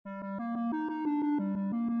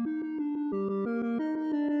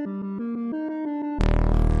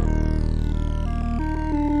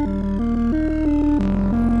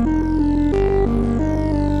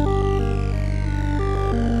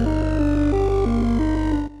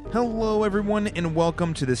Hello everyone, and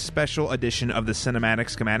welcome to this special edition of the Cinematic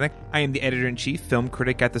Schematic. I am the editor-in-chief, film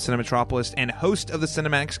critic at the Cinematropolis, and host of the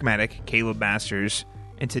Cinematic Schematic, Caleb Masters.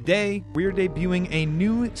 And today, we're debuting a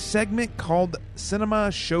new segment called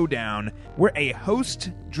Cinema Showdown, where a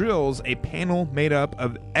host drills a panel made up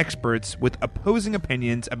of experts with opposing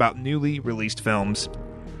opinions about newly released films.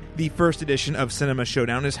 The first edition of Cinema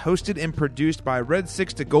Showdown is hosted and produced by Red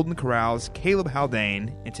 6 to Golden Corral's Caleb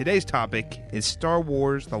Haldane, and today's topic is Star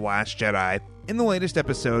Wars The Last Jedi. In the latest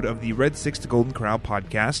episode of the Red 6 to Golden Corral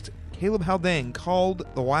podcast, Caleb Haldane called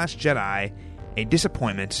The Last Jedi a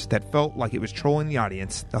disappointment that felt like it was trolling the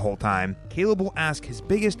audience the whole time. Caleb will ask his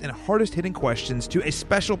biggest and hardest hitting questions to a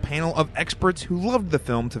special panel of experts who loved the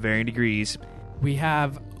film to varying degrees. We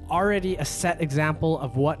have already a set example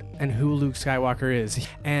of what and who Luke Skywalker is,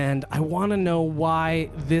 and I want to know why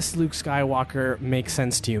this Luke Skywalker makes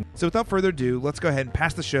sense to you. So without further ado, let's go ahead and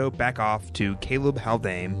pass the show back off to Caleb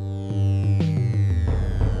Haldane.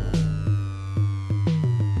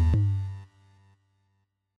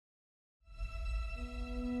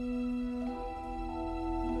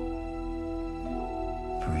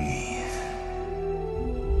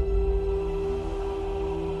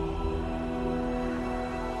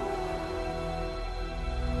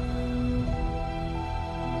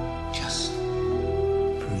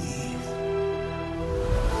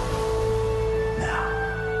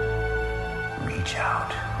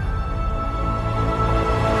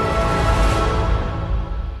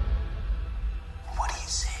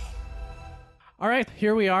 All right,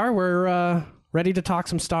 here we are. We're ready to talk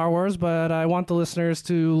some Star Wars, but I want the listeners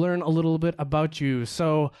to learn a little bit about you.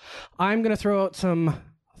 So I'm going to throw out some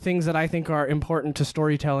things that I think are important to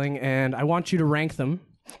storytelling, and I want you to rank them.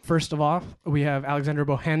 First of all, we have Alexandra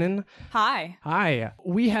Bohannon. Hi. Hi.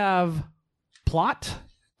 We have plot,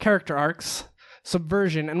 character arcs,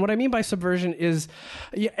 subversion. And what I mean by subversion is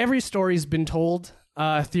every story's been told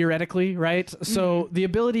theoretically, right? So the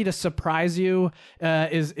ability to surprise you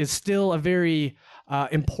is still a very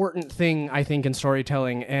important thing, I think, in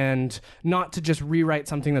storytelling, and not to just rewrite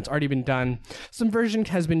something that's already been done. Subversion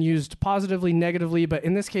has been used positively, negatively, but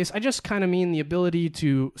in this case, I just kind of mean the ability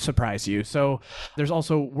to surprise you. So there's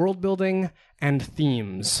also world building and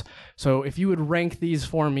themes. So if you would rank these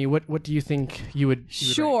for me, what do you think you would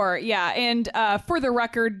Sure, rank? yeah. And for the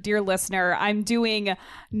record, dear listener, I'm doing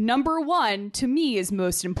number 1 to me is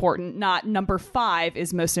most important, not number 5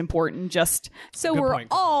 is most important, just so Good we're point.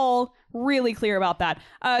 all really clear about that.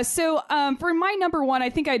 So for my number 1,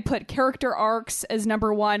 I think I'd put character arcs as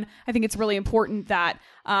number 1. I think it's really important that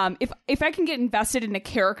if I can get invested in a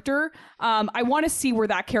character, I want to see where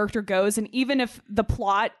that character goes. And even if the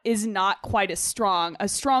plot is not quite as strong, a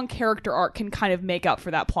strong character arc can kind of make up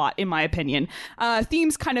for that plot, in my opinion.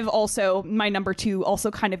 Themes kind of also, my number 2,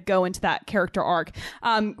 also kind of go into that character arc.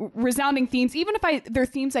 Resounding themes, even if they're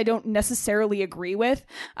themes I don't necessarily agree with,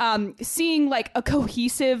 seeing like a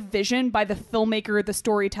cohesive vision by the filmmaker, the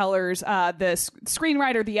storytellers, the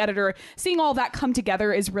screenwriter, the editor, seeing all that come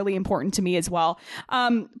together is really important to me as well.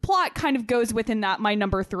 Plot kind of goes within that, my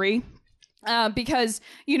number 3, because,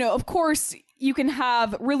 of course, you can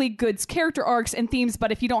have really good character arcs and themes,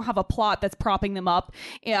 but if you don't have a plot that's propping them up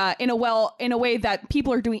in a way that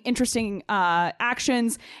people are doing interesting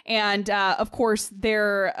actions, and of course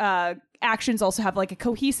their actions also have like a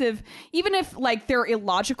cohesive, even if like they're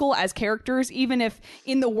illogical as characters, even if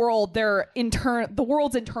in the world the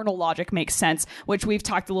world's internal logic makes sense, which we've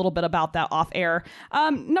talked a little bit about that off air.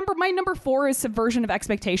 My number 4 is subversion of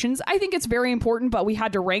expectations. I think it's very important, but we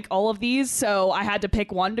had to rank all of these, so I had to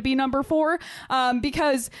pick one to be number 4,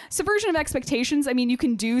 because subversion of expectations, I mean, you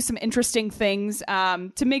can do some interesting things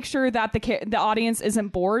to make sure that the audience isn't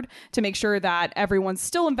bored, to make sure that everyone's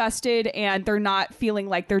still invested and they're not feeling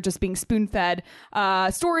like they're just being spoon-fed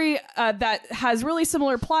story that has really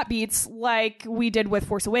similar plot beats like we did with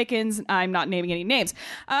Force Awakens. I'm not naming any names.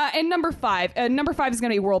 And number 5 is going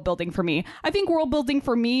to be world building for me. I think world building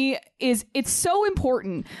for me it's so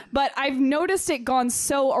important, but I've noticed it gone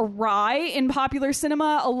so awry in popular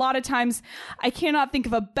cinema. A lot of times I cannot think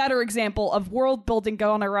of a better example of world building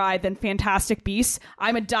gone awry than Fantastic Beasts.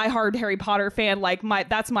 I'm a diehard Harry Potter fan.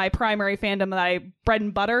 That's my primary fandom that I bread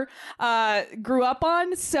and butter grew up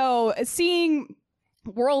on. So seeing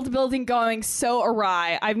world building going so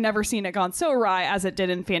awry. I've never seen it gone so awry as it did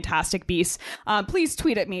in Fantastic Beasts. Please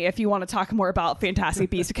tweet at me if you want to talk more about Fantastic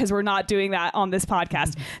Beasts, because we're not doing that on this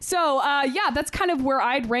podcast. So yeah, that's kind of where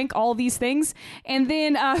I'd rank all these things. And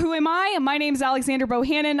then who am I? My name is Alexander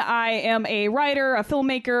Bohannon. I am a writer, a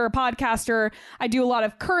filmmaker, a podcaster. I do a lot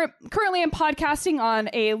of currently I'm podcasting on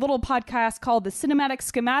a little podcast called the Cinematic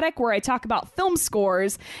Schematic, where I talk about film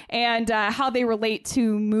scores and how they relate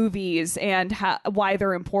to movies and why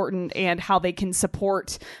they're important and how they can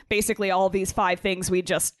support basically all these 5 things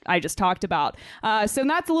I just talked about. So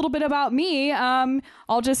that's a little bit about me.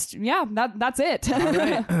 That's it. All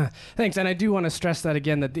right. Thanks. And I do want to stress that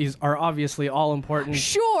again, that these are obviously all important.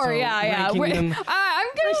 Sure. So yeah. I'm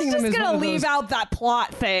just gonna leave out that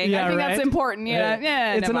plot thing. Yeah, I think right? that's important.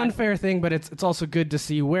 Yeah. It's an unfair thing, but it's also good to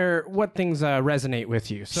see what things resonate with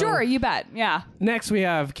you. So sure, you bet. Yeah. Next we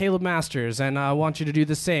have Caleb Masters, and I want you to do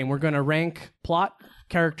the same. We're going to rank plot,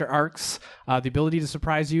 character arcs, the ability to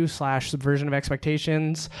surprise you / subversion of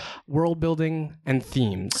expectations, world building, and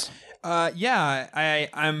themes.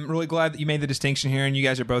 I'm really glad that you made the distinction here, and you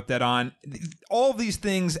guys are both dead on. All of these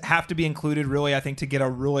things have to be included, really, I think, to get a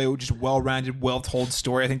really just well-rounded, well-told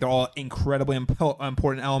story. I think they're all incredibly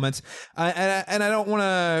important elements. And I don't want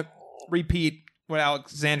to repeat what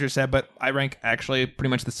Alexandra said, but I rank actually pretty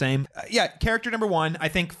much the same. Character number 1, I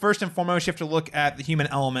think first and foremost, you have to look at the human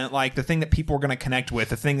element, like the thing that people are going to connect with,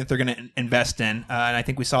 the thing that they're going to invest in. And I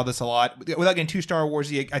think we saw this a lot. Without getting too Star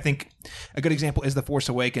Warsy, I think a good example is The Force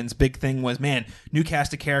Awakens. Big thing was, man, new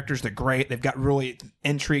cast of characters, they're great. They've got really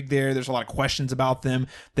intrigue there. There's a lot of questions about them.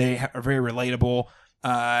 They are very relatable.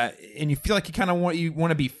 And you feel like you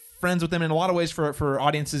want to be friends with them in a lot of ways for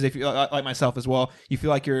audiences, if you like myself as well. You feel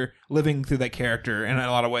like you're living through that character in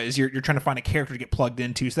a lot of ways. You're trying to find a character to get plugged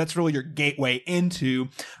into, so that's really your gateway into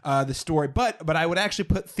the story. But I would actually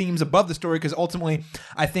put themes above the story, because ultimately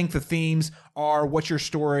I think the themes are what your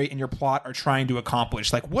story and your plot are trying to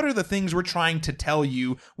accomplish. Like, what are the things we're trying to tell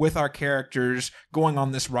you with our characters going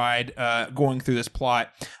on this ride, going through this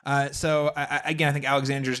plot? So I think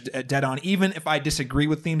Alexander's dead on. Even if I disagree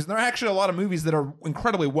with themes, and there are actually a lot of movies that are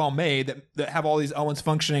incredibly well made that have all these elements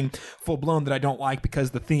functioning full blown that I don't like,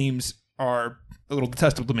 because the themes are a little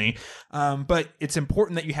detestable to me. But it's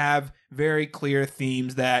important that you have very clear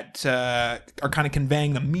themes that are kind of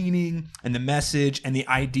conveying the meaning and the message and the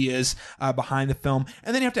ideas behind the film.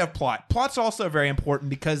 And then you have to have plot. Plot's also very important,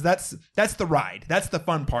 because that's the ride. That's the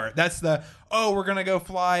fun part. That's we're going to go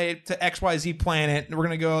fly to XYZ planet, and we're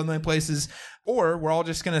going to go in the places. Or we're all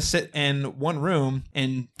just going to sit in one room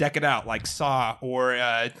and deck it out like Saw. Or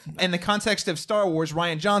in the context of Star Wars,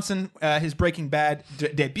 Rian Johnson, his Breaking Bad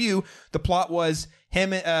debut, the plot was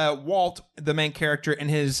him, Walt, the main character, and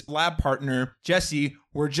his lab partner, Jesse,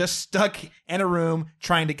 were just stuck in a room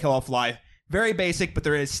trying to kill a fly. Very basic, but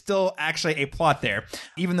there is still actually a plot there,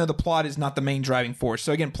 even though the plot is not the main driving force.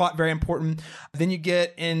 So again, plot, very important. Then you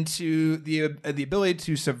get into the ability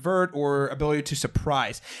to subvert or ability to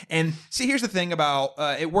surprise. And see, here's the thing about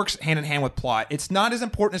it works hand in hand with plot. It's not as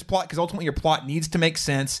important as plot, because ultimately your plot needs to make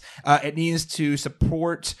sense. It needs to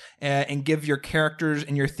support and give your characters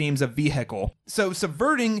and your themes a vehicle. So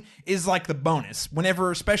subverting is like the bonus.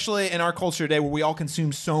 Whenever, especially in our culture today, where we all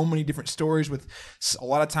consume so many different stories with a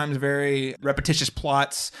lot of times very repetitious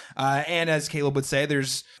plots, and as Caleb would say,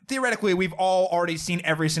 theoretically we've all already seen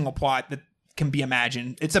every single plot that can be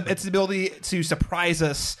imagined. It's the ability to surprise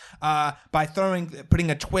us by putting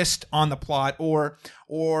a twist on the plot, or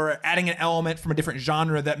adding an element from a different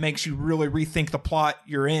genre that makes you really rethink the plot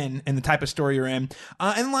you're in and the type of story you're in.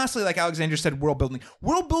 And lastly, like Alexander said, world building.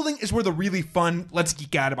 World building is where the really fun, let's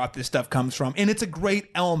geek out about this stuff comes from, and it's a great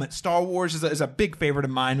element. Star Wars is a big favorite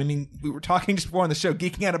of mine. I mean, we were talking just before on the show,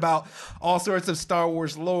 geeking out about all sorts of Star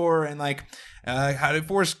Wars lore and like how the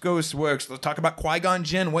Force Ghost works. Let's talk about Qui-Gon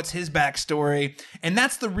Jinn. What's his backstory? And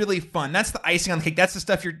that's the really fun. That's the icing on the cake. That's the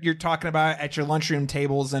stuff you're talking about at your lunchroom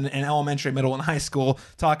tables in elementary, middle, and high school,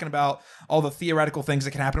 talking about all the theoretical things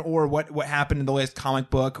that can happen, or what happened in the latest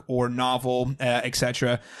comic book or novel,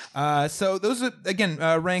 etc. So those are, again,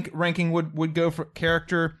 ranking would go for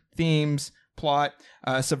character, themes, plot,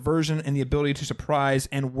 subversion, and the ability to surprise,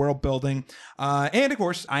 and world building. And of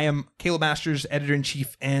course, I am Caleb Masters,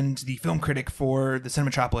 editor-in-chief and the film critic for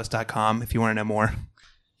thecinematropolis.com, if you want to know more.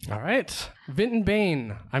 All right. Vinton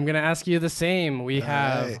Bain, I'm going to ask you the same. We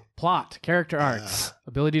have plot, character arcs,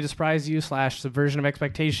 ability to surprise you / subversion of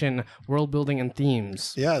expectation, world building, and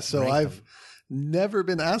themes. Yeah, so I've never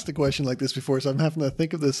been asked a question like this before, so I'm having to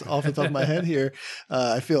think of this off the top of my head here.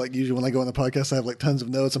 I feel like usually when I go on the podcast, I have like tons of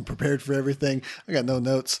notes. I'm prepared for everything. I got no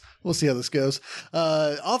notes. We'll see how this goes.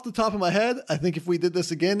 Off the top of my head, I think if we did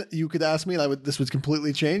this again, you could ask me and this would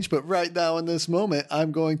completely change. But right now in this moment,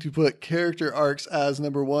 I'm going to put character arcs as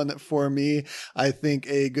number one for me. I think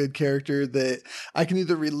a good character that I can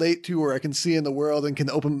either relate to or I can see in the world and can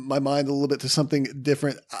open my mind a little bit to something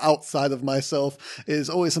different outside of myself is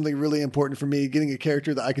always something really important for me. Getting a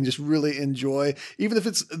character that I can just really enjoy, even if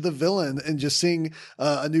it's the villain, and just seeing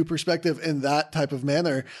a new perspective in that type of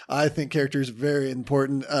manner. I think character is very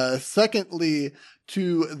important. Secondly,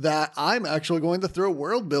 to that, I'm actually going to throw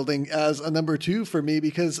world building as a number two for me,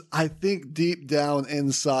 because I think deep down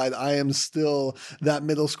inside, I am still that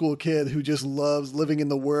middle school kid who just loves living in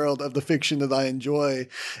the world of the fiction that I enjoy.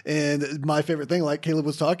 And my favorite thing, like Caleb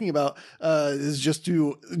was talking about, is just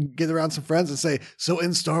to get around some friends and say, so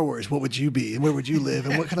in Star Wars, what would you be? And where would you live?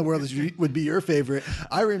 And what kind of world would be your favorite?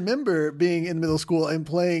 I remember being in middle school and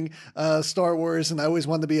playing Star Wars, and I always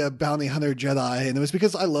wanted to be a bounty hunter Jedi. And it was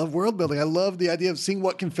because I love world building. I love the idea of seeing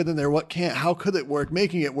what can fit in there, what can't, how could it work,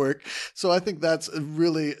 making it work. So I think that's a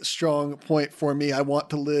really strong point for me. I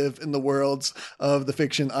want to live in the worlds of the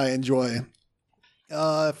fiction I enjoy.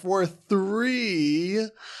 For three,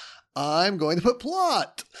 I'm going to put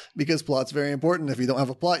plot, because plot's very important. If you don't have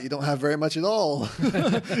a plot, you don't have very much at all.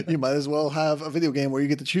 You might as well have a video game where you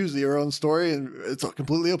get to choose your own story, and it's a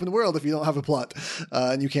completely open world if you don't have a plot.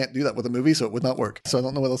 And you can't do that with a movie, so it would not work. So I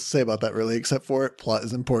don't know what else to say about that really, except for plot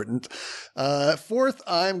is important. Fourth,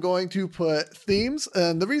 I'm going to put themes.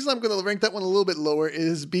 And the reason I'm going to rank that one a little bit lower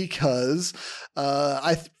is because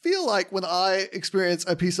I feel like when I experience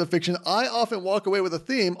a piece of fiction, I often walk away with a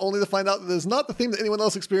theme only to find out that it's not the theme that anyone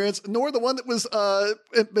else experienced, nor the one that was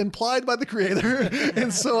implied by the creator.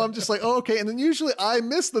 And so I'm just like, oh, okay. And then usually I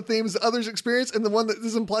miss the themes that others experience and the one that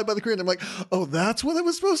is implied by the creator. I'm like, oh, that's what it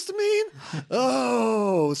was supposed to mean?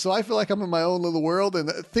 Oh, so I feel like I'm in my own little world.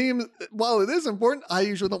 And theme, while it is important, I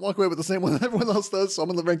usually don't walk away with the same one that everyone else does. So I'm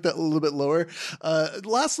going to rank that a little bit lower.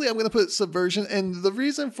 Lastly, I'm going to put subversion. And the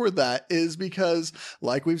reason for that is because,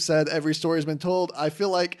 like we've said, every story has been told. I feel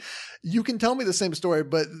like you can tell me the same story,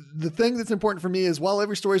 but the thing that's important for me is while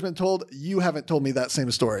every story's been told, you haven't told me that same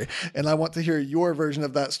story. And I want to hear your version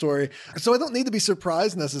of that story. So I don't need to be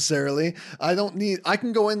surprised necessarily. I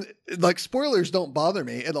can go in, like, spoilers don't bother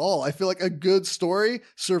me at all. I feel like a good story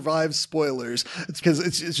survives spoilers. It's because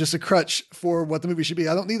it's just a crutch for what the movie should be.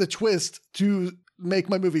 I don't need a twist to make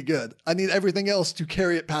my movie good. I need everything else to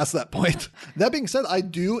carry it past that point. That being said, I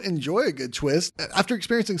do enjoy a good twist. After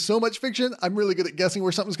experiencing so much fiction, I'm really good at guessing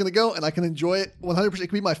where something's going to go, and I can enjoy it 100%. It can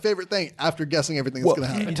be my favorite thing after guessing everything that's going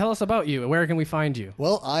to happen. And tell us about you. Where can we find you?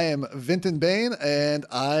 Well, I am Vinton Bain, and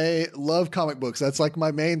I love comic books. That's like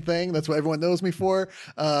my main thing. That's what everyone knows me for.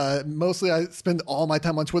 Mostly I spend all my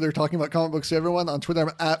time on Twitter talking about comic books to everyone. On Twitter,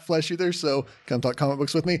 I'm at Flesh Eater, so come talk comic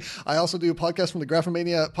books with me. I also do a podcast from the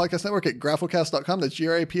Graphomania Podcast Network at graphocast.com. That's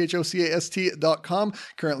GRAPHOCAST.com.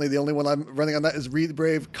 Currently, the only one I'm running on that is Read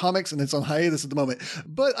Brave Comics, and it's on hiatus at the moment.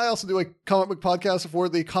 But I also do a comic book podcast for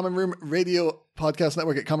the Common Room Radio Podcast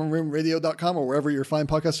Network at commonroomradio.com or wherever your fine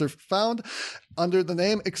podcasts are found under the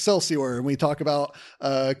name Excelsior. And we talk about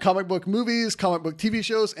comic book movies, comic book TV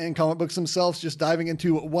shows, and comic books themselves, just diving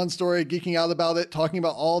into one story, geeking out about it, talking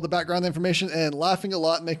about all the background information, and laughing a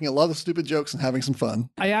lot, making a lot of stupid jokes, and having some fun.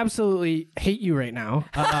 I absolutely hate you right now.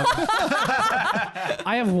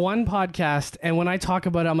 I have one podcast, and when I talk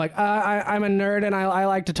about it, I'm like, I'm a nerd, and I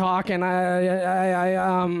like to talk, and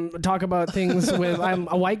I talk about things with, I'm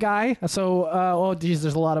a white guy, so, oh geez,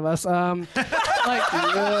 there's a lot of us. You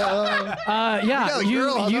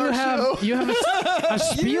have a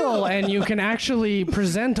spiel, and you can actually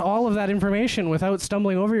present all of that information without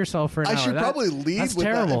stumbling over yourself for an hour. I should probably lead with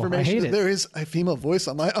terrible. that information. I hate it. There is a female voice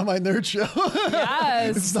on my nerd show.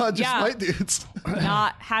 Yes. It's not just white dudes.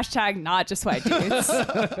 Not just white dudes.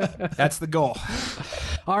 That's the goal.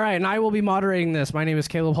 All right, and I will be moderating this. My name is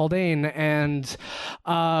Caleb Haldane, and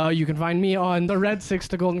you can find me on the Red Six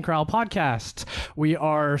to Golden Corral podcast. We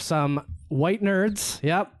are some white nerds.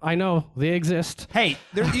 Yep, I know they exist. Hey,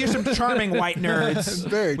 you're some charming white nerds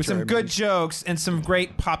Very with charming. some good jokes and some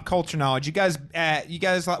great pop culture knowledge. You guys,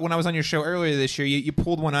 when I was on your show earlier this year, you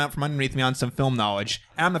pulled one out from underneath me on some film knowledge.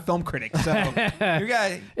 And I'm a film critic, so you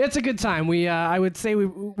guys. It's a good time. I would say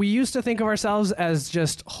we used to think of ourselves as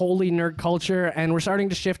just wholly nerd culture, and we're starting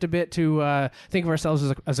to shift a bit to think of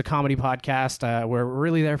ourselves as a comedy podcast. We're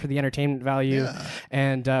really there for the entertainment value,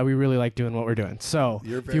 and we really like doing what we're doing. So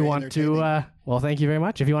if you want to well, thank you very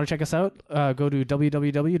much. If you want to check us out, go to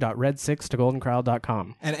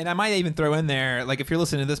www.red6togoldencrowd.com. And I might even throw in there, like, if you're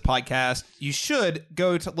listening to this podcast, you should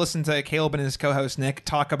go to listen to Caleb and his co-host Nick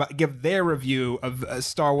give their review of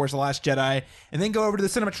Star Wars The Last Jedi, and then go over to the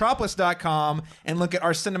cinematropolis.com and look at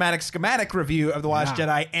our cinematic schematic review of The Last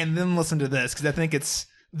Jedi, and then listen to this, because I think it's...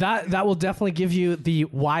 That will definitely give you the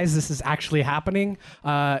why is this is actually happening.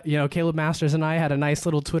 Caleb Masters and I had a nice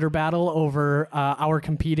little Twitter battle over our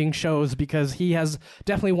competing shows, because he has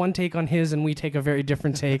definitely one take on his and we take a very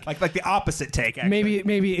different take. like the opposite take, actually.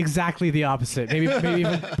 Maybe exactly the opposite. Maybe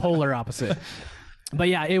even polar opposite. But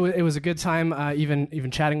yeah, it was a good time,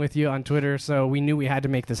 even chatting with you on Twitter. So we knew we had to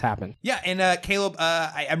make this happen. Yeah, and Caleb,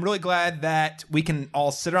 I'm really glad that we can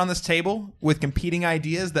all sit around this table with competing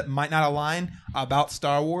ideas that might not align about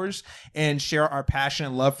Star Wars and share our passion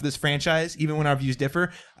and love for this franchise, even when our views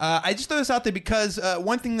differ. I just throw this out there because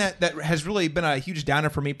one thing that has really been a huge downer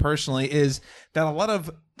for me personally is that a lot of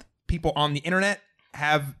people on the internet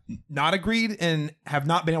have not agreed and have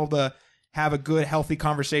not been able to have a good, healthy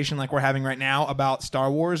conversation like we're having right now about Star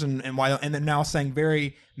Wars, and why, and then now saying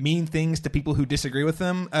very mean things to people who disagree with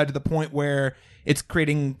them, to the point where it's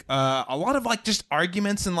creating a lot of like just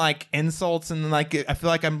arguments and like insults, and like I feel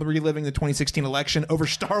like I'm reliving the 2016 election over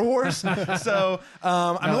Star Wars. So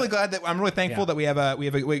I'm really glad that I'm really thankful that we have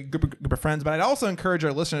a group of friends. But I'd also encourage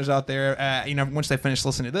our listeners out there, once they finish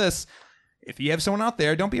listening to this, if you have someone out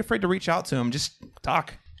there, don't be afraid to reach out to them. Just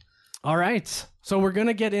talk. All right. So we're going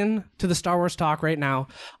to get into the Star Wars talk right now.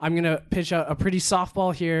 I'm going to pitch a pretty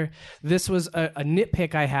softball here. This was a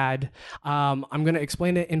nitpick I had. I'm going to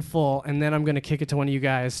explain it in full, and then I'm going to kick it to one of you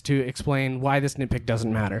guys to explain why this nitpick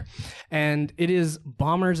doesn't matter. And it is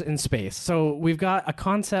bombers in space. So we've got a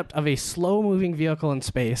concept of a slow-moving vehicle in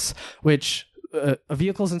space, which...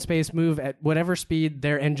 vehicles in space move at whatever speed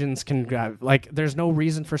their engines can drive. Like, there's no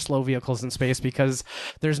reason for slow vehicles in space because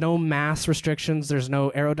there's no mass restrictions, there's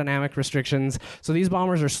no aerodynamic restrictions. So these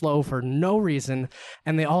bombers are slow for no reason,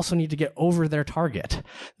 and they also need to get over their target.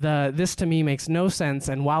 This to me makes no sense.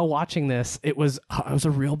 And while watching this, it was a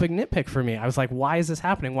real big nitpick for me. I was like, why is this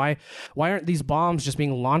happening? Why aren't these bombs just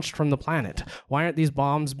being launched from the planet? Why aren't these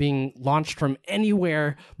bombs being launched from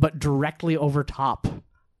anywhere but directly over top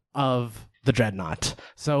of the Dreadnought?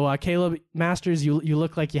 So, Caleb Masters, you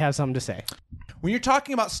look like you have something to say. When you're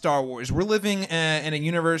talking about Star Wars, we're living in a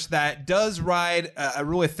universe that does ride a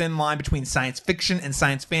really thin line between science fiction and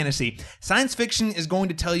science fantasy. Science fiction is going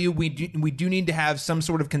to tell you we do need to have some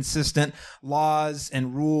sort of consistent laws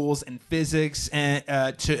and rules and physics and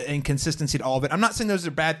consistency to all of it. I'm not saying those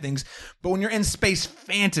are bad things, but when you're in space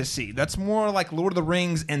fantasy, that's more like Lord of the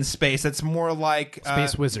Rings in space. That's more like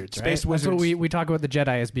space wizards. Space right? wizards. That's what we talk about the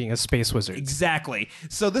Jedi as being a space wizards. Exactly.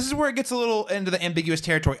 So this is where it gets a little into the ambiguous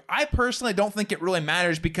territory. I personally don't think it really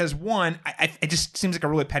matters because, one, it just seems like a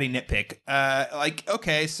really petty nitpick.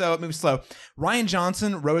 Okay, so it moves slow. Rian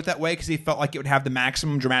Johnson wrote it that way because he felt like it would have the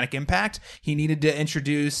maximum dramatic impact. He needed to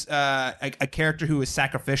introduce a character who was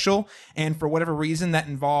sacrificial, and for whatever reason, that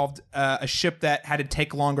involved a ship that had to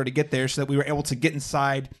take longer to get there, so that we were able to get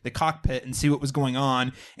inside the cockpit and see what was going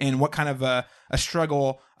on and what kind of a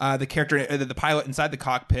struggle the character, the pilot inside the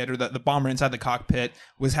cockpit, or the bomber inside the cockpit,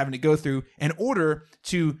 was having to go through in order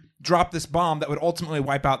to drop this bomb that would ultimately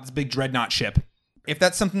wipe out this big dreadnought ship. If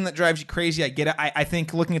that's something that drives you crazy, I get it. I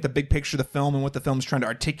think looking at the big picture of the film and what the film is trying to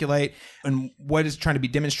articulate and what is trying to be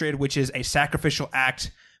demonstrated, which is a sacrificial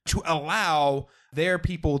act to allow their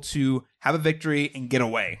people to have a victory and get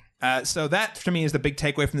away. So that, to me, is the big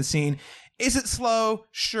takeaway from the scene. Is it slow?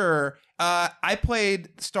 Sure. I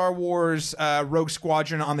played Star Wars Rogue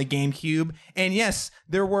Squadron on the GameCube, and yes,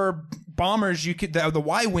 there were bombers the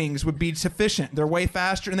Y-Wings would be sufficient. They're way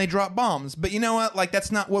faster, and they drop bombs. But you know what? Like,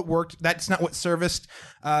 that's not what worked. That's not what serviced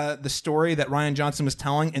the story that Rian Johnson was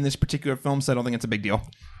telling in this particular film, so I don't think it's a big deal.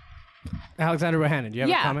 Alexander Bohannon, do you have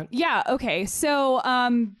a comment? Yeah, okay. So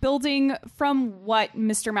building from what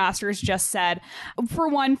Mr. Masters just said, for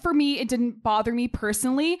one, for me, it didn't bother me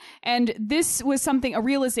personally. And this was a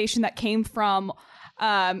realization that came from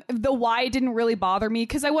the why it didn't really bother me,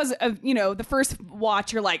 because I was, the first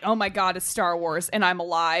watch, you're like, oh my God, it's Star Wars and I'm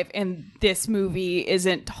alive and this movie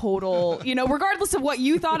isn't total, regardless of what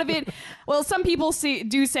you thought of it. Well, some people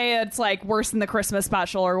do say it's like worse than the Christmas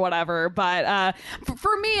special or whatever, but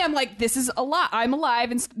for me, I'm like, this is a lot. I'm alive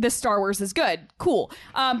and this Star Wars is good. Cool.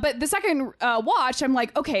 But the second watch, I'm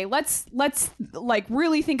like, okay, let's like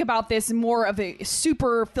really think about this in more of a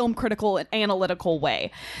super film critical and analytical way.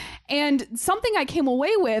 And something I came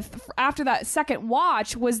away with after that second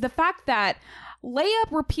watch was the fact that Leia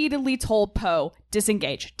repeatedly told Poe,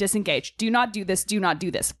 disengage, disengage, do not do this, do not do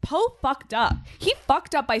this. Poe fucked up. He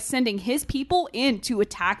fucked up by sending his people in to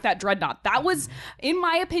attack that dreadnought. That was, in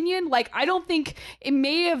my opinion, like, I don't think it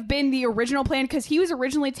may have been the original plan, because he was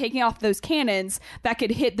originally taking off those cannons that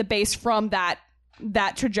could hit the base from that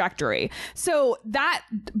trajectory. So that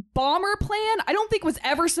bomber plan, I don't think was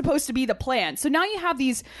ever supposed to be the plan. So now you have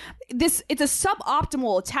it's a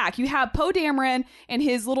suboptimal attack. You have Poe Dameron and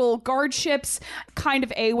his little guard ships, kind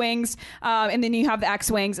of A-wings, and then you have the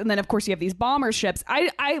X-wings, and then of course you have these bomber ships.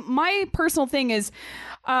 My personal thing is,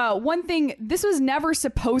 one thing, this was never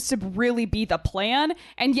supposed to really be the plan,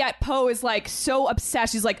 and yet Poe is like so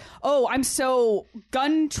obsessed. He's like, oh, I'm so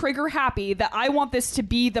gun trigger happy that I want this to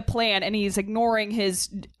be the plan, and he's ignoring his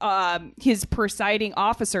presiding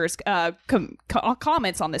officer's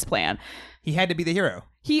comments on this plan. He had to be the hero.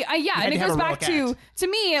 And it goes back to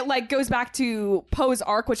me, it like goes back to Poe's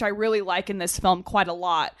arc, which I really like in this film quite a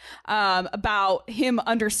lot, about him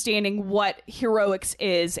understanding what heroics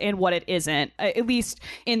is and what it isn't, at least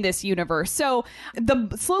in this universe. So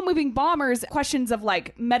the slow moving bombers, questions of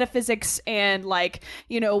like metaphysics and like,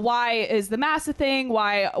 why is the mass a thing?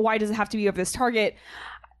 Why does it have to be over this target?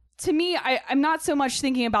 To me, I'm not so much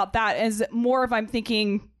thinking about that as more of I'm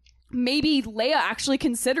thinking, maybe Leia actually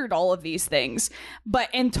considered all of these things,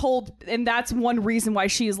 and that's one reason why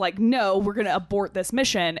she's like, no, we're going to abort this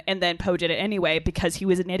mission. And then Poe did it anyway because he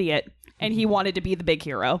was an idiot and he wanted to be the big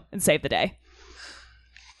hero and save the day.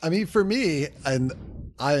 I mean, for me, and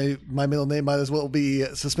my middle name might as well be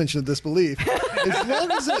suspension of disbelief. As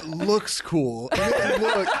long as it looks cool, and it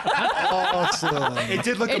looked awesome. It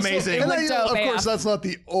did look amazing. And of course, that's not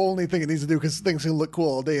the only thing it needs to do, because things can look cool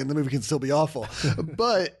all day and the movie can still be awful.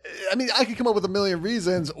 But I mean, I could come up with a million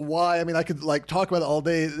reasons why. I mean, I could like talk about it all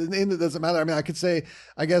day, and it doesn't matter. I mean, I could say,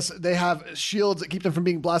 I guess they have shields that keep them from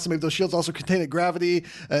being blasted. Maybe those shields also contain a gravity,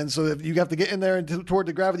 and so if you have to get in there and toward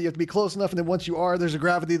the gravity, you have to be close enough. And then once you are, there's a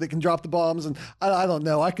gravity that can drop the bombs. And I don't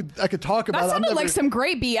know. I could talk about it. That sounded like some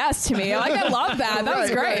great BS to me. Like, I love that. That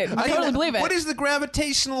was great. I totally believe it. What is the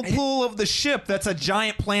gravitational pull of the ship? That's a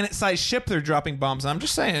giant planet-sized ship they're dropping bombs on. I'm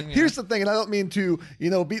just saying. Here's the thing, and I don't mean to,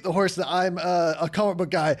 beat the horse that I'm a comic book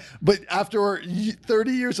guy, but after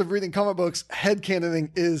 30 years of reading comic books,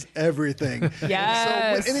 headcanoning is everything.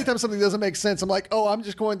 Yes. So anytime something doesn't make sense, I'm like, oh, I'm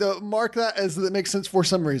just going to mark that as that it makes sense for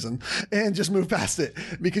some reason and just move past it,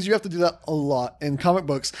 because you have to do that a lot in comic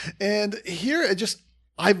books. And here,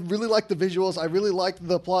 I really liked the visuals. I really liked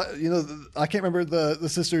the plot. I can't remember the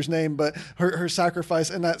sister's name, but her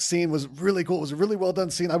sacrifice in that scene was really cool. It was a really well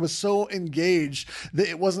done scene. I was so engaged that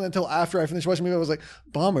it wasn't until after I finished watching the movie I was like,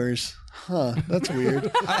 bombers? Huh, that's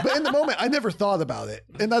weird. But in the moment, I never thought about it.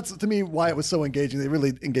 And that's, to me, why it was so engaging. They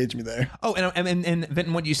really engaged me there. Oh, and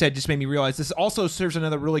Vinton, what you said just made me realize this also serves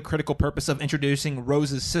another really critical purpose of introducing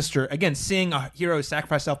Rose's sister. Again, seeing a hero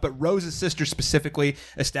sacrifice herself, but Rose's sister specifically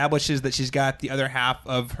establishes that she's got the other half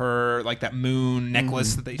of her, like that moon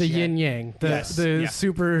necklace. That the yin yang. The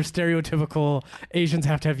super stereotypical Asians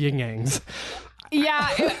have to have yin yangs. Yeah,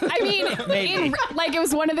 I mean, it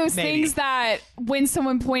was one of those things that when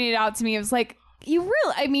someone pointed out to me, it was like,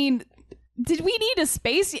 did we need a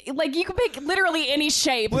space? Like, you could pick literally any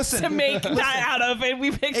shape to make that out of, and we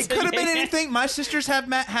picked it. It could have been anything. My sisters have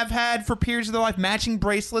had for periods of their life matching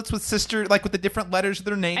bracelets with with the different letters of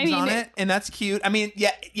their names on it, and that's cute. I mean,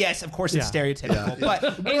 yes, of course it's stereotypical, but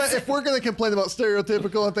if we're going to complain about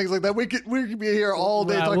stereotypical and things like that, we could be here all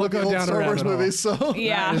day talking about the old Star Wars movies. So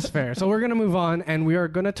that is fair. So we're going to move on, and we are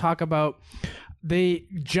going to talk about. They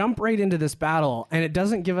jump right into this battle, and it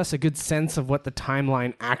doesn't give us a good sense of what the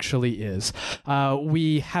timeline actually is.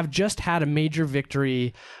 We have just had a major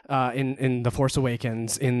victory in The Force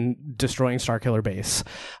Awakens in destroying Starkiller Base.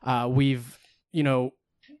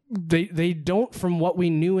 They don't, from what we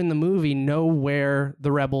knew in the movie, know where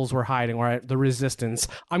the rebels were hiding, or the resistance.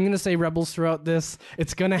 I'm going to say rebels throughout this.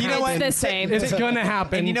 It's going to happen. You know what? It's the same. It's going to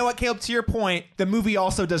happen. And you know what, Caleb? To your point, the movie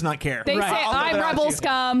also does not care. They say, I'm rebel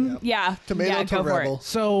scum. Yeah. Tomato to rebel.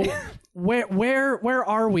 So where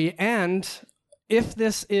are we? And if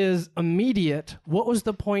this is immediate, what was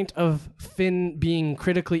the point of Finn being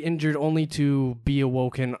critically injured only to be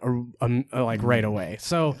awoken right away?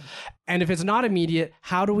 So, and if it's not immediate,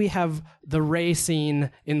 how do we have the Rey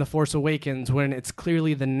scene in The Force Awakens when it's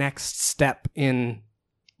clearly the next step in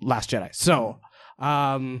Last Jedi? So,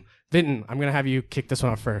 Vinton, I'm going to have you kick this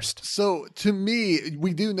one off first. So to me,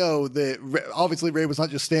 we do know that obviously Rey was not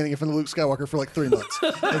just standing in front of Luke Skywalker for like 3 months.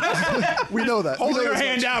 We know that. Holding her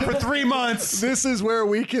hand out for 3 months. This is where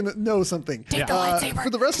we can know something. Take the lightsaber. For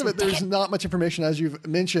the rest of it, there's not much information, as you've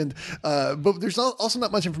mentioned, but there's also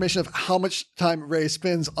not much information of how much time Rey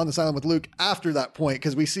spends on this island with Luke after that point,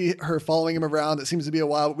 because we see her following him around. It seems to be a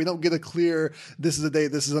while, but we don't get a clear, this is a day,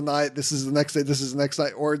 this is a night, this is the next day, this is the next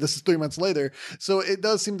night, or this is 3 months later. So it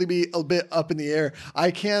does seem to be a bit up in the air.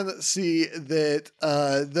 I can see that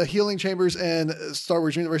the healing chambers and Star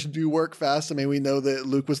Wars universe do work fast. I mean, we know that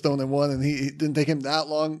Luke was thrown in one and he didn't take him that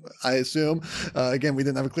long, I assume. Again, we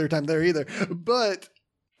didn't have a clear time there either. But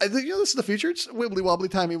I think, this is the future. It's wibbly wobbly,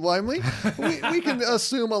 timey wimey. We can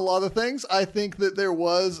assume a lot of things. I think that there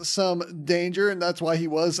was some danger, and that's why he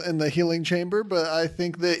was in the healing chamber. But I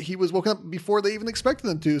think that he was woken up before they even expected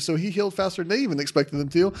him to. So he healed faster than they even expected him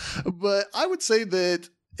to. But I would say that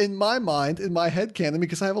in my mind, in my head canon,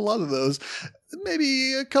 because I have a lot of those,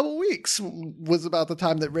 maybe a couple weeks was about the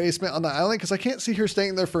time that Rey spent on the island, because I can't see her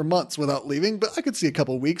staying there for months without leaving, but I could see a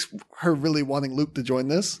couple weeks, her really wanting Luke to join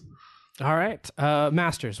this. All right.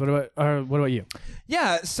 Masters, what about you?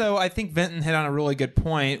 Yeah, so I think Vinton hit on a really good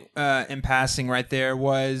point in passing right there.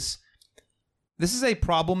 Was this is a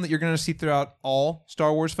problem that you're going to see throughout all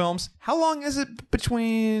Star Wars films. How long is it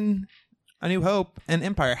between A New Hope and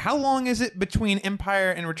Empire? How long is it between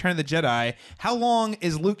Empire and Return of the Jedi? How long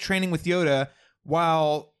is Luke training with Yoda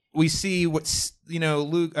while we see what's, Han,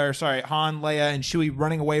 Leia, and Chewie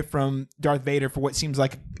running away from Darth Vader for what seems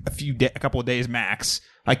like a couple of days max?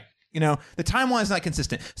 Like, the timeline is not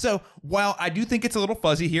consistent. So while I do think it's a little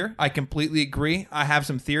fuzzy here, I completely agree. I have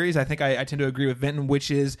some theories. I think I tend to agree with Vinton, which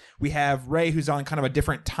is we have Rey, who's on kind of a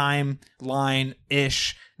different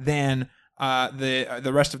timeline-ish than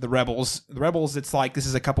the rest of the Rebels. The Rebels, it's like this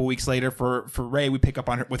is a couple weeks later. For Rey, we pick up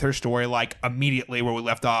on her with her story like immediately where we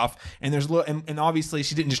left off. And there's and obviously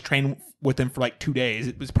she didn't just train with them for like 2 days.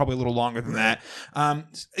 It was probably a little longer than that.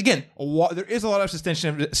 Again, there is a lot of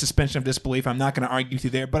suspension of disbelief. I'm not going to argue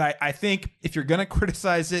through there, but I think if you're going to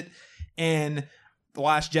criticize it in The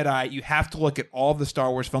Last Jedi, you have to look at all of the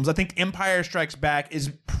Star Wars films. I think Empire Strikes Back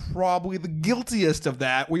is probably the guiltiest of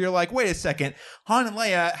that, where you're like, wait a second, Han and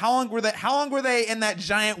Leia, how long were they in that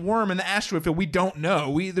giant worm in the asteroid field? We don't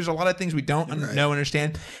know. There's a lot of things we don't know,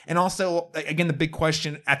 understand. And also, again, the big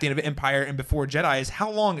question at the end of Empire and before Jedi is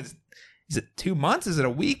how long is it 2 months? Is it a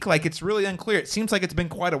week? Like, it's really unclear. It seems like it's been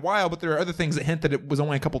quite a while, but there are other things that hint that it was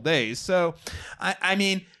only a couple days. So, I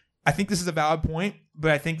mean, I think this is a valid point,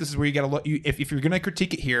 but I think this is where you got to look. If you're going to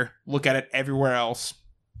critique it here, look at it everywhere else.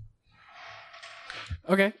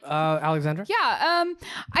 Okay, Alexandra? Yeah,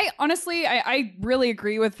 I honestly really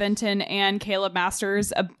agree with Vinton and Caleb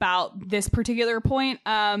Masters about this particular point.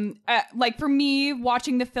 Like for me,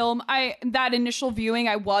 watching the film, that initial viewing,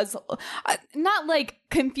 I was not like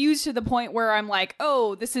confused to the point where I'm like,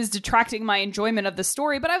 oh, this is detracting my enjoyment of the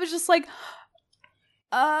story, but I was just like,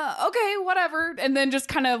 okay, whatever. And then just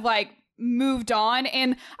kind of like moved on.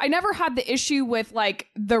 And I never had the issue with like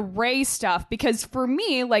the Rey stuff, because for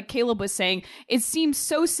me, like Caleb was saying, it seems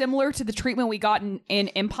so similar to the treatment we got in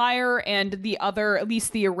Empire and the other, at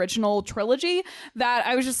least the original trilogy, that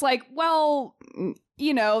I was just like, well,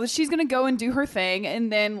 she's gonna go and do her thing,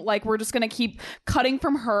 and then like we're just gonna keep cutting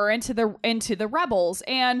from her into the Rebels.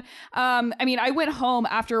 And I mean, I went home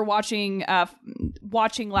after watching Last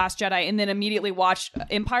Jedi, and then immediately watched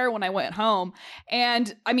Empire when I went home.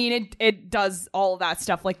 And I mean, it does all of that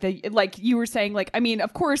stuff, like you were saying. Like, I mean,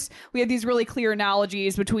 of course, we have these really clear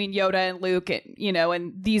analogies between Yoda and Luke,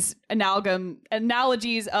 and these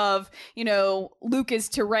analogies of Luke is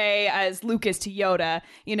to Rey as Luke is to Yoda,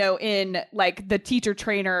 in like the teacher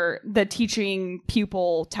trainer, the teaching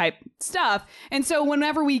pupil type stuff. And so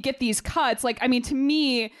whenever we get these cuts, like, I mean, to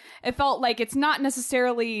me, it felt like it's not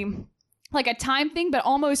necessarily like a time thing, but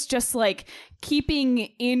almost just like keeping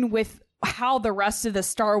in with how the rest of the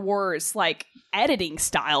Star Wars like editing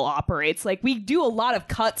style operates. Like, we do a lot of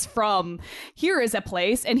cuts from here is a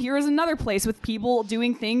place and here is another place with people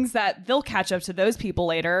doing things that they'll catch up to those people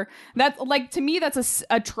later. That, like, to me, that's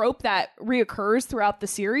a trope that reoccurs throughout the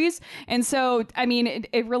series. And so, I mean,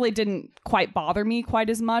 it really didn't quite bother me quite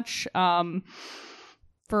as much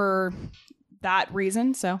for that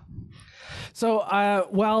reason. So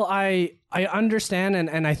well, I understand,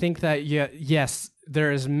 and I think that yes,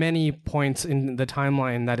 there is many points in the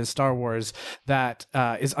timeline that is Star Wars that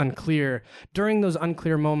is unclear. During those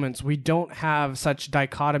unclear moments, we don't have such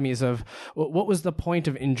dichotomies of what was the point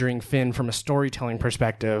of injuring Finn from a storytelling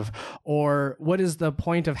perspective, or what is the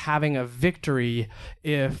point of having a victory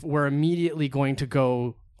if we're immediately going to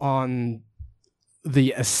go on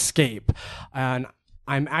the escape. And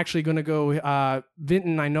I'm actually going to go,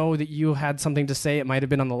 Vinton, I know that you had something to say. It might have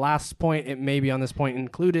been on the last point. It may be on this point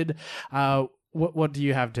included. What do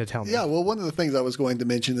you have to tell me? Yeah, well, one of the things I was going to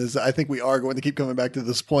mention is I think we are going to keep coming back to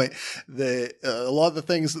this point. That a lot of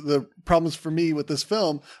the problems for me with this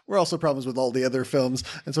film were also problems with all the other films.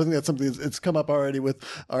 And so I think that's something that's come up already with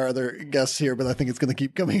our other guests here, but I think it's going to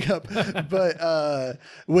keep coming up. But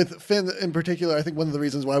with Finn in particular, I think one of the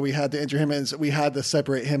reasons why we had to enter him is we had to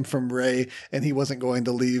separate him from Rey, and he wasn't going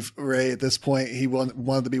to leave Rey at this point. He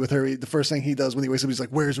wanted to be with her. The first thing he does when he wakes up, he's like,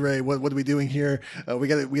 "Where's Rey? What are we doing here? We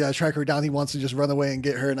got to track her down." He wants to just run away and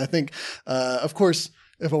get her. And I think, of course,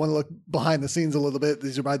 if I want to look behind the scenes a little bit,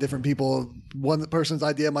 these are by different people. One person's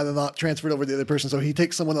idea might have not transferred over to the other person. So he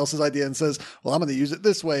takes someone else's idea and says, well, I'm going to use it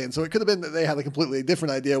this way. And so it could have been that they had a completely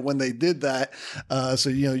different idea when they did that. So,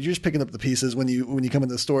 you're just picking up the pieces when you come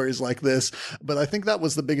into stories like this. But I think that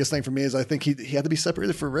was the biggest thing for me is I think he had to be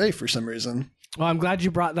separated from Rey for some reason. Well, I'm glad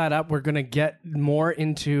you brought that up. We're going to get more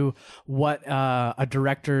into what a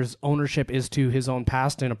director's ownership is to his own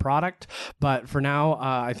past in a product. But for now,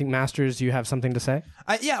 I think, Masters, you have something to say?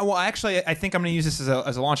 Yeah, well, actually, I think I'm going to use this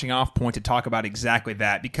as a launching off point to talk about exactly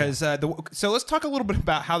that. Because so let's talk a little bit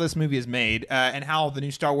about how this movie is made and how the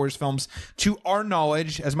new Star Wars films, to our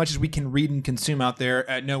knowledge, as much as we can read and consume out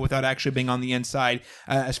there, know without actually being on the inside,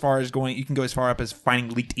 as far as going, you can go as far up as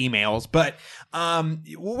finding leaked emails. But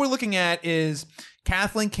what we're looking at is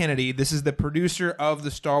Kathleen Kennedy. This is the producer of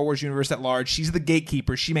the Star Wars universe at large. She's the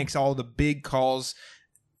gatekeeper. She makes all the big calls.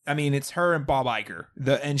 I mean, it's her and Bob Iger.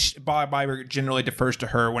 Bob Iger generally defers to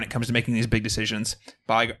her when it comes to making these big decisions.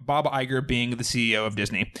 Bob Iger being the CEO of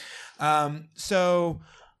Disney. So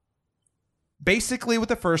basically with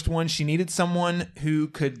the first one, she needed someone who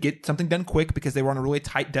could get something done quick because they were on a really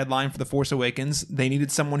tight deadline for The Force Awakens. They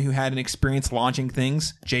needed someone who had an experience launching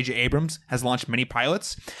things. J.J. Abrams has launched many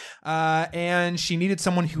pilots. And she needed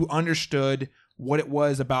someone who understood what it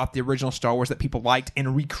was about the original Star Wars that people liked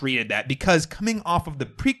and recreated that. Because coming off of the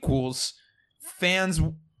prequels, fans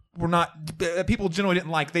were not, people generally didn't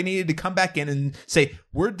like. They needed to come back in and say,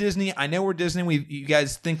 we're Disney. I know we're Disney. You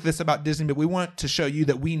guys think this about Disney, but we want to show you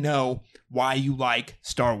that we know why you like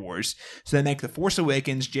Star Wars. So they make The Force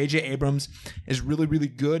Awakens. J.J. Abrams is really, really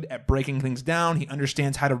good at breaking things down. He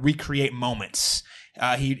understands how to recreate moments.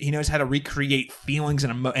 He knows how to recreate feelings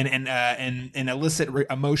and elicit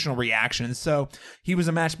emotional reactions. So he was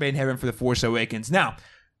a match made in heaven for The Force Awakens. Now,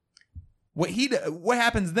 what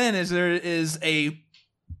happens then is there is a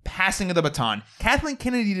passing of the baton. Kathleen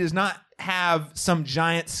Kennedy does not have some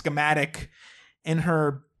giant schematic in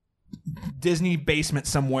her Disney basement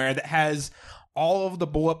somewhere that has all of the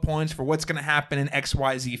bullet points for what's going to happen in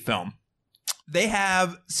XYZ film. They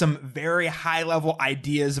have some very high level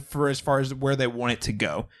ideas for as far as where they want it to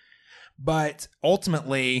go. But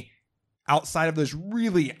ultimately, outside of those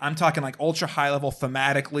really, I'm talking like ultra high level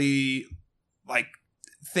thematically, like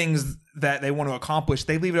things that they want to accomplish,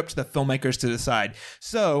 they leave it up to the filmmakers to decide.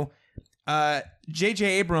 So, J.J.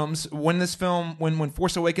 Abrams, when this film, when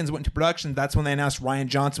Force Awakens went into production, that's when they announced Rian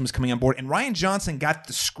Johnson was coming on board. And Rian Johnson got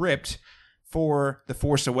the script for The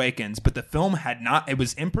Force Awakens, but the film it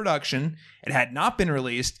was in production, it had not been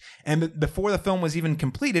released, and before the film was even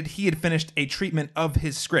completed, he had finished a treatment of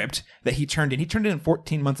his script that he turned in. He turned it in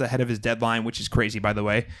 14 months ahead of his deadline, which is crazy, by the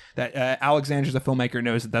way. That Alexander's a filmmaker,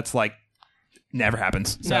 knows that's like never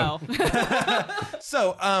happens. So, No.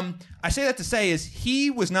 So I say that to say is he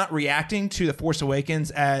was not reacting to The Force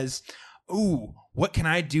Awakens as, ooh, what can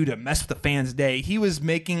I do to mess with the fans' day? He was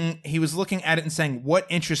looking at it and saying, what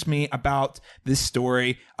interests me about this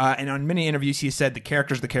story? And on many interviews, he said, the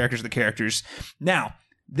characters. Now,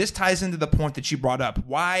 this ties into the point that you brought up.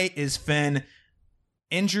 Why is Finn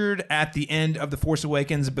injured at the end of The Force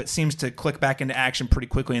Awakens, but seems to click back into action pretty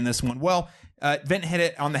quickly in this one? Well, Vinton hit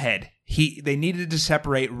it on the head. They needed to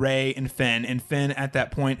separate Rey and Finn at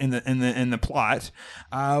that point in the plot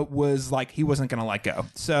was like he wasn't going to let go.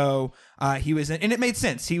 So he was, and it made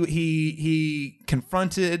sense. He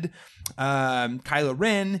confronted Kylo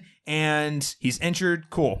Ren, and he's injured.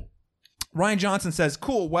 Cool. Rian Johnson says,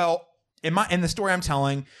 "Cool. Well, in the story I'm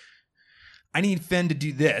telling, I need Finn to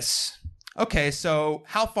do this. Okay, so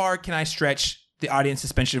how far can I stretch the audience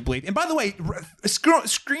suspension of belief?" And by the way,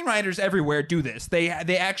 screenwriters everywhere do this. They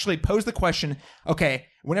actually pose the question, okay,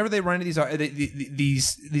 whenever they run into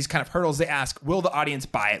these kind of hurdles, they ask, will the audience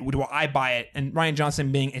buy it? Will I buy it? And Rian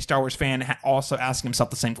Johnson, being a Star Wars fan, also asking himself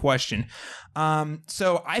the same question.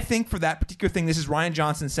 So I think for that particular thing, this is Rian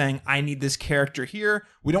Johnson saying, I need this character here.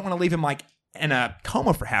 We don't want to leave him like in a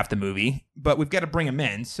coma for half the movie, but we've got to bring him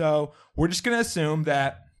in. So we're just going to assume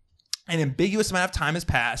that an ambiguous amount of time has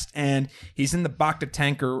passed, and he's in the Bacta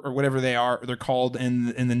tank or whatever they're called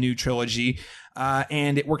in the new trilogy,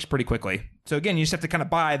 and it works pretty quickly. So again, you just have to kind of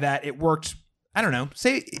buy that it worked. I don't know.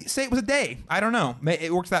 Say it was a day. I don't know.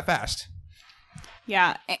 It works that fast.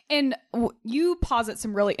 Yeah, and you posit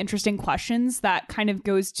some really interesting questions that kind of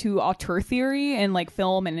goes to auteur theory in like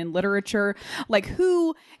film and in literature. Like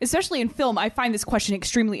who, especially in film, I find this question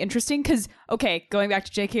extremely interesting because, okay, going back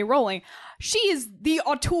to J.K. Rowling, she is the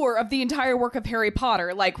auteur of the entire work of Harry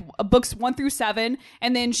Potter, like books 1 through 7,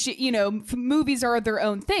 and then she, movies are their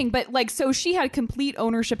own thing. But like, so she had complete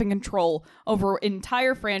ownership and control over an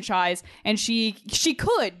entire franchise, and she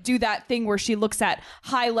could do that thing where she looks at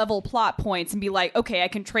high level plot points and be like, okay, I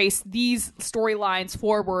can trace these storylines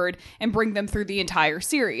forward and bring them through the entire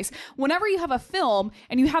series. Whenever you have a film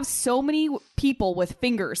and you have so many people with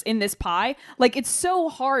fingers in this pie, like it's so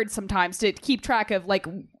hard sometimes to keep track of like.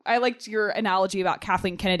 I liked your analogy about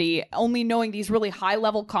Kathleen Kennedy only knowing these really high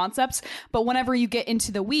level concepts. But whenever you get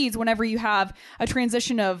into the weeds, whenever you have a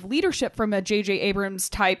transition of leadership from a J.J. Abrams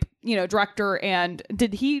type, director, and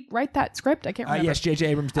did he write that script? I can't remember. Yes, J.J.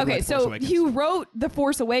 Abrams did. Okay, so he wrote The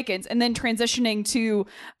Force Awakens and then transitioning to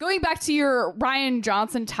going back to your Rian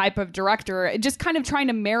Johnson type of director, just kind of trying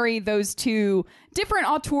to marry those two different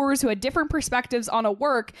auteurs who had different perspectives on a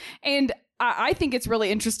work. And I think it's really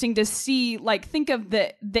interesting to see, like, think of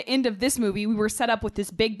the end of this movie. We were set up with this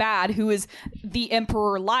big bad who is the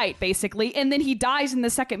Emperor Light, basically, and then he dies in the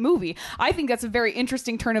second movie. I think that's a very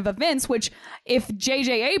interesting turn of events, which if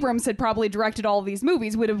J.J. Abrams had probably directed all of these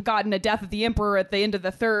movies, would have gotten a death of the Emperor at the end of the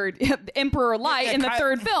third, Emperor Light in the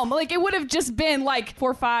third film. Like, it would have just been like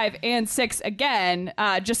 4, 5, and 6 again,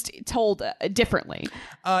 just told differently.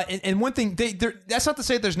 And one thing, that's not to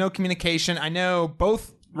say there's no communication. I know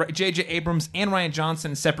both J.J. Abrams and Rian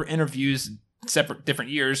Johnson in separate interviews,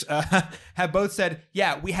 different years, have both said,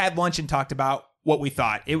 yeah, we had lunch and talked about what we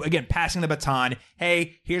thought. Again, passing the baton.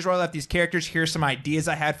 Hey, here's where I left these characters. Here's some ideas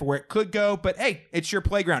I had for where it could go. But hey, it's your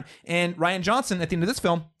playground. And Rian Johnson, at the end of this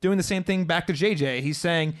film, doing the same thing back to J.J. He's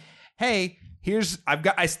saying, hey,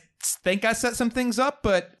 I think I set some things up,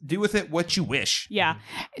 but do with it what you wish. Yeah.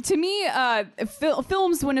 To me,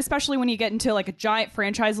 films, especially when you get into like a giant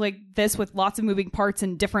franchise like this with lots of moving parts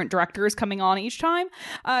and different directors coming on each time,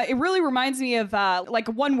 it really reminds me of like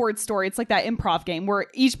a one-word story. It's like that improv game where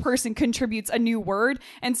each person contributes a new word.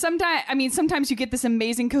 And sometimes you get this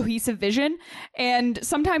amazing cohesive vision and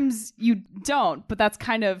sometimes you don't, but that's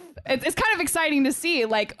it's kind of exciting to see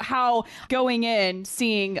like how going in,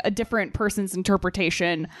 seeing a different person's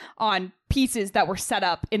interpretation on pieces that were set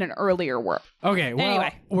up in an earlier work. Okay, well,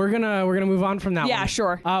 anyway, we're gonna move on from that. Yeah, one.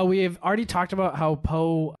 sure. We've already talked about how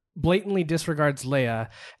Poe blatantly disregards Leia,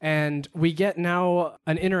 and we get now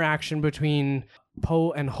an interaction between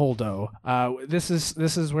Poe and Holdo. This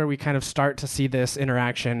is where we kind of start to see this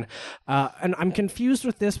interaction, and I'm confused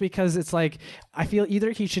with this because it's like I feel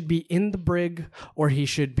either he should be in the brig or he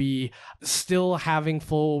should be still having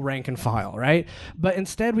full rank and file, right? But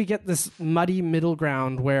instead we get this muddy middle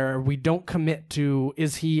ground where we don't commit to,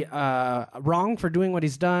 is he wrong for doing what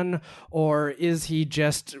he's done, or is he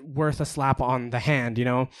just worth a slap on the hand,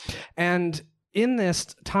 And in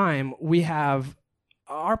this time we have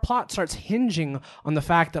our plot starts hinging on the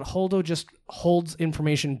fact that Holdo just holds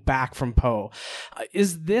information back from Poe.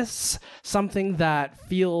 Is this something that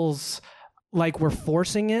feels like we're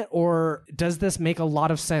forcing it, or does this make a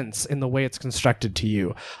lot of sense in the way it's constructed to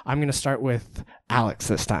you? I'm going to start with Alex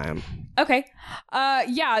this time. Okay.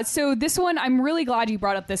 Yeah, so this one, I'm really glad you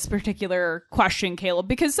brought up this particular question, Caleb,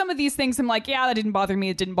 because some of these things I'm like, yeah, that didn't bother me.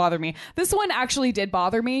 It didn't bother me. This one actually did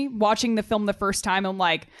bother me. Watching the film the first time, I'm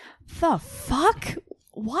like, the fuck?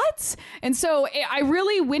 What? And so I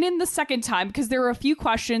really went in the second time because there were a few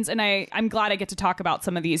questions, and I'm glad I get to talk about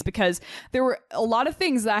some of these because there were a lot of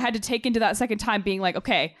things that I had to take into that second time being like,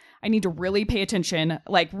 okay, I need to really pay attention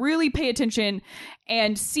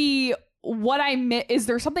and see what is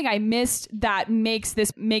there something I missed that makes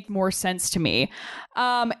this make more sense to me?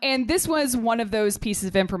 And this was one of those pieces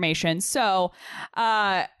of information. So,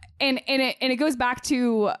 and it goes back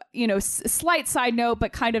to, slight side note,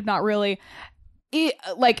 but kind of not really.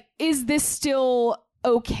 Is this still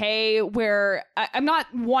okay? Where I'm not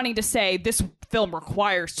wanting to say this film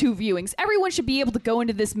requires 2 viewings. Everyone should be able to go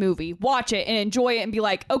into this movie, watch it, and enjoy it, and be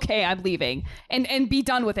like, okay, I'm leaving, and be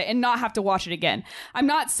done with it, and not have to watch it again. I'm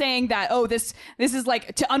not saying that, oh, this is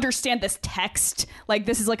like, to understand this text, like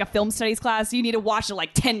this is like a film studies class, you need to watch it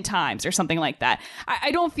like 10 times or something like that.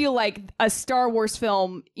 I don't feel like a Star Wars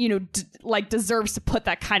film, deserves to put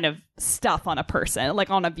that kind of stuff on a person, like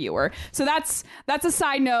on a viewer. So that's a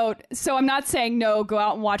side note. So I'm not saying no, go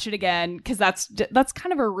out and watch it again, because that's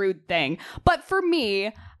kind of a rude thing. But for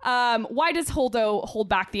me, why does Holdo hold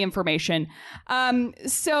back the information?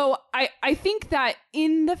 So I think that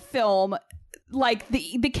in the film, like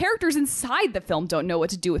the characters inside the film don't know what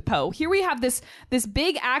to do with Poe. Here we have this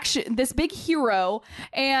big action, this big hero,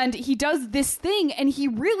 and he does this thing, and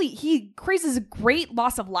he causes a great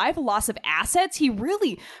loss of life, a loss of assets. He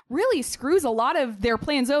really screws a lot of their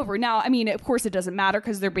plans over. Now, I mean, of course it doesn't matter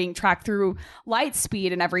because they're being tracked through light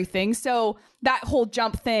speed and everything. So that whole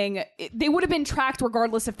jump thing, they would have been tracked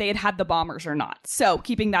regardless if they had the bombers or not. So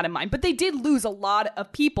keeping that in mind. But they did lose a lot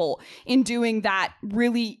of people in doing that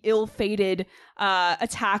really ill-fated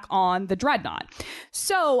attack on the Dreadnought.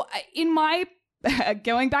 So in my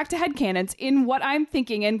going back to headcanons, in what I'm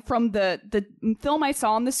thinking, and from the film I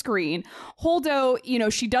saw on the screen,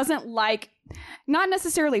 Holdo, she doesn't like not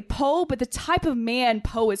necessarily Poe, but the type of man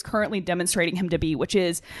Poe is currently demonstrating him to be, which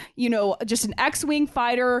is, just an X-Wing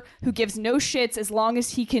fighter who gives no shits as long as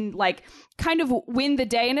he can, like, kind of win the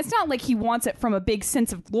day. And it's not like he wants it from a big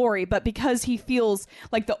sense of glory, but because he feels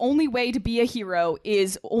like the only way to be a hero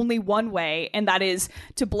is only one way, and that is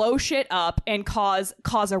to blow shit up and cause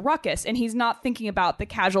a ruckus. And he's not thinking about the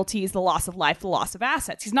casualties, the loss of life, the loss of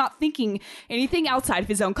assets. He's not thinking anything outside of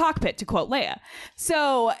his own cockpit, to quote Leia.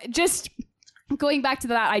 So just going back to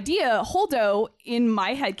that idea, Holdo, in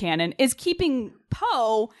my headcanon, is keeping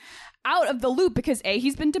Poe out of the loop because A,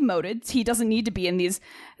 he's been demoted. He doesn't need to be in these.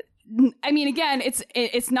 I mean, again,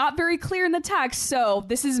 it's not very clear in the text, so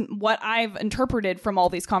this is what I've interpreted from all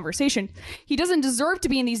these conversations. He doesn't deserve to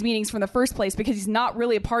be in these meetings from the first place because he's not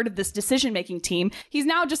really a part of this decision-making team. He's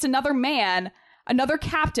now just another man, another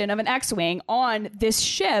captain of an X-Wing on this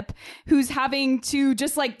ship who's having to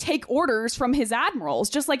just like take orders from his admirals,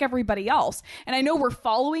 just like everybody else. And I know we're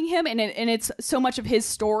following him, and it's so much of his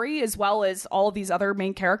story as well as all of these other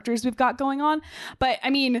main characters we've got going on. But I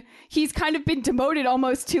mean, he's kind of been demoted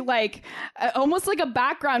almost to like almost like a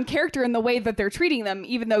background character in the way that they're treating them,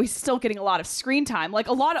 even though he's still getting a lot of screen time. Like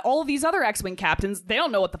all of these other X-Wing captains, they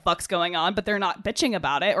don't know what the fuck's going on, but they're not bitching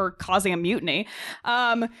about it or causing a mutiny.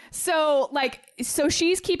 So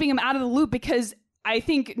she's keeping him out of the loop because I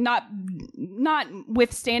think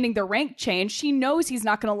notwithstanding the rank change, she knows he's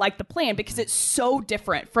not going to like the plan because it's so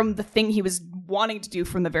different from the thing he was wanting to do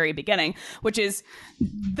from the very beginning, which is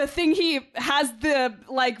the thing he has the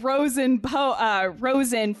like Rose and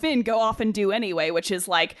Finn go off and do anyway, which is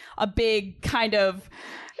like a big kind of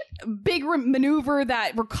big maneuver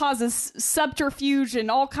that causes subterfuge and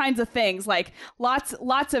all kinds of things, like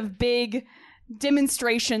lots of big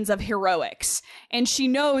demonstrations of heroics, and she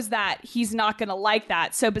knows that he's not going to like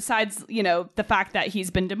that. So besides, the fact that he's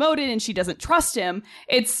been demoted and she doesn't trust him,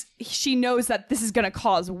 she knows that this is going to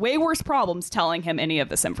cause way worse problems telling him any of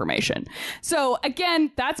this information. So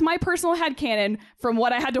again, that's my personal headcanon from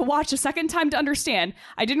what I had to watch a second time to understand.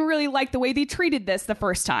 I didn't really like the way they treated this the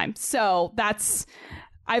first time. So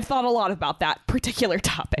I've thought a lot about that particular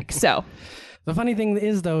topic. So the funny thing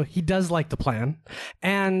is, though, he does like the plan.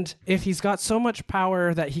 And if he's got so much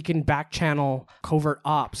power that he can back-channel covert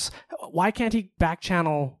ops, why can't he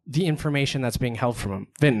back-channel the information that's being held from him?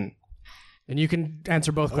 Vinton. And you can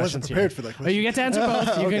answer both questions here. I wasn't prepared for that question. You get to answer both.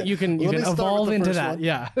 Okay. You can evolve into that.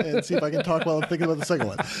 Yeah. And see if I can talk while I'm thinking about the second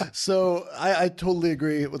one. So I totally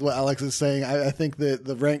agree with what Alex is saying. I think that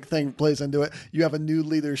the rank thing plays into it. You have a new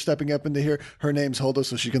leader stepping up into here. Her name's Holdo,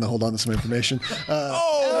 so she's going to hold on to some information.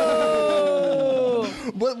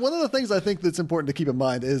 But one of the things I think that's important to keep in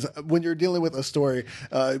mind is when you're dealing with a story,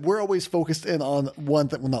 we're always focused in on one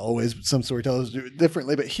thing. Well, not always. Some storytellers do it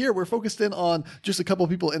differently. But here we're focused in on just a couple of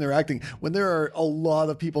people interacting. When there are a lot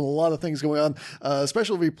of people, a lot of things going on,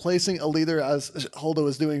 especially replacing a leader as Holdo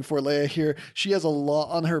is doing for Leia here, she has a lot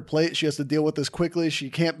on her plate. She has to deal with this quickly. She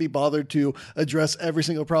can't be bothered to address every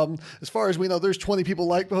single problem. As far as we know, there's 20 people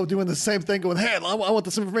like Poe doing the same thing, going, hey, I want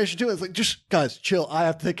this information too. It's like, just guys, chill. I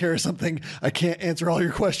have to take care of something. I can't answer all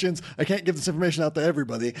your questions. I can't give this information out to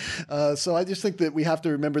everybody. So I just think that we have to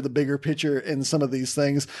remember the bigger picture in some of these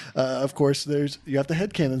things. Of course, you have to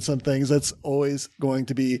headcanon some things. That's always going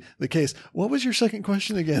to be the case. What was your second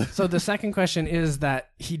question again? So the second question is that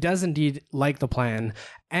he does indeed like the plan,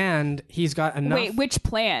 and he's got enough. Wait, which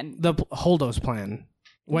plan? The Holdo's plan.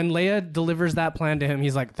 When Leia delivers that plan to him,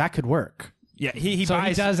 he's like, that could work. Yeah, he so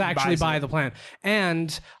buys, he does actually buys buy it. the plan,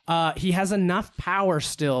 and he has enough power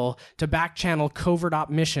still to back channel covert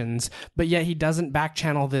op missions, but yet he doesn't back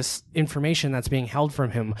channel this information that's being held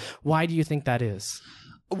from him. Why do you think that is?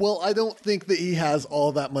 Well, I don't think that he has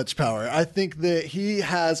all that much power. I think that he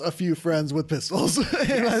has a few friends with pistols.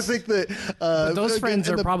 And I think that... But those friends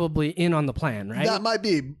are the, probably in on the plan, right? That might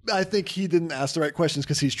be. I think he didn't ask the right questions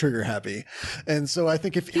because he's trigger happy. And so I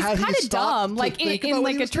think if He's had kind he of stopped dumb, to like think in about what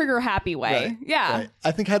like he a was doing- trigger happy way. Right, Yeah. right.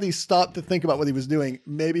 I think had he stopped to think about what he was doing,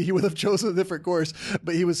 maybe he would have chosen a different course.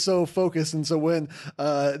 But he was so focused, and so when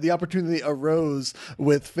the opportunity arose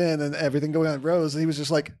with Finn and everything going on rose, he was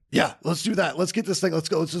just like, "Yeah, let's do that. Let's get this thing. Let's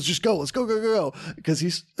go. Let's just go. Let's go, go, go, go." Because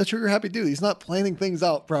he's a trigger happy dude. He's not planning things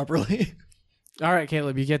out properly. All right,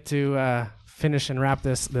 Caleb, you get to finish and wrap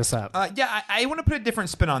this up. I want to put a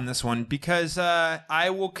different spin on this one because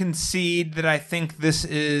I will concede that I think this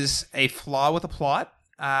is a flaw with the plot.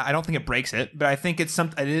 I don't think it breaks it, but I think it's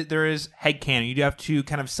something. There is headcanon. You do have to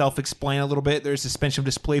kind of self-explain a little bit. There's suspension of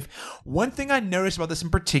disbelief. One thing I noticed about this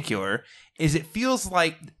in particular is it feels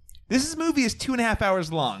like this movie is 2.5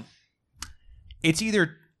 hours long.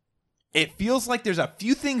 It feels like there's a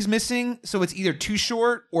few things missing, so it's either too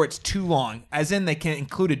short or it's too long. As in, they can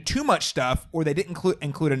included too much stuff, or they didn't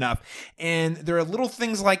include enough. And there are little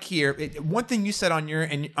things like here. One thing you said on your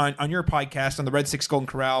podcast, on the Red Six Golden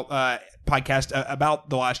Corral podcast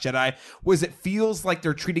about The Last Jedi, was it feels like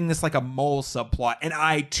they're treating this like a mole subplot, and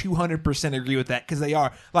I 200% agree with that because they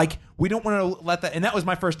are. Like, we don't want to let that, and that was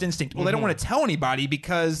my first instinct. Well, they don't want to tell anybody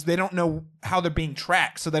because they don't know how they're being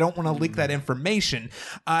tracked, so they don't want to leak that information.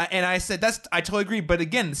 And I said I totally agree. But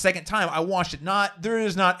again, the second time I watched it, there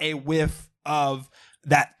is not a whiff of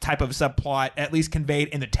that type of subplot, at least conveyed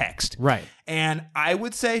in the text. Right. And I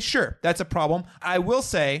would say, sure, that's a problem. I will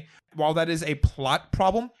say, while that is a plot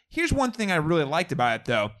problem, here's one thing I really liked about it,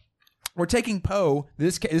 though. We're taking Poe.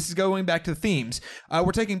 This is going back to the themes.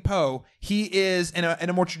 We're taking Poe. He is in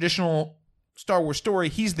a more traditional Star Wars story.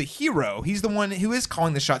 He's the hero. He's the one who is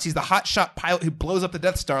calling the shots. He's the hotshot pilot who blows up the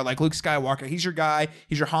Death Star like Luke Skywalker. He's your guy.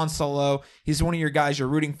 He's your Han Solo. He's one of your guys you're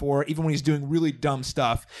rooting for, even when he's doing really dumb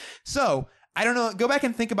stuff. So I don't know. Go back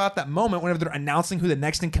and think about that moment whenever they're announcing who the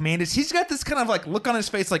next in command is. He's got this kind of like look on his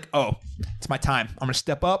face like, oh, it's my time. I'm going to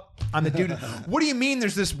step up. I'm the dude. What do you mean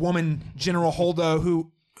there's this woman, General Holdo,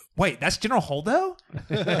 who... Wait, that's General Holdo?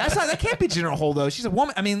 That can't be General Holdo. She's a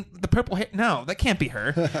woman. I mean, the purple hair. No, that can't be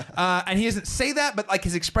her. And he doesn't say that, but like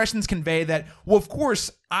his expressions convey that, well, of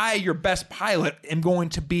course, I, your best pilot, am going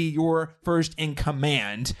to be your first in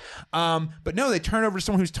command. But no, they turn over to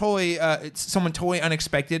someone who's totally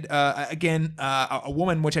unexpected. Again, a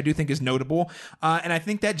woman, which I do think is notable. And I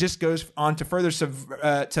think that just goes on to further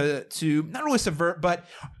to not really subvert, but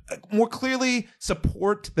more clearly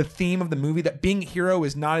support the theme of the movie that being a hero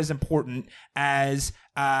is not as important as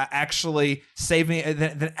actually saving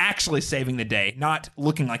the day, not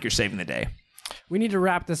looking like you're saving the day. We need to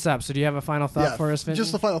wrap this up. So do you have a final thought for us, Vinny?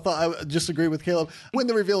 Just the final thought. I just agree with Caleb. When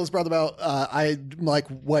the reveal is brought about, I'm like,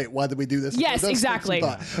 wait, why did we do this? Yes, exactly.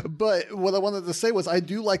 But what I wanted to say was I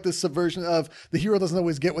do like this subversion of the hero doesn't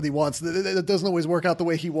always get what he wants. It doesn't always work out the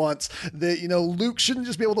way he wants. That, Luke shouldn't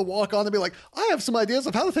just be able to walk on and be like, I have some ideas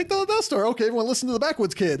of how to take down the Death Star. Okay, everyone listen to the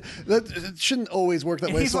Backwoods Kid. It shouldn't always work that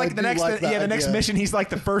And way. he's So like the next mission, he's like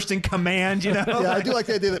the first in command, Yeah, I do like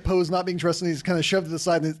the idea that Poe's not being trusted and he's kind of shoved to the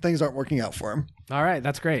side and things aren't working out for him. All right,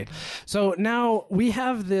 that's great. So now we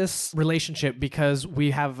have this relationship because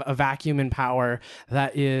we have a vacuum in power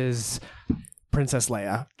that is Princess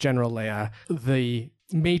Leia, General Leia, the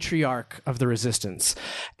matriarch of the Resistance.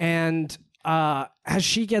 And as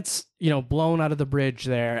she gets, blown out of the bridge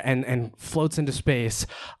there and floats into space,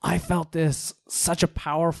 I felt such a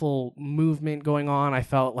powerful movement going on. I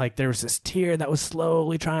felt like there was this tear that was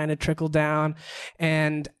slowly trying to trickle down.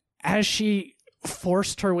 And as she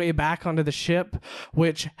forced her way back onto the ship,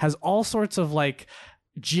 which has all sorts of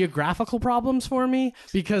geographical problems for me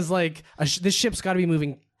because this ship's got to be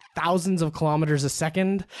moving thousands of kilometers a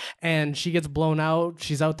second and she gets blown out.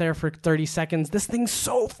 She's out there for 30 seconds. This thing's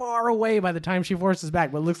so far away by the time she forces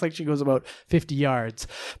back, but it looks like she goes about 50 yards.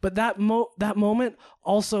 But that moment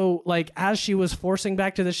also, as she was forcing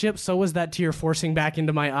back to the ship, so was that tear forcing back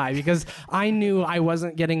into my eye because I knew I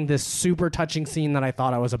wasn't getting this super touching scene that I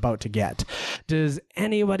thought I was about to get. Does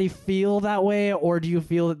anybody feel that way, or do you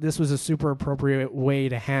feel that this was a super appropriate way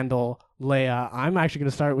to handle Leia? I'm actually going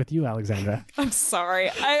to start with you, Alexandra. I'm sorry.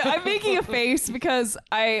 I'm making a face because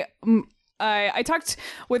I talked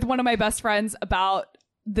with one of my best friends about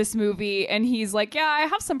this movie and he's like, yeah, I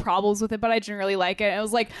have some problems with it, but I generally like it. And I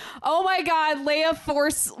was like, oh my God, Leia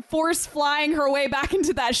force flying her way back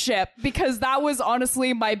into that ship, because that was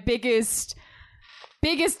honestly my biggest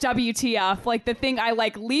biggest WTF, like the thing I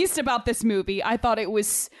like least about this movie. I thought it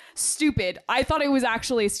was stupid. I thought it was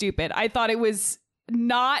actually stupid. I thought it was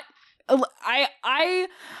not.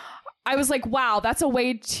 I was like, wow, that's a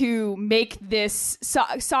way to make this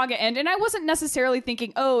saga end. And I wasn't necessarily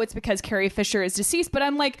thinking, oh, it's because Carrie Fisher is deceased, but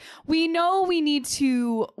I'm like, we know we need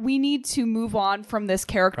to move on from this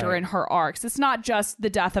character and her arcs. It's not just the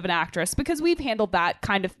death of an actress, because we've handled that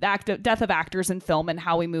kind of death of actors in film and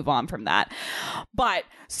how we move on from that. But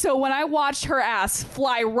so when I watched her ass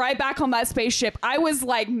fly right back on that spaceship, I was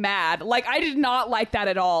like mad. Like, I did not like that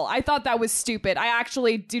at all. I thought that was stupid. I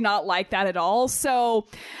actually do not like that at all. So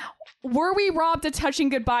were we robbed a touching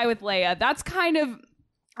goodbye with Leia? That's kind of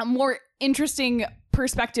a more interesting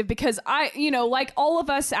perspective, because I, like all of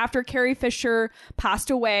us after Carrie Fisher passed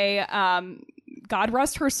away, God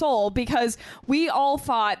rest her soul, because we all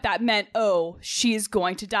thought that meant, oh, she's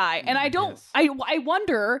going to die. And I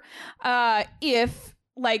wonder if,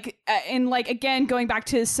 again, going back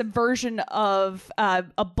to subversion of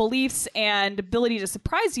beliefs and ability to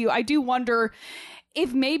surprise you, I do wonder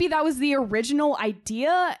if maybe that was the original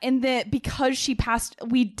idea, and that because she passed,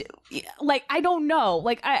 I don't know.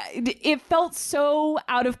 It felt so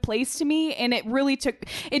out of place to me, and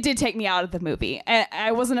it did take me out of the movie.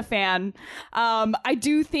 I wasn't a fan. I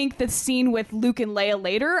do think the scene with Luke and Leia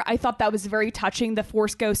later, I thought that was very touching. The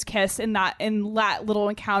Force Ghost kiss in that little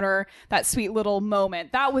encounter, that sweet little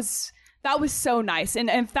moment. That was so nice.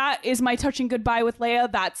 And if that is my touching goodbye with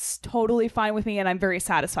Leia, that's totally fine with me, and I'm very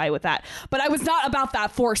satisfied with that. But I was not about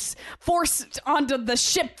that force onto the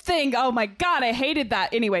ship thing. Oh my God, I hated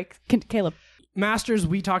that. Anyway, Caleb. Masters,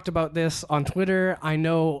 we talked about this on Twitter. I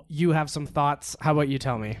know you have some thoughts. How about you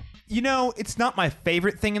tell me? It's not my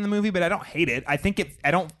favorite thing in the movie, but I don't hate it. I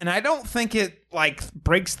don't think it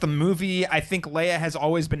breaks the movie. I think Leia has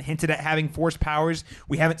always been hinted at having force powers.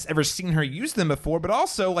 We haven't ever seen her use them before, but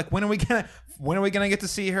also when are we gonna get to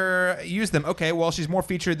see her use them? Okay, well, she's more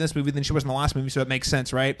featured in this movie than she was in the last movie, so it makes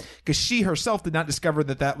sense, right? Because she herself did not discover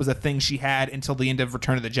that was a thing she had until the end of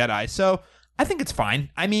Return of the Jedi. So I think it's fine.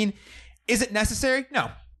 I mean, is it necessary?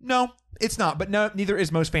 No, it's not. But no, neither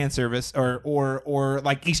is most fan service or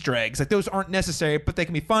like Easter eggs. Like, those aren't necessary, but they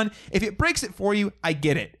can be fun. If it breaks it for you, I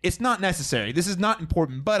get it. It's not necessary. This is not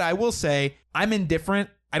important. But I will say I'm indifferent.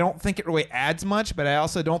 I don't think it really adds much, but I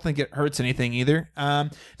also don't think it hurts anything either. Now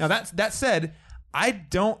that said, I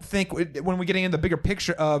don't think when we're getting into the bigger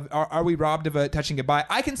picture of are we robbed of a touching goodbye,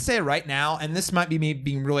 I can say right now, and this might be me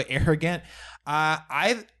being really arrogant,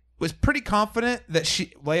 I was pretty confident that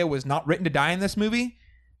Leia was not written to die in this movie.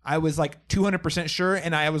 I was 200% sure,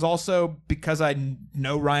 and I was also, because I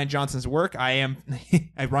know Rian Johnson's work, I am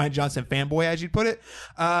a Rian Johnson fanboy, as you'd put it.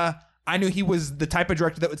 I knew he was the type of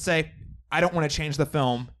director that would say, I don't want to change the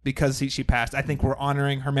film because she passed. I think we're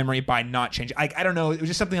honoring her memory by not changing. I don't know. It was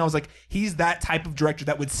just something I was like, he's that type of director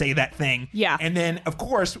that would say that thing. Yeah. And then, of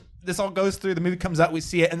course, this all goes through. The movie comes out, we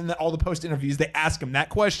see it, and then all the post interviews, they ask him that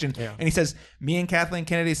question, and he says, "Me and Kathleen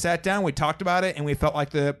Kennedy sat down, we talked about it, and we felt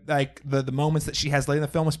like the moments that she has later in the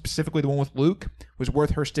film, specifically the one with Luke, was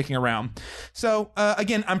worth her sticking around." So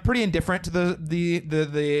again, I'm pretty indifferent to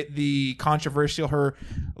the controversial her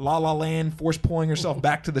La La Land force pulling herself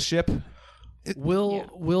back to the ship.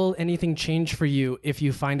 Will anything change for you if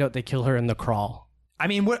you find out they kill her in the crawl? I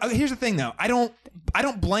mean, here's the thing, though. I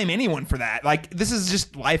don't blame anyone for that. This is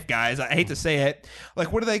just life, guys. I hate to say it.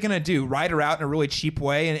 What are they going to do? Write her out in a really cheap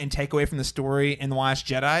way and take away from the story in The Last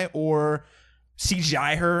Jedi? Or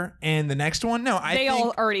CGI her in the next one? No, they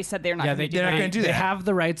all already said they're not going to do that. They're not going to do that. They have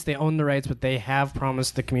the rights. They own the rights, but they have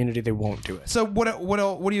promised the community they won't do it. So what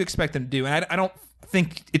do you expect them to do? And I don't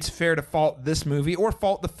think it's fair to fault this movie or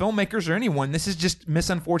fault the filmmakers or anyone. This is just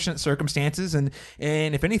unfortunate circumstances, and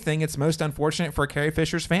if anything, it's most unfortunate for Carrie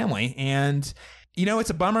Fisher's family. And it's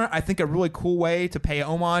a bummer. I think a really cool way to pay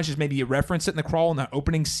homage is maybe you reference it in the crawl, and the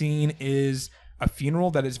opening scene is a funeral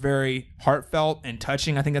that is very heartfelt and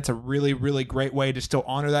touching. I think that's a really, really great way to still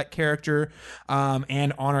honor that character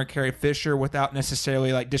and honor Carrie Fisher without necessarily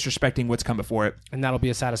disrespecting what's come before it. And that'll be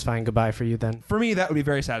a satisfying goodbye for you then. For me, that would be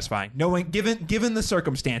very satisfying, knowing given the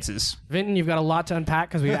circumstances. Vinton, you've got a lot to unpack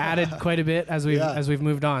because we've added quite a bit as we've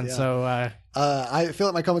moved on. Yeah. So. I feel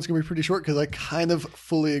like my comments are going to be pretty short because I kind of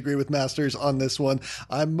fully agree with Masters on this one.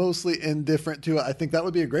 I'm mostly indifferent to it. I think that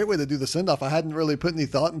would be a great way to do the send-off. I hadn't really put any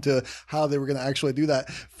thought into how they were going to actually do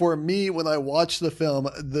that. For me, when I watched the film,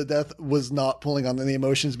 the death was not pulling on any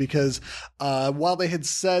emotions because while they had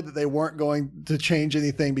said that they weren't going to change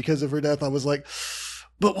anything because of her death, I was like,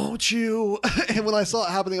 but won't you? And when I saw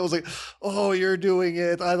it happening, I was like, oh, you're doing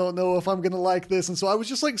it. I don't know if I'm going to like this. And so I was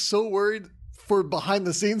just so worried for behind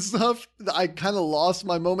the scenes stuff, I kind of lost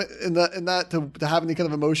my moment in that to have any kind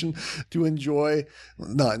of emotion to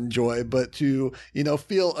not enjoy, but to,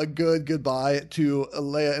 feel a good goodbye to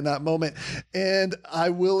Leia in that moment. And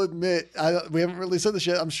I will admit, we haven't really said this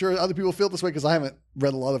yet. I'm sure other people feel this way because I haven't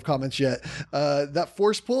read a lot of comments yet. That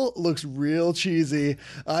force pull looks real cheesy.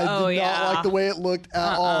 I did not like the way it looked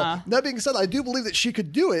at all. That being said, I do believe that she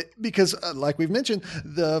could do it because, like we've mentioned,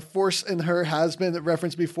 the force in her has been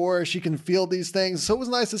referenced before. She can feel these things. So it was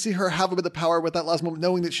nice to see her have a bit of power with that last moment,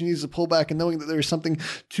 knowing that she needs to pull back and knowing that there's something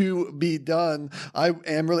to be done. I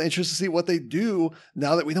am really interested to see what they do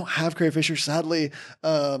now that we don't have Carrie Fisher, sadly.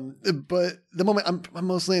 But the moment I'm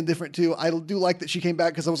mostly indifferent to. I do like that she came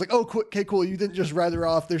back because I was like, oh, okay, cool. You didn't just write her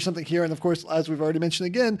off. There's something here. And of course, as we've already mentioned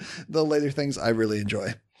again, the later things I really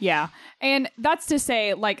enjoy. Yeah. And that's to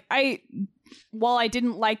say, like, while I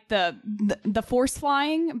didn't like the force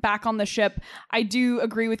flying back on the ship, I do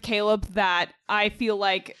agree with Caleb that I feel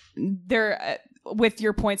like with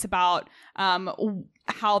your points about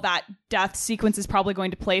how that death sequence is probably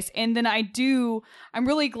going to place. And then I'm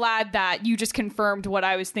really glad that you just confirmed what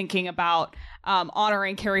I was thinking about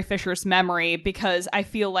honoring Carrie Fisher's memory, because I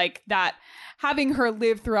feel like that having her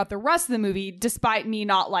live throughout the rest of the movie, despite me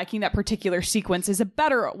not liking that particular sequence, is a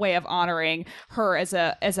better way of honoring her as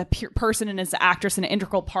a person and as an actress and an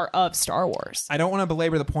integral part of Star Wars. I don't want to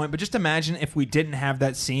belabor the point, but just imagine if we didn't have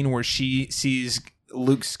that scene where she sees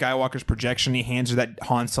Luke Skywalker's projection, he hands her that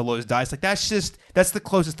Han Solo's dice. Like, that's the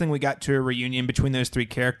closest thing we got to a reunion between those three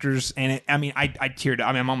characters. And I teared up.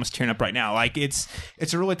 I mean, I'm almost tearing up right now. Like, it's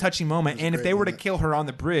a really touching moment. And if they were to kill her on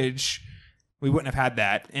the bridge, we wouldn't have had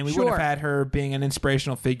that. And we wouldn't have had her being an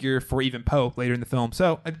inspirational figure for even Poe later in the film.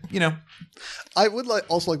 So, I would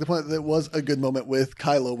also like to point out that it was a good moment with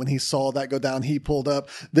Kylo when he saw that go down. He pulled up.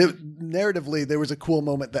 Narratively, there was a cool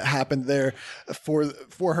moment that happened there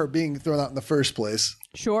for her being thrown out in the first place.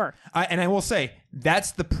 Sure. And I will say,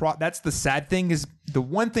 that's the sad thing, is the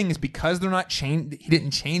one thing is because they're not changed. They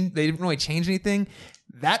didn't really change anything.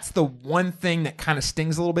 That's the one thing that kind of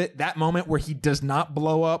stings a little bit. That moment where he does not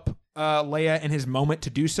blow up Leia in his moment to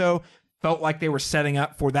do so felt like they were setting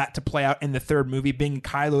up for that to play out in the third movie, being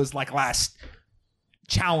Kylo's last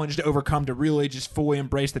challenge to overcome, to really just fully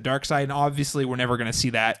embrace the dark side. And obviously we're never going to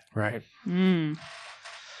see that. Right.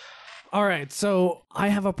 All right, so I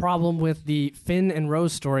have a problem with the Finn and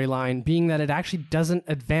Rose storyline, being that it actually doesn't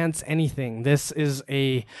advance anything. This is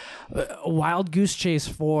a wild goose chase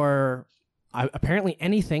for apparently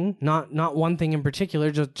anything, not one thing in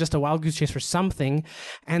particular, just a wild goose chase for something,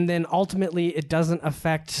 and then ultimately it doesn't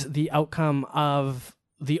affect the outcome of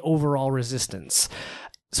the overall resistance.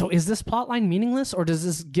 So is this plotline meaningless, or does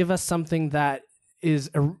this give us something that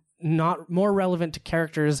is not more relevant to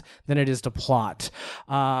characters than it is to plot?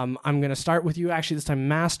 I'm going to start with you actually this time,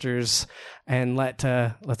 Masters, and let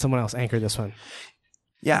someone else anchor this one.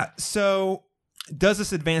 Yeah, so does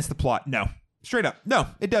this advance the plot? No. Straight up. No,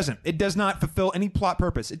 it doesn't. It does not fulfill any plot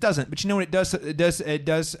purpose. It doesn't. But you know what it does? It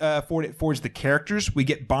does forge the characters. We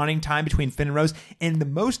get bonding time between Finn and Rose. And the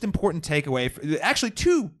most important takeaway, actually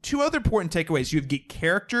two other important takeaways. You get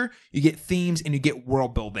character, you get themes, and you get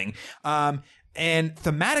world building. And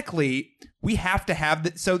thematically, we have to have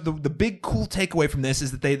that. So the big cool takeaway from this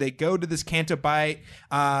is that they go to this Canto Bight,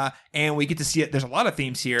 and we get to see it. There's a lot of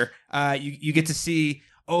themes here. You get to see,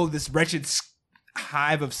 this wretched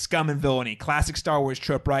hive of scum and villainy, classic Star Wars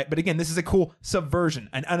trope, right? But again, this is a cool subversion,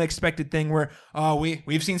 an unexpected thing where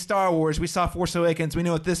we've seen Star Wars, we saw Force Awakens, we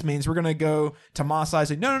know what this means. We're gonna go to Mos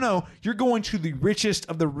Eisley. No, you're going to the richest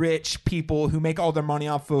of the rich people who make all their money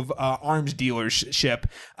off of arms dealership.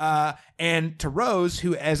 And to Rose,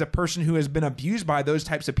 who, as a person who has been abused by those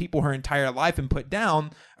types of people her entire life and put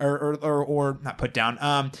down, or not put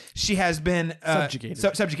down, she has been subjugated.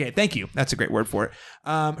 Subjugated. Thank you. That's a great word for it.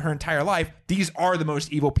 Her entire life. These are the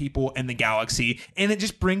most evil people in the galaxy, and it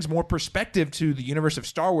just brings more perspective to the universe of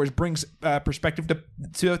Star Wars. Brings perspective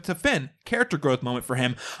to Finn. Character growth moment for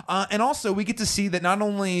him, and also we get to see that not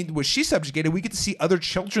only was she subjugated, we get to see other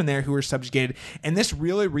children there who are subjugated, and this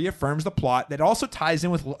really reaffirms the plot that also ties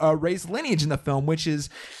in with Rey's lineage in the film, which is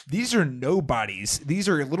these are nobodies. These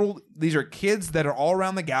are kids that are all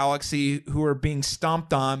around the galaxy who are being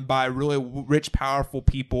stomped on by really rich, powerful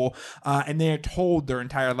people, and they are told their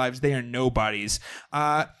entire lives they are nobodies.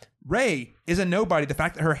 Rey is a nobody. The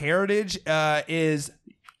fact that her heritage is,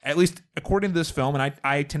 at least according to this film, and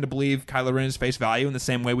I tend to believe Kylo Ren is face value in the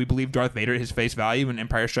same way we believe Darth Vader is face value in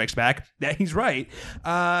Empire Strikes Back, that he's right.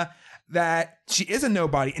 that she is a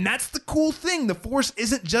nobody. And that's the cool thing. The Force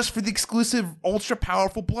isn't just for the exclusive,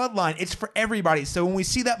 ultra-powerful bloodline. It's for everybody. So when we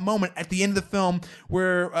see that moment at the end of the film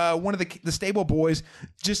where one of the stable boys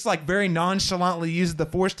just like very nonchalantly uses the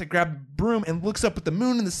Force to grab a broom and looks up at the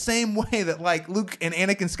moon in the same way that like Luke and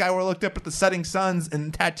Anakin Skywalker looked up at the setting suns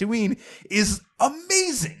in Tatooine is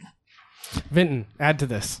amazing. Vinton, add to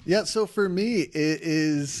this. Yeah, so for me,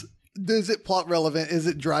 is it plot relevant? Is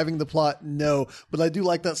it driving the plot? No. But I do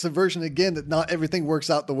like that subversion again, that not everything works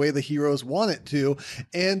out the way the heroes want it to.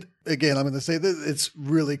 And again, I'm going to say that it's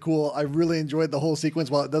really cool. I really enjoyed the whole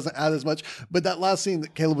sequence while it doesn't add as much. But that last scene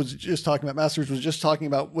that Caleb was just talking about, Masters was just talking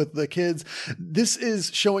about with the kids, this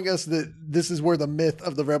is showing us that this is where the myth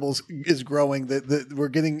of the rebels is growing, that we're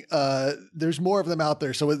getting, there's more of them out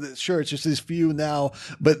there. So sure, it's just these few now,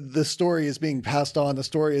 but the story is being passed on. The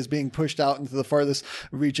story is being pushed out into the farthest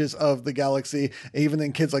reaches of the galaxy, even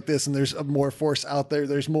in kids like this. And there's more Force out there.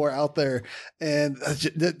 There's more out there. And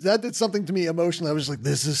that did something to me emotionally. I was just like,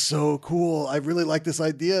 this is so cool. I really like this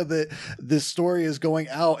idea that this story is going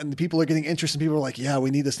out and people are getting interested. People are like, yeah,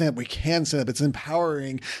 we need to stand up. We can stand up. It's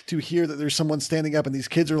empowering to hear that there's someone standing up and these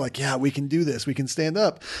kids are like, yeah, we can do this. We can stand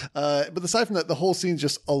up. But aside from that, the whole scene's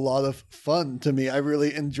just a lot of fun to me. I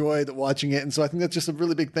really enjoyed watching it. And so I think that's just a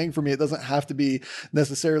really big thing for me. It doesn't have to be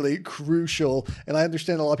necessarily crucial. And I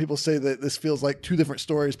understand a lot of people say that this feels like two different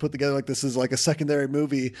stories put together, like this is like a secondary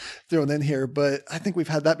movie thrown in here. But I think we've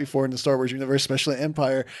had that before in the Star Wars universe, especially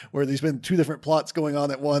Empire, where there's been two different plots going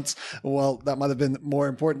on at once. Well, that might have been more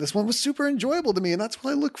important. This one was super enjoyable to me, and that's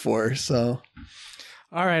what I look for. So,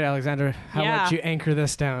 all right, Alexander, how about you anchor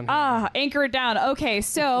this down? Anchor it down. Okay,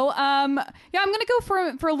 so I'm gonna go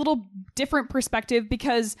for a little different perspective,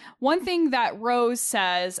 because one thing that Rose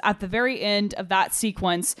says at the very end of that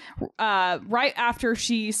sequence, right after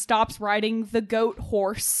she stops riding the goat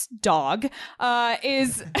horse dog,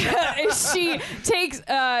 is she takes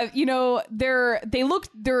their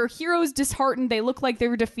heroes disheartened. They look like they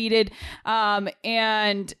were defeated,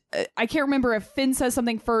 and I can't remember if Finn says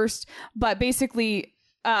something first, but basically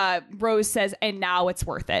Rose says, and now it's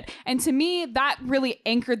worth it. And to me, that really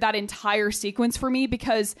anchored that entire sequence for me,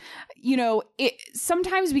 because,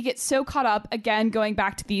 sometimes we get so caught up, again, going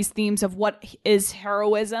back to these themes of what is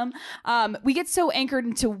heroism. We get so anchored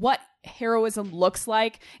into what heroism looks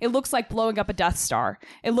like. It looks like blowing up a Death Star.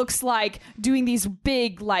 It looks like doing these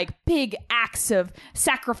big acts of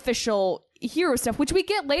sacrificial hero stuff, which we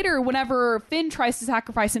get later whenever Finn tries to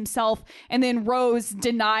sacrifice himself, and then Rose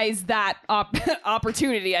denies that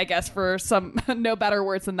opportunity, I guess, for some no better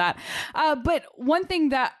words than that. But one thing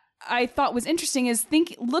that I thought was interesting is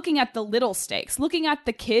looking at the little stakes, looking at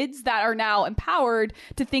the kids that are now empowered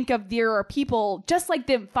to think of there are people just like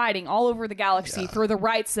them fighting all over the galaxy for the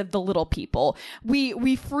rights of the little people.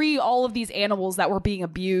 We free all of these animals that were being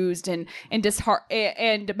abused and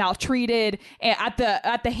maltreated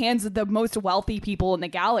at the hands of the most wealthy people in the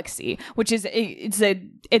galaxy, which is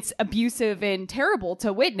it's abusive and terrible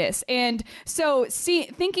to witness. And so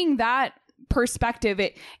thinking that perspective,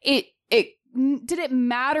 it did it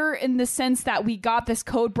matter in the sense that we got this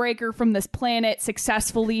code breaker from this planet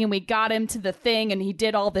successfully and we got him to the thing and he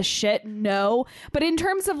did all this shit? No. But in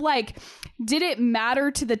terms of did it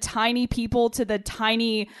matter to the tiny people, to the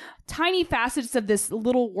tiny facets of this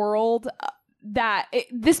little world,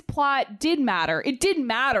 this plot did matter? It did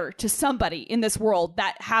matter to somebody in this world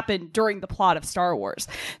that happened during the plot of Star Wars.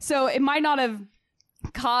 So it might not have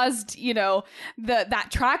caused, that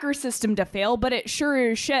tracker system to fail, but it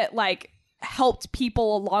sure as shit, helped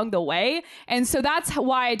people along the way. And so that's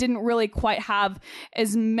why I didn't really quite have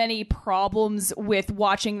as many problems with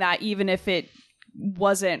watching that, even if it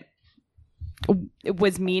was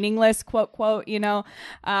meaningless, quote, and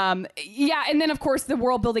then of course the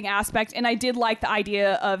world building aspect. And I did like the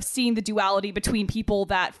idea of seeing the duality between people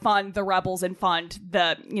that fund the rebels and fund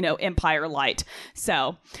the Empire light.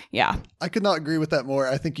 So yeah, I could not agree with that more.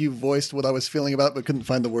 I think you voiced what I was feeling about but couldn't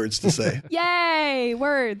find the words to say. Yay,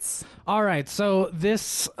 words. All right, so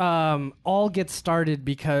this all gets started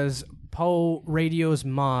because Poe radios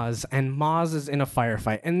Maz, and Maz is in a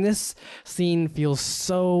firefight. And this scene feels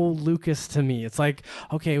so Lucas to me. It's like,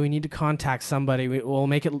 okay, we need to contact somebody. We'll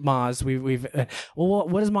make it Maz.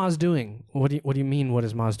 What is Maz doing? What do you mean? What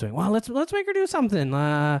is Maz doing? Well, let's make her do something.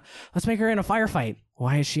 Let's make her in a firefight.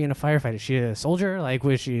 Why is she in a firefight? Is she a soldier?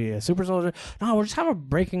 Was she a super soldier? No, we're just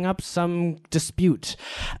breaking up some dispute.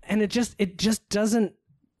 And it just doesn't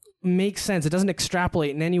make sense. It doesn't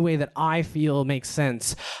extrapolate in any way that I feel makes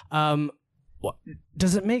sense.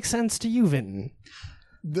 Does it make sense to you, Vinton?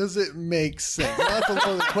 Does it make sense? That's a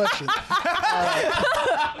loaded question.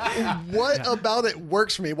 What about it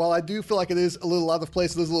works for me? While I do feel like it is a little out of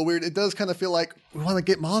place, it is a little weird, it does kind of feel like we want to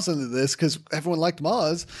get Maz into this because everyone liked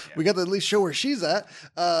Maz. Yeah. We got to at least show where she's at.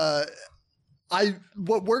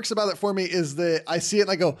 What works about it for me is that I see it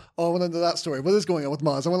and I go, oh, I want to know that story. What is going on with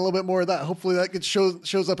Maz? I want a little bit more of that. Hopefully that gets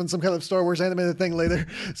shows up in some kind of Star Wars animated thing later.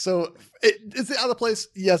 So is it out of place?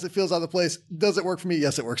 Yes, it feels out of place. Does it work for me?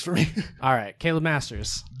 Yes, it works for me. All right, Caleb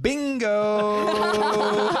Masters. Bingo!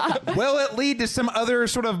 Will it lead to some other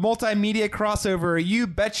sort of multimedia crossover? You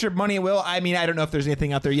bet your money it will. I mean, I don't know if there's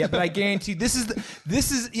anything out there yet, but I guarantee this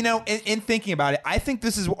is you know, in thinking about it, I think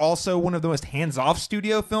this is also one of the most hands-off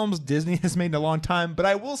studio films Disney has made in a long time. But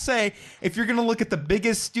I will say, if you're going to look at the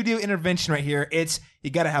biggest studio intervention right here, it's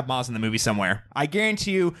you got to have Maz in the movie somewhere. I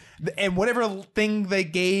guarantee you, and whatever thing they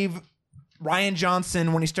gave Rian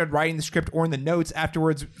Johnson when he started writing the script or in the notes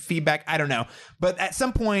afterwards, feedback, I don't know. But at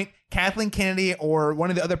some point, Kathleen Kennedy or one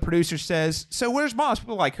of the other producers says, so where's Maz?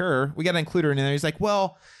 People like her. We got to include her in there. He's like,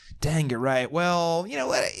 well, dang, you're right. Well, you know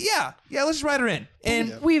what? Yeah, let's just write her in.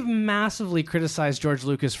 And we've massively criticized George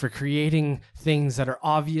Lucas for creating things that are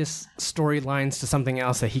obvious storylines to something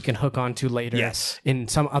else that he can hook onto later in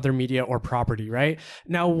some other media or property, right?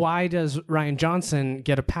 Now, why does Rian Johnson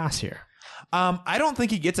get a pass here? I don't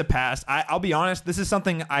think he gets a pass. I'll be honest. This is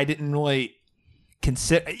something I didn't really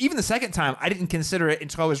consider. Even the second time, I didn't consider it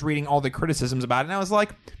until I was reading all the criticisms about it, and I was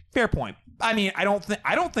like, fair point. I mean, I don't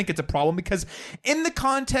think it's a problem because in the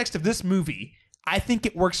context of this movie, I think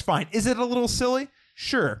it works fine. Is it a little silly?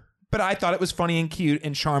 Sure. But I thought it was funny and cute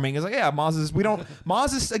and charming. It's like, yeah, Maz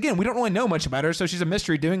is, again, we don't really know much about her, so she's a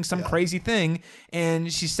mystery doing some crazy thing,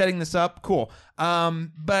 and she's setting this up. Cool. But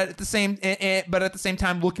at the same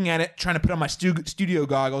time, looking at it, trying to put on my studio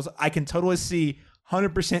goggles, I can totally see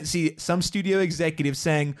 100% see some studio executives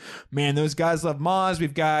saying, man, those guys love Maz.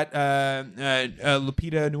 We've got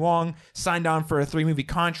Lupita Nyong'o signed on for a 3-movie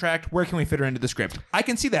contract. Where can we fit her into the script? I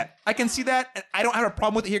can see that. And I don't have a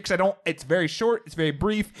problem with it here because it's very short, it's very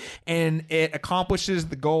brief, and it accomplishes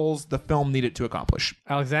the goals the film needed to accomplish.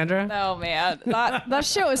 Alexandra? Oh, man. That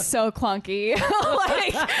show is so clunky.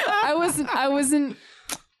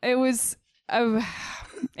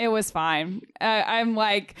 It was fine. I'm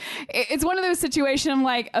like, it's one of those situations. I'm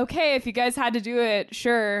like, okay, if you guys had to do it,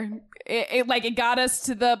 sure. It got us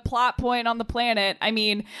to the plot point on the planet. I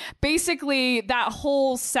mean, basically that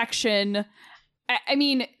whole section. I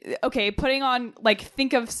mean, okay, putting on, like,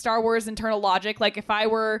 think of Star Wars internal logic. Like, if I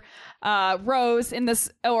were Rose in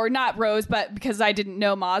this, or not Rose, but because I didn't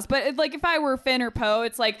know Maz, but like if I were Finn or Poe,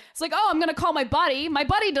 it's like, oh, I'm gonna call my buddy. My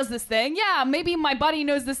buddy does this thing. Yeah, maybe my buddy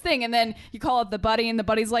knows this thing, and then you call up the buddy, and the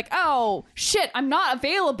buddy's like, oh shit, I'm not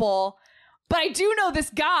available, but I do know this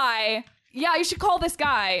guy. Yeah, you should call this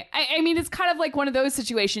guy. I mean, it's kind of like one of those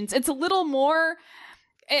situations. It's a little more.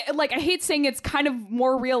 Like, I hate saying it's kind of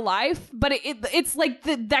more real life, but it's like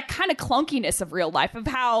that kind of clunkiness of real life, of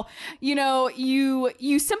how, you know,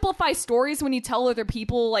 you simplify stories when you tell other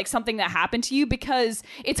people like something that happened to you, because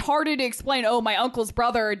it's harder to explain, oh, my uncle's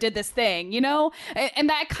brother did this thing, you know, and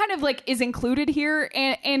that kind of like is included here,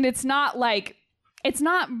 and it's not like, it's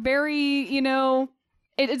not very, you know,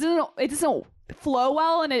 it doesn't flow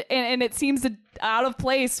well, and it seems out of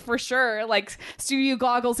place for sure, like studio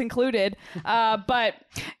goggles included. But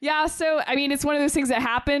yeah, so I mean, it's one of those things that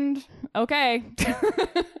happened. Okay.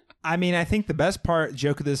 I mean, I think the best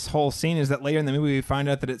joke of this whole scene is that later in the movie we find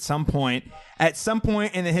out that at some point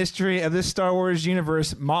in the history of this Star Wars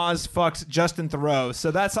universe, Maz fucks Justin Theroux.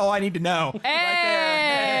 So that's all I need to know.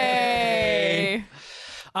 Hey! Right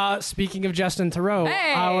there. Speaking of Justin Theroux,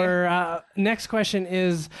 hey! Our next question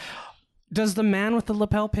is, does the man with the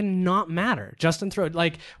lapel pin not matter? Justin Theroux,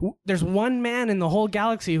 like, there's one man in the whole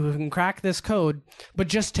galaxy who can crack this code, but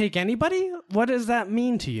just take anybody? What does that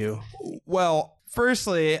mean to you? Well,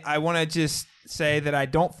 firstly, I want to just say that I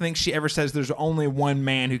don't think she ever says there's only one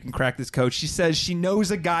man who can crack this code. She says she knows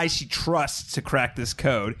a guy she trusts to crack this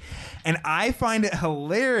code. And I find it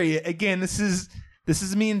hilarious. Again, this is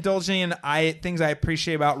me indulging in things I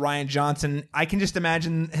appreciate about Rian Johnson. I can just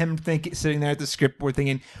imagine him sitting there at the script board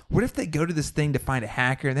thinking, what if they go to this thing to find a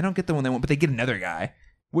hacker and they don't get the one they want, but they get another guy?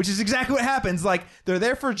 Which is exactly what happens. Like, they're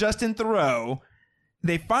there for Justin Theroux.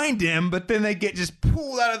 They find him, but then they get just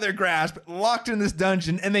pulled out of their grasp, locked in this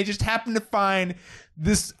dungeon, and they just happen to find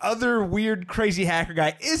this other weird, crazy hacker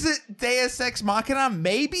guy. Is it Deus Ex Machina?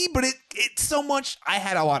 Maybe, but it's so much. I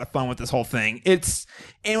had a lot of fun with this whole thing.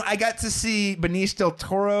 And I got to see Benicio del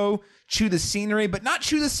Toro chew the scenery, but not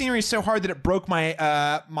chew the scenery so hard that it broke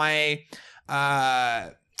my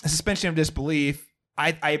suspension of disbelief.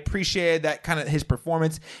 I appreciated that kind of his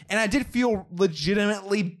performance, and I did feel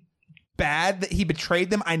legitimately bad that he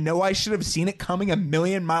betrayed them. I know I should have seen it coming a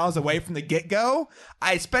million miles away from the get-go.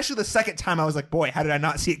 Especially the second time, I was like, boy, how did I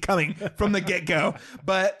not see it coming from the get-go?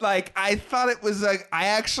 But like, I thought it was like,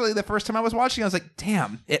 the first time I was watching, I was like,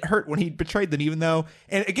 damn, it hurt when he betrayed them, even though,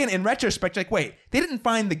 and again, in retrospect, like, wait, they didn't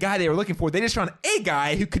find the guy they were looking for. They just found a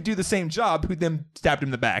guy who could do the same job, who then stabbed him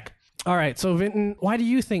in the back. All right, so Vinton, why do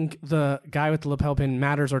you think the guy with the lapel pin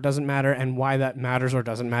matters or doesn't matter, and why that matters or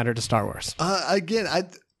doesn't matter to Star Wars?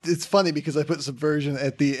 It's funny because I put subversion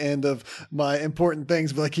at the end of my important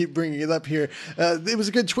things, but I keep bringing it up here. It was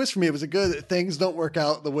a good twist for me. It was a good things don't work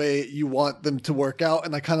out the way you want them to work out,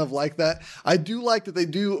 and I kind of like that. I do like that they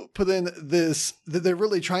do put in this, that they're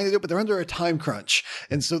really trying to do it, but they're under a time crunch,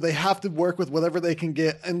 and so they have to work with whatever they can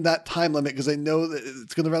get in that time limit because they know that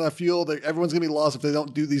it's going to run out of fuel. Everyone's going to be lost if they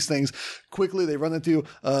don't do these things quickly. They run into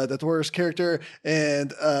the Taurus character,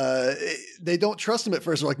 and they don't trust him at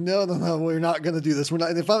first. They're like, no, we're not going to do this. We're not.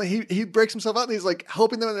 And finally, he breaks himself out and he's like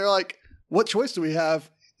helping them, and they're like, what choice do we have?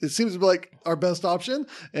 It seems to be like our best option,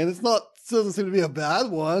 and it doesn't seem to be a bad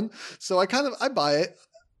one. So I buy it.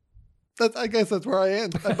 I guess that's where I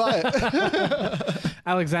end. I buy it.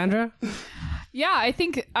 Alexandra? Yeah, I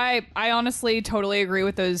think I honestly totally agree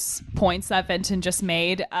with those points that Vinton just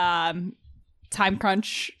made. Time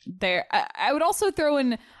crunch there. I would also throw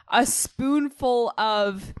in a spoonful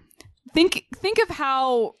of Think of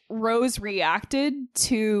how Rose reacted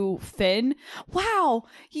to Finn. Wow,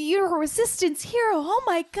 you're a resistance hero. Oh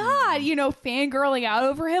my God, fangirling out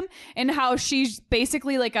over him, and how she's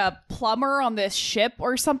basically like a plumber on this ship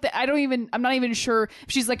or something. I'm not even sure if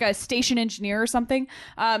she's like a station engineer or something.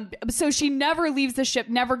 So she never leaves the ship,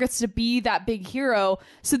 never gets to be that big hero.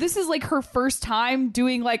 So this is like her first time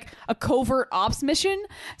doing like a covert ops mission.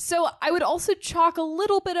 So I would also chalk a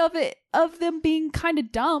little bit of them being kind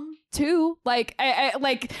of dumb too. Like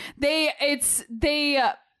they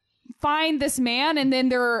find this man, and then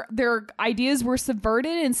their ideas were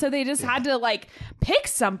subverted, and so they just had to like pick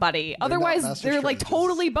somebody. Otherwise they're like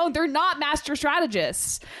totally boned. They're not master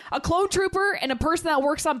strategists. A clone trooper and a person that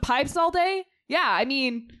works on pipes all day. Yeah, I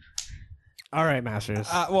mean, all right, masters.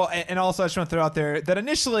 And also I just want to throw out there that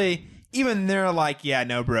initially, even they're like, yeah,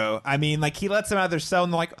 no, bro. I mean, like, he lets them out of their cell,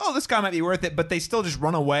 and they're like, oh, this guy might be worth it, but they still just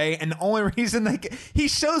run away. And the only reason he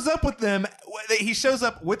shows up with them, he shows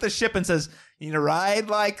up with the ship and says, you need a ride?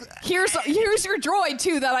 Like, here's your droid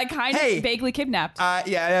too that I kind of vaguely kidnapped.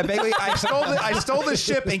 Vaguely. I stole the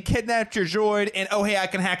ship and kidnapped your droid, and oh hey, I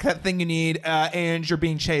can hack that thing you need, and you're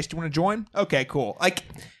being chased. Do you want to join? Okay, cool. Like,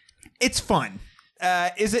 it's fun.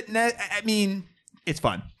 Is it? I mean, it's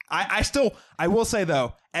fun. I will say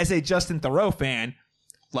though, as a Justin Theroux fan,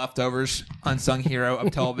 Leftovers, unsung hero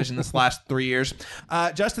of television this last 3 years.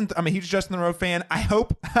 I'm a huge Justin Theroux fan. I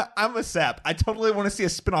hope I'm a sap. I totally want to see a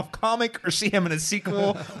spin-off comic or see him in a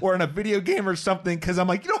sequel or in a video game or something, because I'm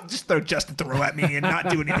like, you don't just throw Justin Theroux at me and not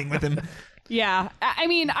do anything with him. Yeah. I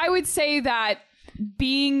mean, I would say that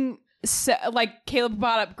being like Caleb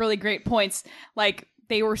brought up really great points. Like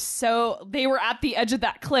they were at the edge of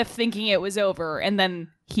that cliff thinking it was over, and then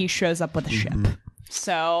he shows up with a ship.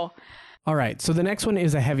 So, all right. So the next one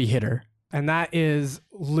is a heavy hitter, and that is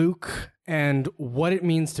Luke and what it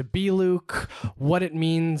means to be Luke, what it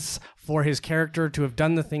means for his character to have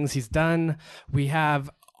done the things he's done. We have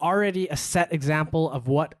already a set example of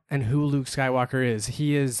what and who Luke Skywalker is.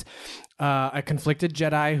 He is a conflicted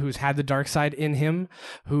Jedi who's had the dark side in him,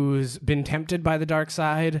 who's been tempted by the dark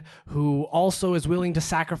side, who also is willing to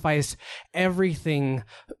sacrifice everything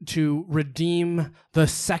to redeem the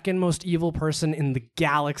second most evil person in the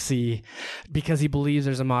galaxy because he believes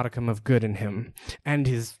there's a modicum of good in him and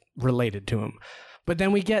is related to him. But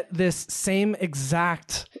then we get this same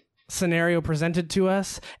exact scenario presented to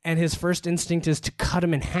us, and his first instinct is to cut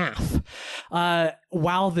him in half,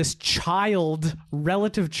 while this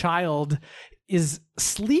relative child is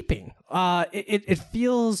sleeping. It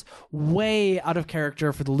feels way out of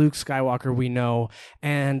character for the Luke Skywalker we know,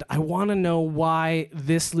 and I want to know why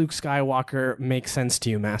this Luke Skywalker makes sense to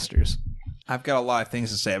you, Masters. I've got a lot of things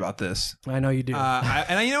to say about this. I know you do. You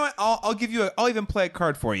know what? I'll even play a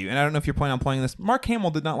card for you. And I don't know if you're planning on playing this. Mark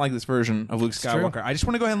Hamill did not like this version of Luke Skywalker. I just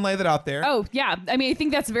want to go ahead and lay that out there. Oh, yeah. I mean, I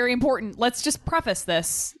think that's very important. Let's just preface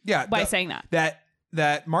this by saying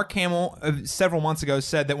that Mark Hamill several months ago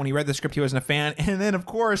said that when he read the script he wasn't a fan, and then of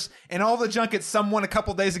course in all the junkets someone a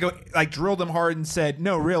couple days ago like drilled him hard and said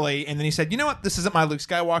no really, and then he said, you know what, this isn't my Luke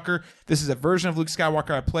Skywalker, this is a version of Luke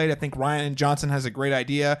Skywalker I played. I think Rian Johnson has a great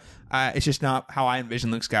idea, it's just not how I envision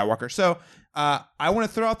Luke Skywalker. So I want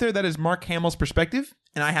to throw out there that is Mark Hamill's perspective,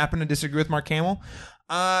 and I happen to disagree with Mark Hamill.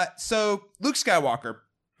 So Luke Skywalker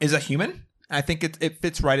is a human. I think it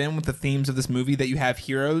fits right in with the themes of this movie that you have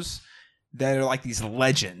heroes that are like these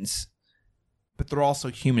legends, but they're also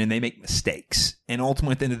human and they make mistakes. And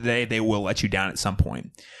ultimately, at the end of the day, they will let you down at some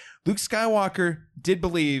point. Luke Skywalker did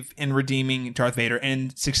believe in redeeming Darth Vader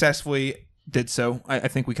and successfully did so. I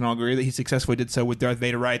think we can all agree that he successfully did so with Darth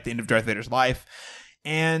Vader right at the end of Darth Vader's life.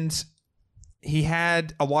 And he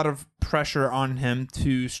had a lot of pressure on him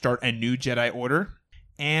to start a new Jedi Order.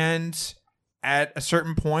 And at a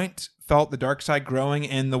certain point, felt the dark side growing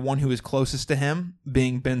in the one who is closest to him,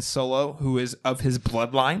 being Ben Solo, who is of his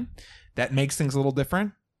bloodline. That makes things a little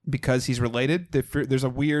different because he's related. There's a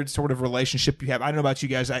weird sort of relationship you have. I don't know about you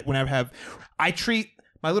guys. I treat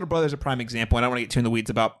my little brother as a prime example, and I don't want to get too in the weeds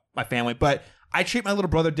about my family, but I treat my little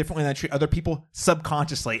brother differently than I treat other people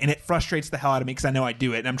subconsciously, and it frustrates the hell out of me because I know I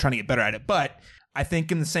do it, and I'm trying to get better at it. But I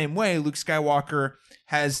think in the same way, Luke Skywalker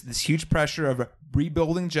has this huge pressure of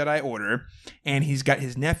rebuilding Jedi Order, and he's got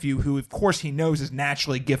his nephew, who of course he knows is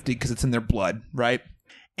naturally gifted because it's in their blood, right?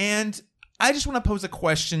 And I just want to pose a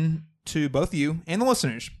question to both you and the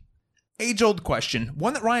listeners. Age-old question,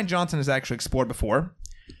 one that Rian Johnson has actually explored before.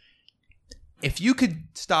 If you could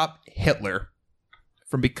stop Hitler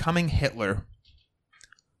from becoming Hitler,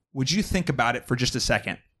 would you think about it for just a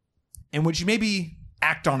second? And would you maybe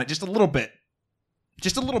act on it just a little bit?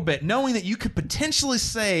 Just a little bit, knowing that you could potentially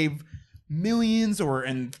save millions or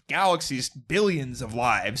in galaxies, billions of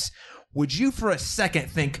lives. Would you for a second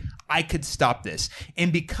think, I could stop this?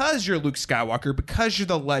 And because you're Luke Skywalker, because you're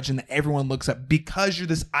the legend that everyone looks up, because you're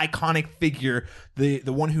this iconic figure, the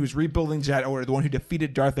one who's rebuilding Jedi Order, the one who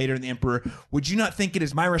defeated Darth Vader and the Emperor, would you not think it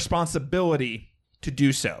is my responsibility to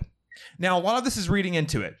do so? Now, a lot of this is reading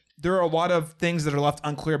into it. There are a lot of things that are left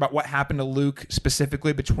unclear about what happened to Luke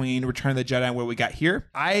specifically between Return of the Jedi and where we got here.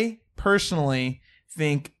 I personally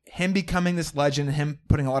think him becoming this legend, him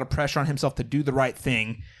putting a lot of pressure on himself to do the right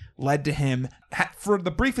thing, led to him, for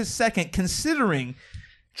the briefest second, considering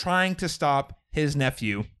trying to stop his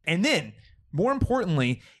nephew. And then, more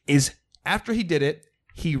importantly, is after he did it,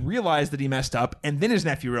 he realized that he messed up, and then his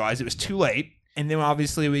nephew realized it was too late. And then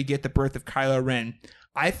obviously we get the birth of Kylo Ren.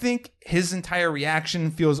 I think his entire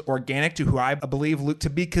reaction feels organic to who I believe Luke to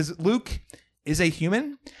be, because Luke is a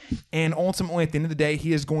human, and ultimately at the end of the day,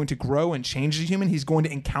 he is going to grow and change as a human. He's going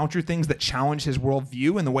to encounter things that challenge his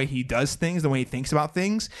worldview and the way he does things, the way he thinks about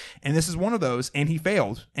things, and this is one of those. And he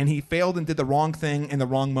failed and did the wrong thing in the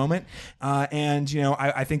wrong moment. And you know,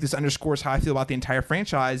 I think this underscores how I feel about the entire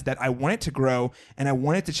franchise, that I want it to grow and I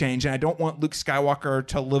want it to change, and I don't want Luke Skywalker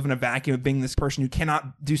to live in a vacuum of being this person who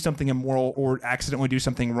cannot do something immoral or accidentally do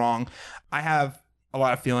something wrong. I have a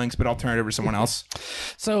lot of feelings, but I'll turn it over to someone else.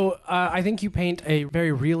 So I think you paint a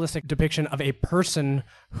very realistic depiction of a person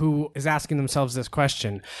who is asking themselves this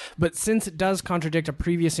question. But since it does contradict a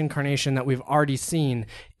previous incarnation that we've already seen,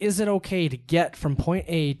 is it okay to get from point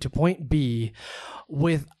A to point B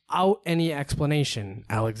without any explanation,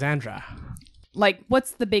 Alexandra? Like,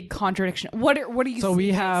 what's the big contradiction? What are you? So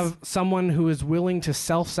we have someone who is willing to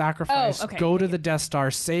self-sacrifice, go to the Death Star,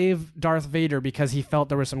 save Darth Vader because he felt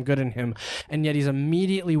there was some good in him, and yet he's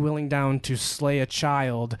immediately willing down to slay a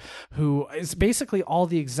child who is basically all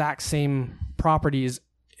the exact same properties,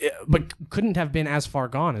 but couldn't have been as far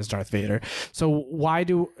gone as Darth Vader. So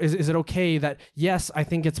is it okay that, yes, I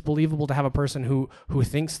think it's believable to have a person who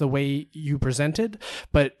thinks the way you presented,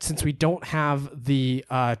 but since we don't have the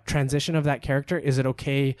transition of that character, is it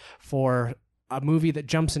okay for a movie that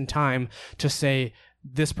jumps in time to say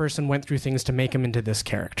this person went through things to make him into this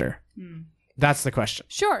character? That's the question.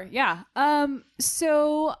 Sure, yeah.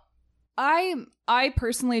 So I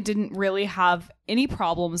personally didn't really have any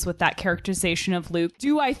problems with that characterization of Luke.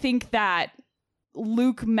 Do I think that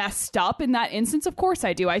Luke messed up in that instance? Of course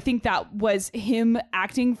I do. I think that was him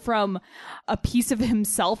acting from a piece of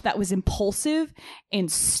himself that was impulsive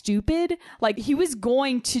and stupid. Like, he was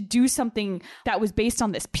going to do something that was based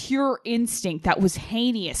on this pure instinct that was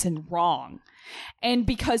heinous and wrong. And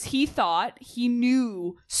because he thought he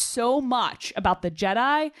knew so much about the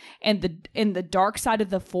Jedi and the dark side of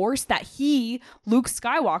the Force, that he, Luke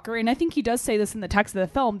Skywalker, and I think he does say this in the text of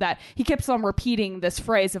the film, that he keeps on repeating this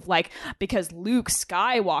phrase of like, because Luke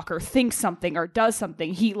Skywalker thinks something or does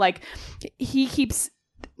something, he keeps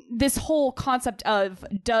this whole concept of,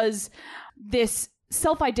 does this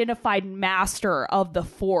self-identified master of the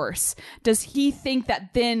Force, does he think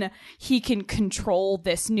that then he can control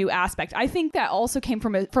this new aspect? I think that also came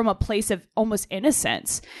from a place of almost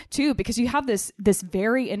innocence too, because you have this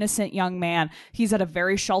very innocent young man. He's had a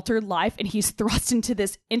very sheltered life, and he's thrust into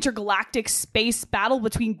this intergalactic space battle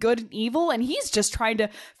between good and evil, and he's just trying to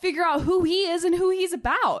figure out who he is and who he's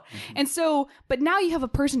about. And so, but now you have a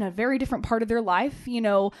person in a very different part of their life,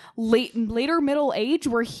 later middle age,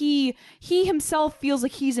 where he himself feels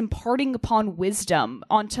like he's imparting upon wisdom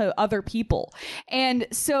onto other people. And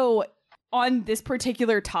so on this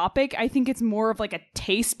particular topic, I think it's more of like a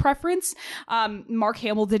taste preference. Mark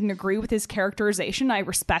Hamill didn't agree with his characterization. I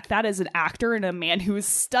respect that as an actor and a man who has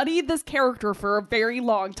studied this character for a very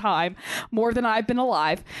long time, more than I've been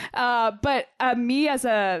alive. But me as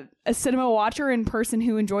a cinema watcher and person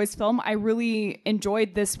who enjoys film, I really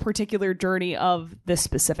enjoyed this particular journey of this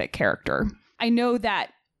specific character. I know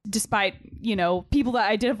that despite, people that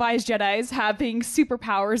identify as Jedis having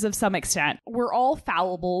superpowers of some extent, we're all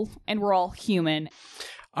fallible and we're all human.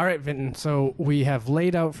 All right, Vinton. So we have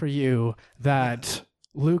laid out for you that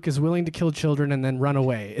Luke is willing to kill children and then run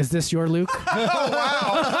away. Is this your Luke? Oh,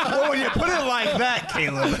 wow. Well, when you put it like that,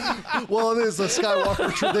 Caleb. Well, it is a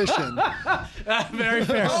Skywalker tradition. Very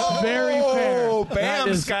fair. Very fair. Oh, bam,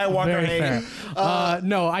 Skywalker very hate. fair.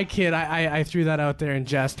 No, I kid. I threw that out there in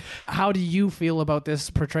jest. How do you feel about this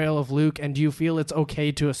portrayal of Luke, and do you feel it's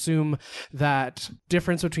okay to assume that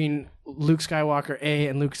difference between Luke Skywalker A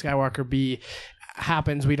and Luke Skywalker B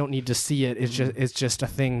happens? We don't need to see it. It's just a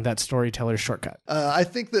thing that storytellers shortcut. I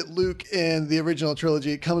think that Luke in the original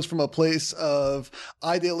trilogy comes from a place of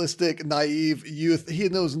idealistic, naive youth. He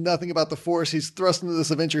knows nothing about the Force. He's thrust into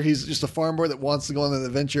this adventure. He's just a farm boy that wants to go on an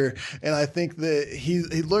adventure. And I think that he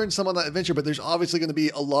learned some on that adventure, but there's obviously going to be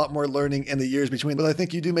a lot more learning in the years between. But I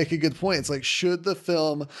think you do make a good point. It's like, should the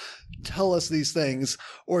film tell us these things,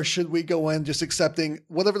 or should we go in just accepting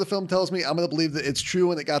whatever the film tells me? I'm going to believe that it's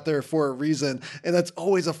true and it got there for a reason. And that's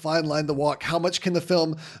always a fine line to walk. How much can the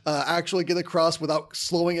film actually get across without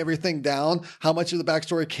slowing everything down? How much of the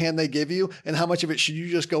backstory can they give you? And how much of it should you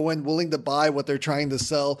just go in willing to buy what they're trying to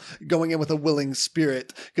sell, going in with a willing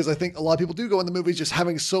spirit? Because I think a lot of people do go in the movies just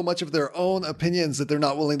having so much of their own opinions that they're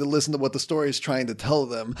not willing to listen to what the story is trying to tell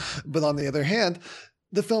them. But on the other hand,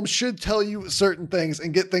 the film should tell you certain things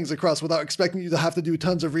and get things across without expecting you to have to do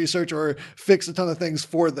tons of research or fix a ton of things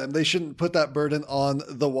for them. They shouldn't put that burden on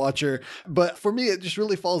the watcher. But for me, it just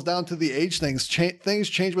really falls down to the age things. Things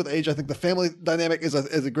change with age. I think the family dynamic is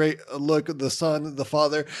a great look. The son, the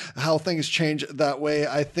father, how things change that way.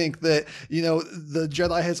 I think that, the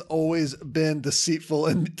Jedi has always been deceitful,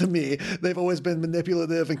 and to me, they've always been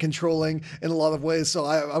manipulative and controlling in a lot of ways. So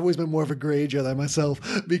I've always been more of a gray Jedi myself,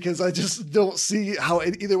 because I just don't see how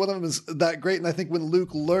either one of them is that great. And I think when Luke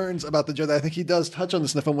learns about the Jedi, I think he does touch on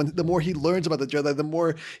this in the film. The more he learns about the Jedi, the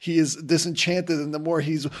more he is disenchanted, and the more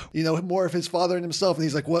he's, more of his father and himself. And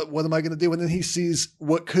he's like, what am I going to do? And then he sees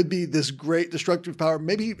what could be this great destructive power,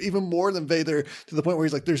 maybe even more than Vader, to the point where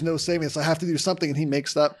he's like, there's no saving this. I have to do something. And he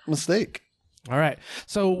makes that mistake. All right.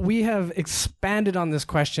 So we have expanded on this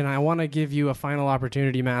question. I want to give you a final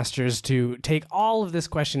opportunity, Masters, to take all of this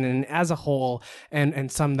question and as a whole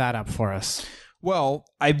and sum that up for us. Well,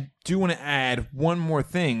 I do want to add one more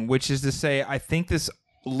thing, which is to say, I think this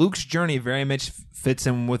Luke's journey very much fits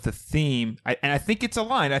in with the theme, and I think it's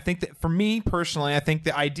aligned. I think that for me personally, I think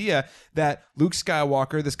the idea that Luke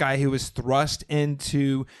Skywalker, this guy who was thrust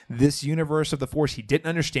into this universe of the Force he didn't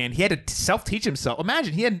understand, he had to self-teach himself.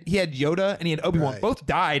 Imagine he had Yoda and he had Obi-Wan, both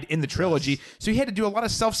died in the trilogy, so he had to do a lot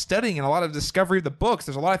of self-studying and a lot of discovery of the books.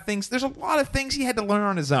 There's a lot of things he had to learn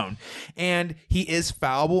on his own, and he is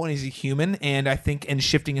fallible and he's a human. And I think in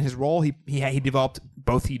shifting in his role, he developed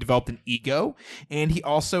an ego, and he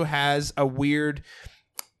also has a weird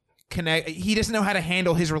he doesn't know how to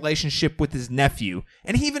handle his relationship with his nephew.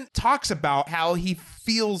 And he even talks about how he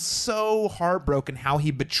feels so heartbroken how he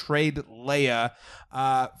betrayed Leia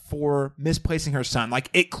for misplacing her son. Like,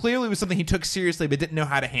 it clearly was something he took seriously but didn't know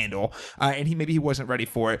how to handle, and maybe he wasn't ready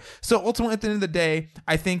for it. So ultimately, at the end of the day,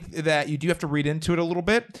 I think that you do have to read into it a little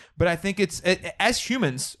bit, but I think as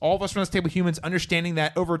humans, all of us around this table, humans, understanding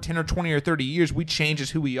that over 10 or 20 or 30 years, we change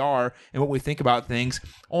as who we are and what we think about things.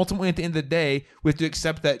 Ultimately, at the end of the day, we have to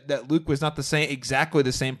accept that Luke was not exactly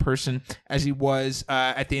the same person as he was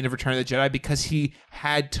at the end of Return of the Jedi, because he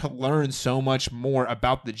had to learn so much more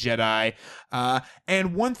about the Jedi.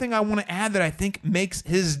 And one thing I want to add that I think makes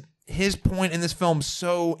his point in this film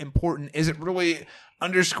so important is it really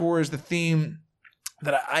underscores the theme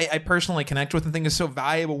that I personally connect with and think is so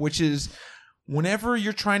valuable, which is whenever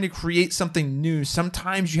you're trying to create something new,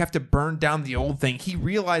 sometimes you have to burn down the old thing. He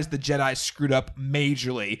realized the Jedi screwed up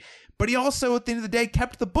majorly. But he also, at the end of the day,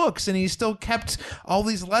 kept the books, and he still kept all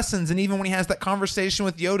these lessons. And even when he has that conversation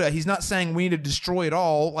with Yoda, he's not saying we need to destroy it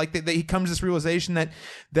all. Like, he comes to this realization that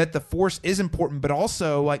the Force is important, but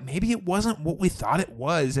also, like, maybe it wasn't what we thought it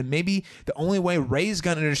was. And maybe the only way Rey's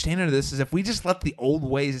going to understand into this is if we just let the old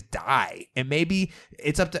ways die. And maybe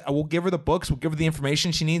it's up to, we'll give her the books, we'll give her the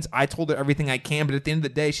information she needs. I told her everything I can, but at the end of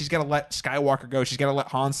the day, she's got to let Skywalker go. She's got to let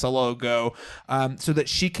Han Solo go, so that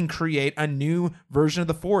she can create a new version of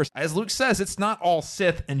the Force. As Luke says, it's not all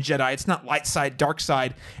Sith and Jedi. It's not light side, dark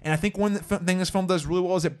side. And I think one thing this film does really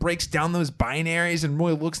well is it breaks down those binaries and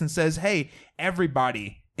really looks and says, hey,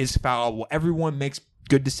 everybody is fallible. Everyone makes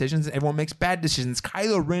good decisions and everyone makes bad decisions.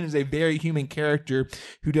 Kylo Ren is a very human character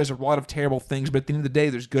who does a lot of terrible things, but at the end of the day,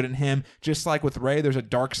 there's good in him. Just like with Rey, there's a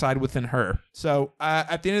dark side within her. So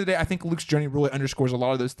at the end of the day, I think Luke's journey really underscores a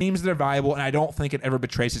lot of those themes that are valuable, and I don't think it ever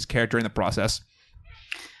betrays his character in the process.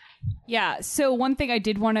 Yeah, so one thing I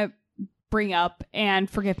did want to bring up, and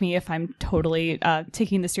forgive me if I'm totally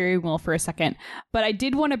taking the steering wheel for a second, but I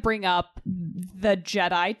did want to bring up the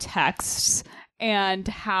Jedi texts and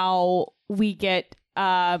how we get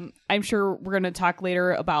I'm sure we're going to talk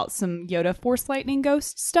later about some Yoda Force Lightning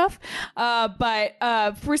Ghost stuff, but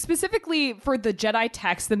specifically for the Jedi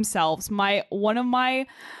texts themselves, one of my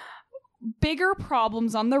bigger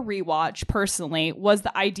problems on the rewatch personally was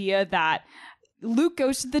the idea that Luke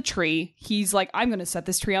goes to the tree. He's like, I'm going to set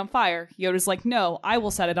this tree on fire. Yoda's like, no, I will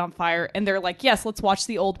set it on fire. And they're like, yes, let's watch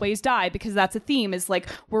the old ways die, because that's a theme, is like,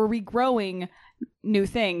 we're regrowing new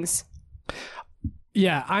things.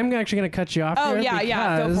 Yeah, I'm actually going to cut you off. Oh,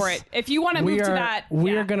 yeah, go for it. If you want to move to that.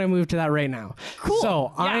 We are going to move to that right now. Cool.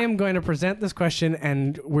 So I am going to present this question,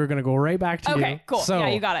 and we're going to go right back to you. Okay, cool. So, yeah,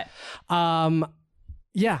 you got it.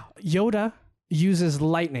 Yoda uses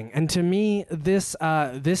lightning, and to me this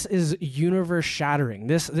is universe shattering.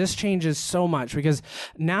 This changes so much, because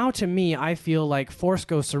now to me I feel like Force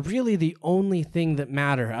ghosts are really the only thing that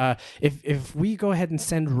matter. If we go ahead and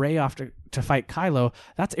send Rey off to fight Kylo,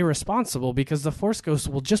 that's irresponsible, because the Force ghosts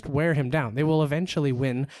will just wear him down. They will eventually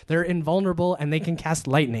win. They're invulnerable and they can cast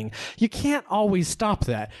lightning. You can't always stop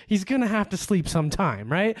that. He's gonna have to sleep sometime,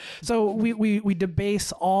 right? So we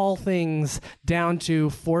debase all things down to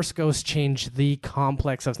Force ghosts change the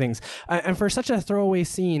complex of things. And for such a throwaway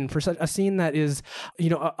scene, for such a scene that is,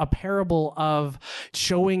 a parable of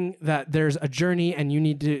showing that there's a journey and you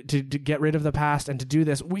need to get rid of the past and to do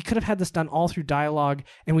this, we could have had this done all through dialogue,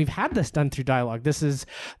 and we've had this done through dialogue.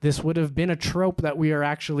 This would have been a trope that we are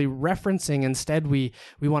actually referencing. Instead, we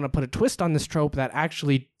want to put a twist on this trope that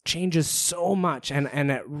actually changes so much,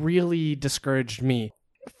 and it really discouraged me.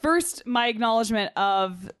 First, my acknowledgement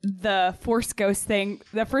of the Force Ghost thing.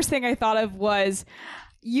 The first thing I thought of was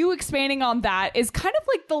you expanding on that is kind of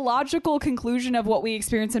like the logical conclusion of what we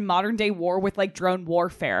experience in modern day war with like drone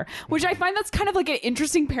warfare, which I find that's kind of like an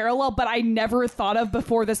interesting parallel, but I never thought of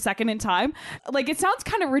before the second in time. Like, it sounds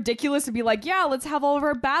kind of ridiculous to be like, yeah, let's have all of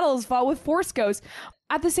our battles fought with Force ghosts.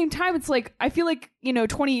 At the same time, it's like, I feel like,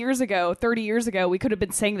 20 years ago, 30 years ago, we could have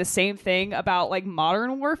been saying the same thing about like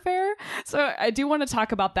modern warfare. So I do want to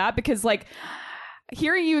talk about that, because like,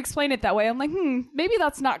 hearing you explain it that way, I'm like, maybe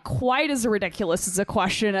that's not quite as ridiculous as a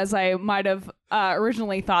question as I might have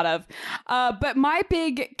originally thought of. But my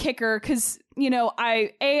big kicker, because,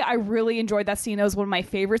 I really enjoyed that scene. That was one of my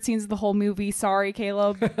favorite scenes of the whole movie. Sorry,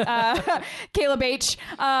 Caleb. Caleb H.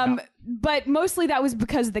 But mostly that was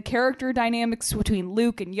because of the character dynamics between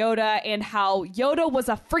Luke and Yoda, and how Yoda was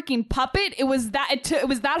a freaking puppet. It was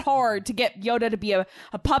that hard to get Yoda to be a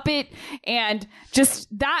puppet, and just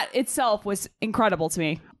that itself was incredible to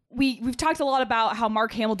me. We've talked a lot about how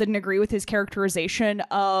Mark Hamill didn't agree with his characterization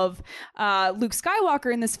of Luke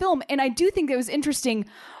Skywalker in this film, and I do think it was interesting.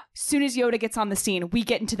 Soon as Yoda gets on the scene, we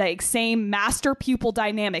get into the same master pupil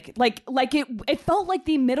dynamic. Like it felt like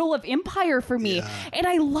the middle of Empire for me. Yeah. And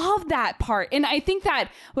I love that part. And I think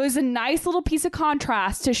that was a nice little piece of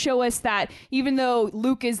contrast to show us that even though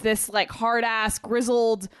Luke is this like hard ass,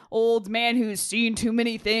 grizzled old man who's seen too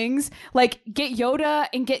many things, like get Yoda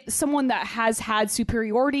and get someone that has had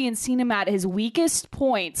superiority and seen him at his weakest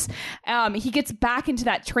points. He gets back into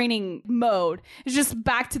that training mode. It's just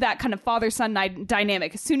back to that kind of father-son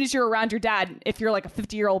dynamic. As soon as you're around your dad, if you're like a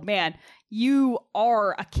 50-year-old man, you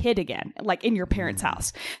are a kid again, like in your parents'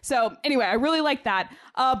 house. So anyway, I really like that.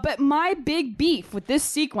 But my big beef with this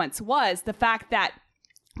sequence was the fact that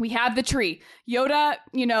we have the tree. Yoda,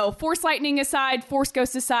 Force lightning aside, Force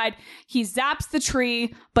ghost aside, he zaps the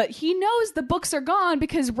tree, but he knows the books are gone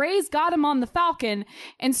because Rey's got him on the Falcon.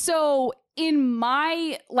 And so in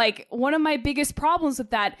my, like, one of my biggest problems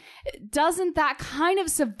with that. Doesn't that kind of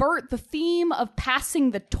subvert the theme of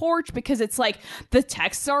passing the torch? Because it's like the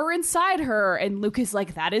texts are inside her and Luke is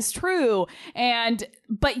like, that is true.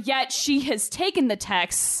 But yet she has taken the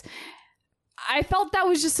texts. I felt that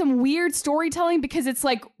was just some weird storytelling, because it's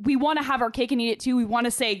like, we want to have our cake and eat it too. We want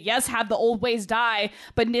to say, yes, have the old ways die.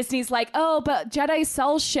 But Disney's like, oh, but Jedi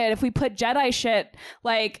sells shit. If we put Jedi shit,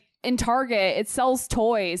 like, in Target, it sells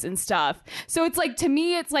toys and stuff. So it's like, to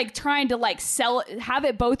me, it's like trying to like have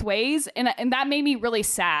it both ways. And that made me really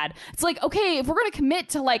sad. It's like, okay, if we're going to commit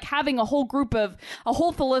to like having a whole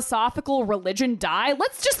philosophical religion die,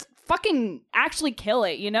 let's just fucking actually kill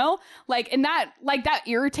it, you know? Like, and that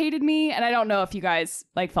irritated me. And I don't know if you guys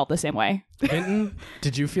like felt the same way. Vinton,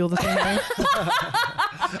 did you feel the same way?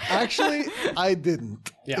 Actually, I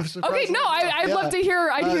didn't. Yeah. Okay, no, I'd love to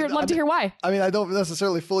hear. Love to hear why. I mean, I don't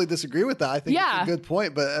necessarily fully disagree with that. I think it's a good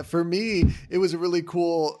point. But for me, it was really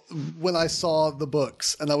cool when I saw the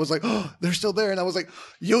books, and I was like, "Oh, they're still there." And I was like,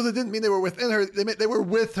 "Yoda didn't mean they were within her; they meant they were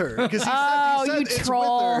with her." Because he said you it's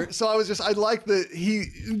troll. with her. So I like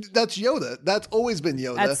that that's Yoda. That's always been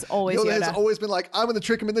Yoda. That's always Yoda. Yoda has always been like, "I'm going to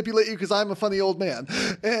trick and manipulate you because I'm a funny old man."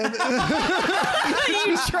 And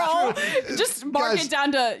you troll. Just mark it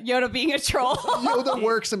down to Yoda being a troll. Yoda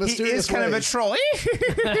works in mysterious ways. He is kind of a troll.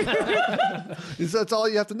 That's all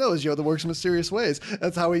you have to know is Yoda works in mysterious ways.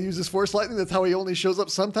 That's how he uses Force lightning. That's how he only shows up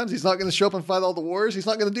sometimes. He's not going to show up and fight all the wars. He's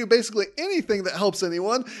not going to do basically anything that helps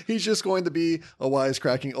anyone. He's just going to be a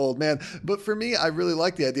wisecracking old man. But for me, I really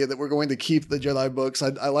like the idea that we're going to keep the Jedi books.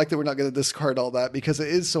 I like that we're not going to discard all that, because it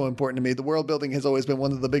is so important to me. The world building has always been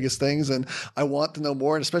one of the biggest things, and I want to know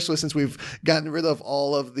more, and especially since we've gotten rid of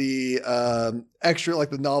all of the extra, like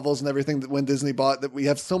the novels and everything that when Disney bought, that we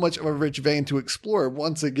have so much of a rich vein to explore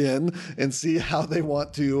once again and see how they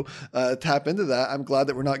want to tap into that. I'm glad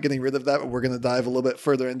that we're not getting rid of that, but we're going to dive a little bit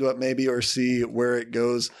further into it maybe, or see where it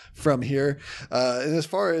goes from here. And as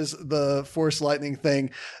far as the Force lightning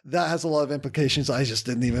thing, that has a lot of implications I just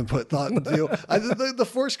didn't even put thought into. The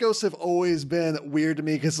Force ghosts have always been weird to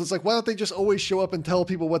me, because it's like, why don't they just always show up and tell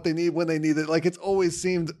people what they need when they need it? Like, it's always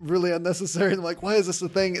seemed really unnecessary. And I'm like, why is this a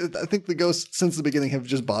thing? I think the ghosts since the beginning have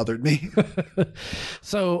just bothered me.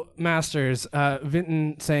 So, Masters,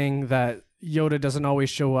 Vinton saying that Yoda doesn't always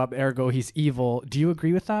show up, ergo he's evil. Do you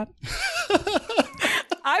agree with that?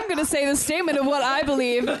 I'm going to say the statement of what I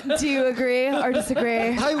believe. Do you agree or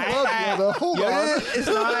disagree? I love Yoda. Hold on. It's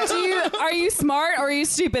not. Are you smart or are you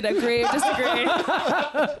stupid? Agree or disagree?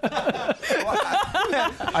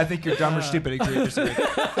 I think you're dumb or stupid. Agree or disagree.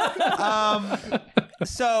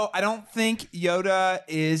 So I don't think Yoda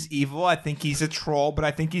is evil. I think he's a troll, but I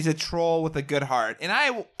think he's a troll with a good heart. And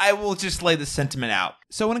I will just lay the sentiment out.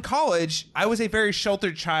 So in college, I was a very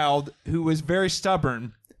sheltered child who was very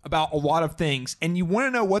stubborn about a lot of things. And you want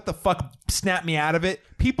to know what the fuck snapped me out of it?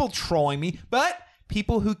 People trolling me, but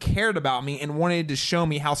people who cared about me and wanted to show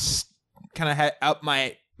me how kind of up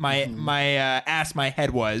my ass my head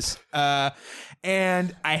was.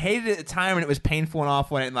 And I hated it at the time, and it was painful and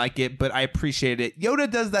awful, and I didn't like it, but I appreciated it. Yoda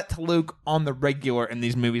does that to Luke on the regular in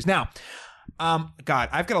these movies. Now, God,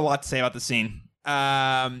 I've got a lot to say about the scene.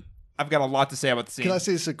 Can I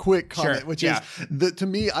say just a quick comment, which is that to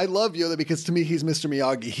me, I love Yoda because to me, he's Mr.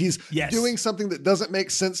 Miyagi. He's doing something that doesn't make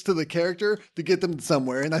sense to the character to get them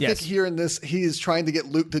somewhere. And I think here in this, he is trying to get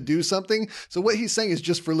Luke to do something. So what he's saying is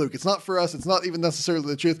just for Luke. It's not for us. It's not even necessarily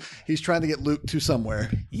the truth. He's trying to get Luke to somewhere.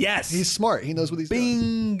 Yes. He's smart. He knows what he's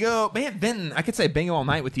doing. Bingo. Man, Vinton, I could say bingo all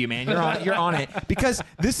night with you, man. You're on it. Because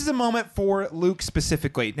this is a moment for Luke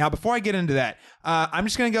specifically. Now, before I get into that, I'm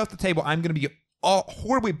just going to go off the table. I'm going to be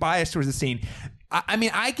horribly biased towards the scene. I mean,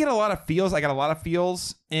 I get a lot of feels. I got a lot of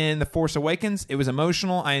feels in The Force Awakens. It was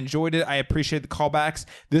emotional. I enjoyed it. I appreciate the callbacks.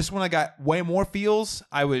 This one, I got way more feels.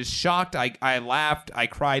 I was shocked. I laughed. I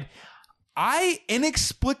cried. I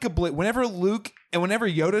inexplicably, whenever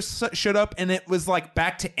Yoda showed up and it was like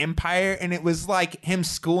back to Empire and it was like him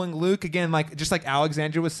schooling Luke again, like just like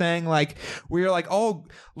Alexandra was saying, like we were like, oh,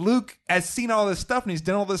 Luke has seen all this stuff and he's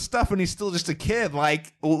done all this stuff and he's still just a kid.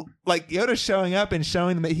 Like Yoda showing up and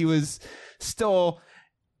showing them that he was still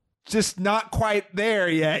just not quite there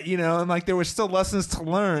yet, you know, and like there was still lessons to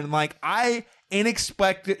learn. Like I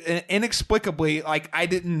inexplicably, like I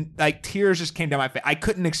didn't, like tears just came down my face. I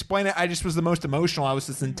couldn't explain it. I just was the most emotional I was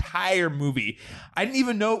this entire movie. I didn't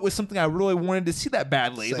even know it was something I really wanted to see that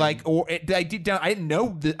badly. Same. Like, or deep down, I didn't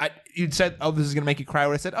know that you'd said, oh, this is going to make you cry.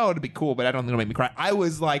 Or I said, oh, it'd be cool, but I don't think it'll make me cry. I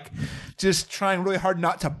was like just trying really hard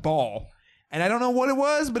not to bawl. And I don't know what it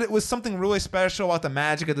was, but it was something really special about the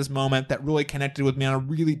magic of this moment that really connected with me on a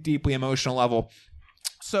really deeply emotional level.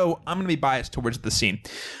 So I'm going to be biased towards the scene.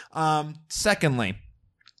 Secondly,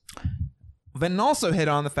 Venn also hit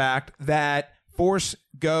on the fact that Force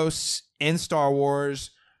ghosts in Star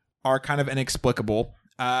Wars are kind of inexplicable.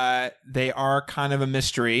 They are kind of a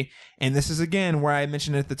mystery. And this is, again, where I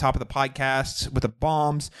mentioned it at the top of the podcast with the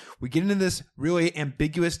bombs. We get into this really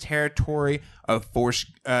ambiguous territory of Force,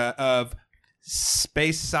 of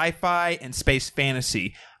space sci-fi and space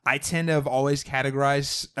fantasy. I tend to have always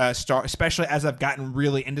categorized especially as I've gotten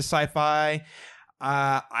really into sci-fi.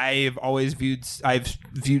 I've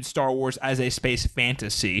viewed Star Wars as a space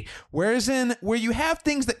fantasy, where you have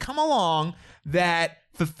things that come along that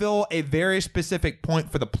fulfill a very specific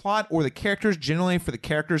point for the plot or the characters, generally for the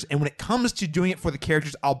characters. And when it comes to doing it for the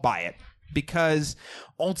characters, I'll buy it. Because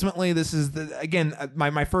ultimately, this is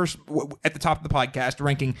my first at the top of the podcast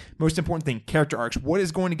ranking most important thing: character arcs. What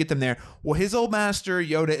is going to get them there? Well, his old master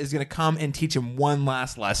Yoda is going to come and teach him one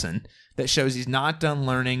last lesson that shows he's not done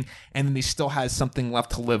learning, and then he still has something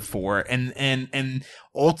left to live for. And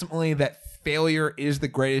ultimately, that failure is the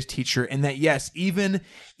greatest teacher, and that yes, even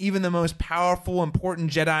the most powerful,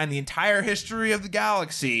 important Jedi in the entire history of the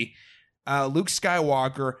galaxy, Luke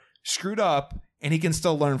Skywalker, screwed up. And he can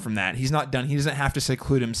still learn from that. He's not done. He doesn't have to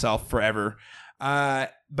seclude himself forever.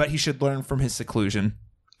 But he should learn from his seclusion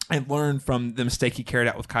and learn from the mistake he carried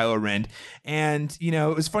out with Kylo Ren. And,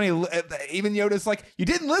 it was funny. Even Yoda's like, you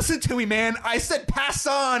didn't listen to me, man. I said pass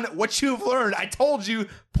on what you've learned. I told you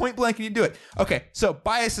point blank and you do it. Okay, so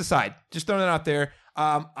bias aside, just throwing that out there.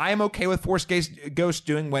 I am okay with Force Ghost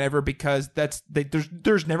doing whatever, because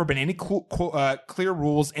there's never been any clear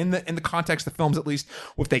rules in the context of films, at least,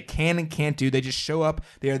 what they can and can't do. They just show up.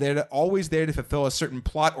 They are always there to fulfill a certain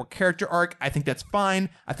plot or character arc. I think that's fine.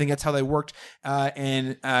 I think that's how they worked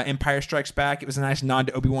in Empire Strikes Back. It was a nice nod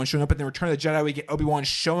to Obi-Wan showing up. In the Return of the Jedi, we get Obi-Wan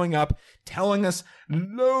showing up, telling us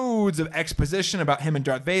loads of exposition about him and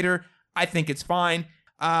Darth Vader. I think it's fine.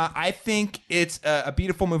 I think it's a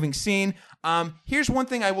beautiful moving scene. Here's one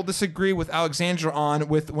thing I will disagree with Alexandra on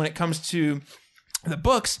when it comes to the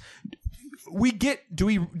books. Do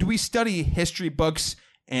we study history books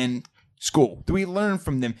in school? Do we learn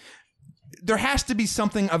from them? There has to be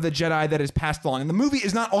something of the Jedi that is passed along. And the movie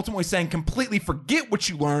is not ultimately saying completely forget what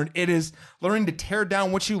you learned. It is learning to tear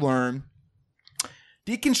down what you learn,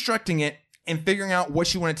 deconstructing it, and figuring out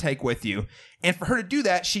what you want to take with you. And for her to do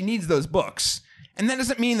that, she needs those books. And that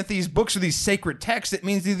doesn't mean that these books are these sacred texts. It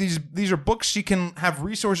means these are books she can have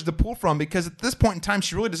resources to pull from, because at this point in time,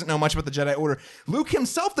 she really doesn't know much about the Jedi Order. Luke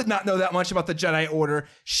himself did not know that much about the Jedi Order.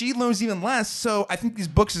 She knows even less. So I think these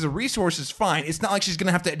books as a resource is fine. It's not like she's going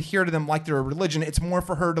to have to adhere to them like they're a religion. It's more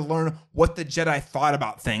for her to learn what the Jedi thought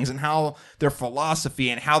about things and how their philosophy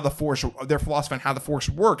and how the Force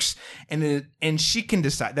works. And she can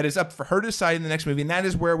decide. That is up for her to decide in the next movie. And that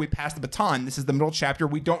is where we pass the baton. This is the middle chapter.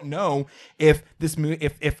 We don't know if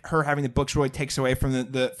if her having the books really takes away from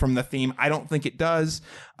the theme. I don't think it does.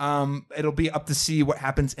 It'll be up to see what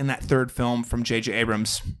happens in that third film from J.J.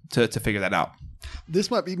 Abrams to figure that out. This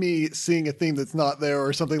might be me seeing a theme that's not there,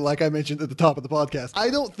 or something like I mentioned at the top of the podcast. I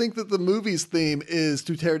don't think that the movie's theme is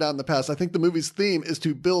to tear down the past. I think the movie's theme is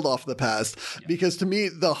to build off the past. Yeah. Because to me,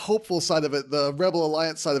 the hopeful side of it, the Rebel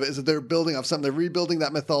Alliance side of it, is that they're building off something. They're rebuilding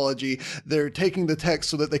that mythology. They're taking the text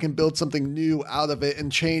so that they can build something new out of it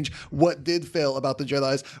and change what did fail about the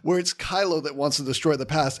Jedis, where it's Kylo that wants to destroy the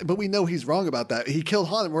past. But we know he's wrong about that. He killed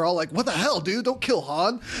Han, and we're all like, what the hell, dude? Don't kill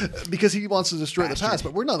Han. Because he wants to destroy the past.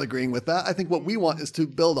 But we're not agreeing with that. I think what we want is to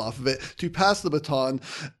build off of it, to pass the baton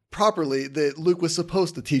properly that Luke was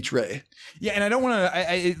supposed to teach Rey. Yeah, and I don't want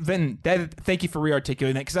to, thank you for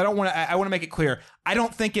re-articulating that, because I want to make it clear. I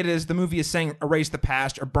don't think it is the movie is saying erase the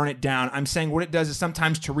past or burn it down. I'm saying what it does is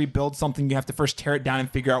sometimes to rebuild something, you have to first tear it down and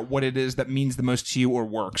figure out what it is that means the most to you or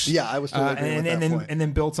works. Yeah, I was totally agreeing with that point. And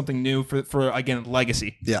then build something new for again,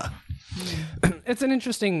 legacy. Yeah. It's an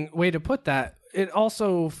interesting way to put that. It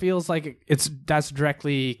also feels like that's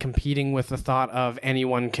directly competing with the thought of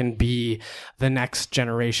anyone can be the next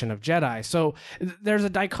generation of Jedi. So there's a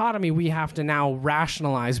dichotomy we have to now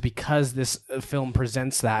rationalize because this film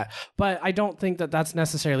presents that. But I don't think that that's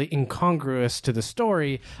necessarily incongruous to the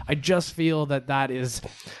story. I just feel that that is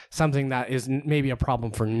something that is maybe a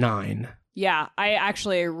problem for 9. Yeah, I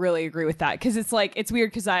actually really agree with that, because it's like, it's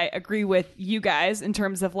weird because I agree with you guys in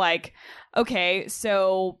terms of like, okay,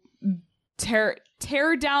 so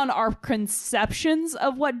tear down our conceptions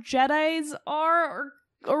of what Jedis are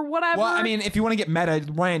or whatever. Well, I mean, if you want to get meta,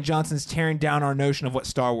 Rian Johnson's tearing down our notion of what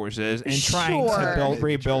Star Wars is and trying to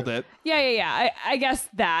rebuild it. Yeah. I guess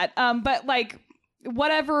that. But like,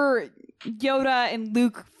 whatever Yoda and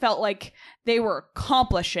Luke felt like they were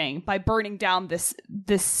accomplishing by burning down this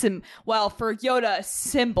for Yoda a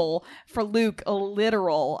symbol, for Luke a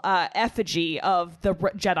literal effigy of the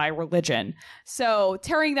Jedi religion. So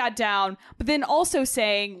tearing that down, but then also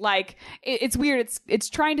saying like it's weird. It's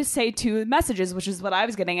trying to say two messages, which is what I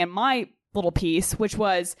was getting in my little piece, which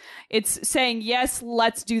was it's saying yes,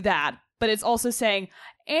 let's do that, but it's also saying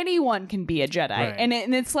anyone can be a Jedi, right. and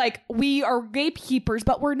it's like we are gatekeepers,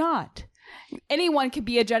 but we're not. Anyone can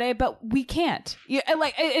be a Jedi, but we can't. Yeah,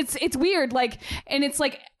 like it's weird. Like, and it's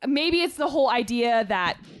like maybe it's the whole idea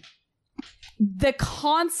that the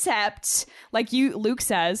concept, like Luke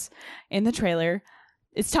says in the trailer,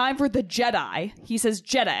 it's time for the Jedi. He says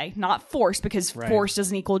Jedi, not Force, because Force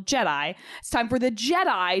doesn't equal Jedi. It's time for the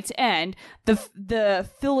Jedi to end the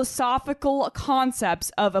philosophical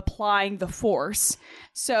concepts of applying the Force.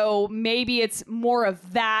 So maybe it's more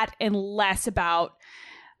of that and less about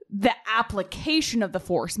the application of the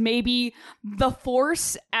Force. Maybe the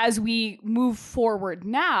Force, as we move forward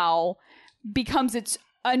now, becomes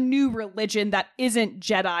a new religion that isn't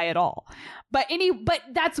Jedi at all. But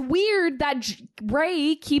that's weird that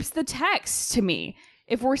Rey keeps the text to me.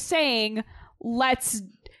 If we're saying let's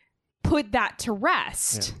put that to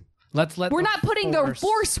rest. Yeah. We're not putting the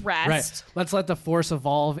Force rest. Right. Let's let the Force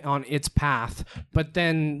evolve on its path, but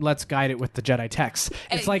then let's guide it with the Jedi text.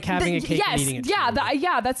 It's like having a cake and eating it.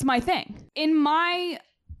 That's my thing. In my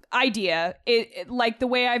idea, like the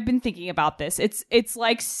way I've been thinking about this, it's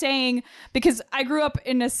like saying, because I grew up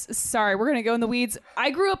in sorry, we're gonna go in the weeds. I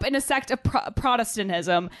grew up in a sect of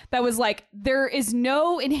Protestantism that was like, there is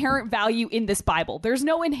no inherent value in this Bible. There's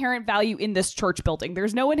no inherent value in this church building.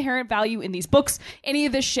 There's no inherent value in these books, any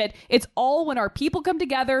of this shit. It's all when our people come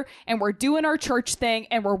together and we're doing our church thing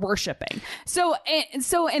and we're worshiping. So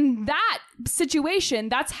in that situation,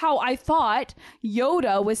 that's how I thought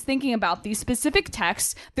Yoda was thinking about these specific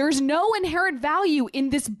texts. There's no inherent value in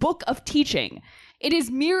this book of teaching. It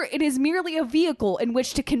is merely a vehicle in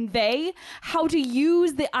which to convey how to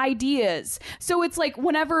use the ideas. So it's like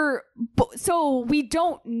so we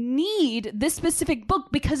don't need this specific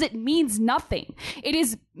book because it means nothing. It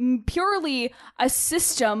is purely a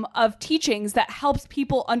system of teachings that helps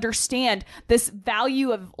people understand this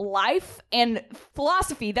value of life and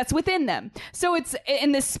philosophy that's within them. So it's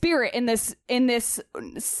in this spirit, in this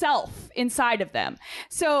self inside of them.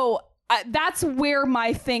 So that's where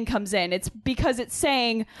my thing comes in. It's because it's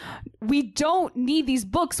saying we don't need these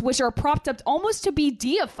books, which are propped up almost to be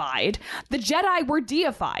deified. The Jedi were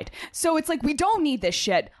deified. So it's like, we don't need this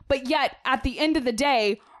shit. But yet, at the end of the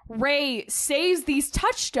day, Rey saves these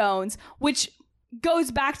touchstones, which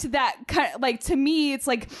goes back to that kind of, like, to me, it's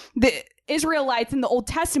like the Israelites in the Old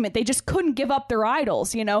Testament, they just couldn't give up their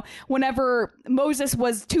idols, whenever Moses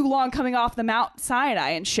was too long coming off the Mount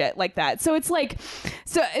Sinai and shit like that. So it's like,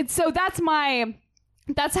 so that's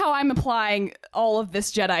how I'm applying all of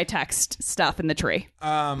this Jedi text stuff in the tree.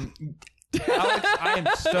 Alex, I am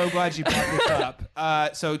so glad you brought this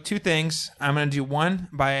up. So two things. I'm going to do one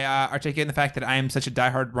by articulating the fact that I am such a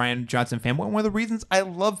diehard Rian Johnson fanboy. And one of the reasons I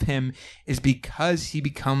love him is because he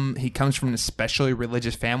comes from an especially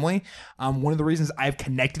religious family. One of the reasons I've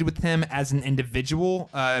connected with him as an individual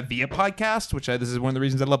via podcast, this is one of the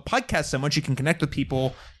reasons I love podcasts so much. You can connect with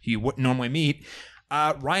people you wouldn't normally meet.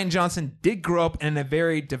 Rian Johnson did grow up in a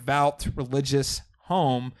very devout religious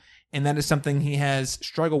home, and that is something he has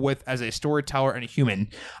struggled with as a storyteller and a human.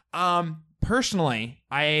 Personally,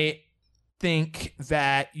 I think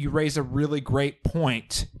that you raise a really great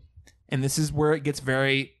point, and this is where it gets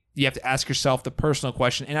you have to ask yourself the personal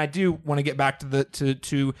question. And I do want to get back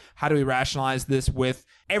to how do we rationalize this with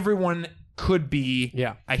everyone could be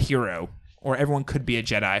a hero, or everyone could be a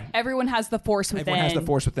Jedi. Everyone has the Force within. Everyone has the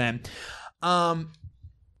Force within.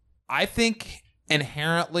 I think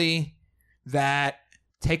inherently that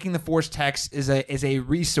taking the Force text is a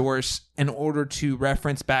resource in order to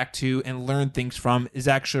reference back to and learn things from is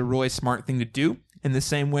actually a really smart thing to do. In the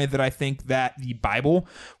same way that I think that the Bible,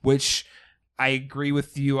 which I agree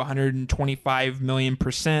with you 125 million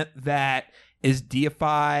 %, that is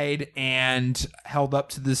deified and held up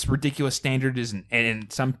to this ridiculous standard,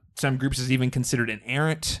 and some groups is even considered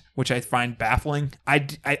inerrant, which I find baffling.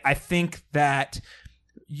 I think that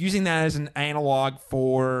using that as an analog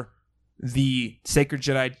for the Sacred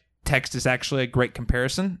Jedi text is actually a great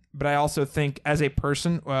comparison. But I also think as a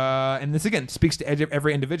person, and this again speaks to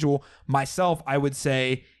every individual, myself, I would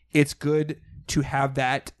say it's good to have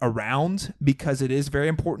that around because it is very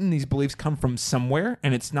important. These beliefs come from somewhere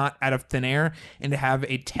and it's not out of thin air. And to have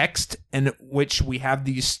a text in which we have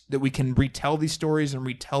these, that we can retell these stories and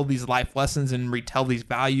retell these life lessons and retell these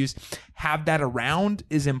values, have that around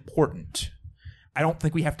is important. I don't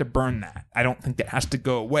think we have to burn that. I don't think that has to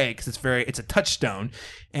go away because it's a touchstone.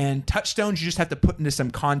 And touchstones you just have to put into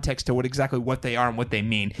some context to what they are and what they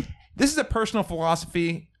mean. This is a personal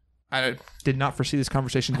philosophy. I did not foresee this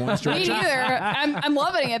conversation going this direction. Me neither. I'm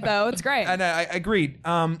loving it though. It's great. And I agreed.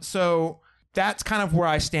 So that's kind of where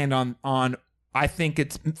I stand on. I think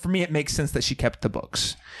for me, it makes sense that she kept the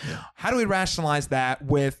books. Yeah. How do we rationalize that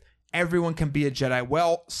with everyone can be a Jedi?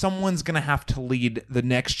 Well, someone's going to have to lead the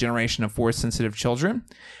next generation of Force-sensitive children,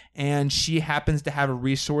 and she happens to have a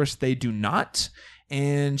resource they do not,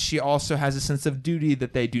 and she also has a sense of duty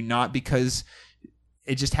that they do not because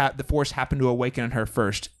it just the Force happened to awaken in her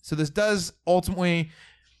first. So this does ultimately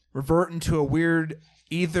revert into a weird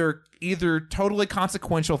either totally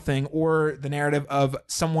consequential thing or the narrative of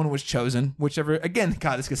someone was chosen, whichever. Again,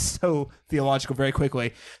 God, this gets so theological very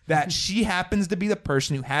quickly, that she happens to be the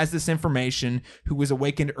person who has this information, who was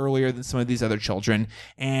awakened earlier than some of these other children.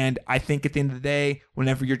 And I think at the end of the day,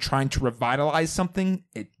 whenever you're trying to revitalize something,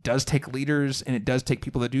 it does take leaders and it does take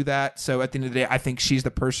people to do that. So at the end of the day, I think she's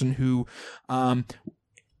the person who,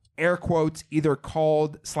 air quotes, either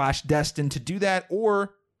called/destined to do that,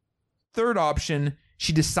 or third option,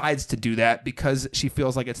 she decides to do that because she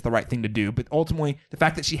feels like it's the right thing to do. But ultimately, the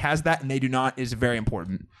fact that she has that and they do not is very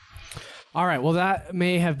important. All right. Well, that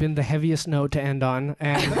may have been the heaviest note to end on.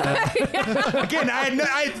 And again,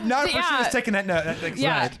 I had not foreseen taking that note.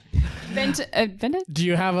 Yeah. Vinton? Do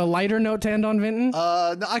you have a lighter note to end on, Vinton?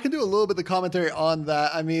 No, I can do a little bit of commentary on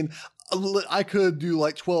that. I mean, I could do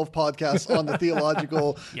like 12 podcasts on the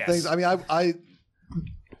theological things. I mean, I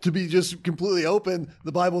to be just completely open,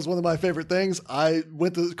 the Bible is one of my favorite things. I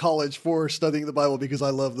went to college for studying the Bible because I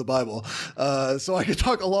love the Bible. So I could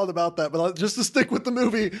talk a lot about that, but just to stick with the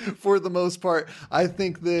movie for the most part, I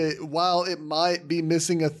think that while it might be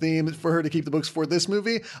missing a theme for her to keep the books for this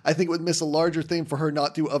movie, I think it would miss a larger theme for her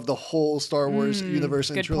not to of the whole Star Wars universe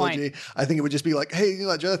and trilogy. Point. I think it would just be like, hey, you know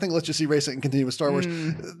that Jedi thing, let's just erase it and continue with Star Wars.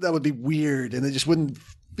 That would be weird, and it just wouldn't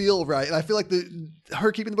feel right. And I feel like her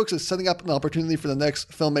keeping the books is setting up an opportunity for the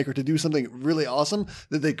next filmmaker to do something really awesome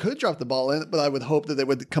that they could drop the ball in, but I would hope that they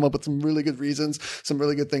would come up with some really good reasons, some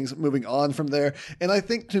really good things moving on from there. And I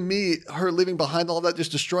think to me, her leaving behind all that,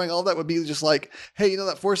 just destroying all that, would be just like, hey, you know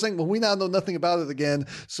that Force thing? Well, we now know nothing about it again,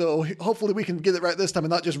 so hopefully we can get it right this time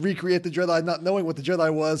and not just recreate the Jedi not knowing what the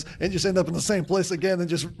Jedi was and just end up in the same place again and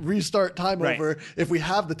just restart time over. If we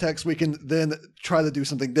have the text, we can then try to do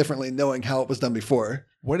something differently knowing how it was done before.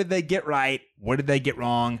 What did they get right? What did they get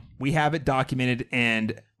wrong? We have it documented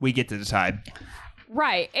and we get to decide.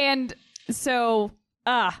 Right. And so,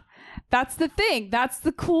 that's the thing. That's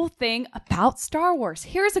the cool thing about Star Wars.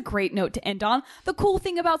 Here's a great note to end on. The cool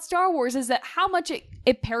thing about Star Wars is that how much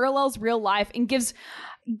it parallels real life and gives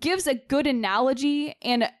a good analogy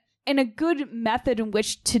and a good method in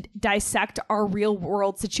which to dissect our real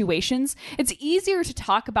world situations. It's easier to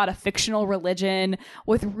talk about a fictional religion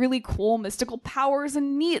with really cool mystical powers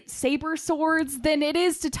and neat saber swords than it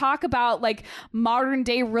is to talk about like modern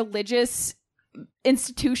day religious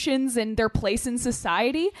institutions and their place in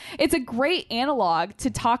society. It's a great analog to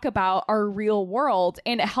talk about our real world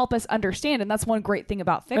and help us understand. And that's one great thing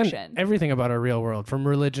about fiction. And everything about our real world, from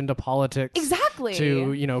religion to politics. Exactly.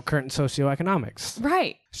 To, current socioeconomics.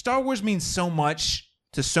 Right. Star Wars means so much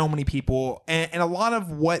to so many people. And a lot of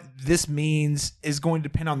what this means is going to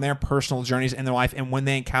depend on their personal journeys in their life and when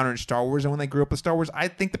they encountered Star Wars and when they grew up with Star Wars. I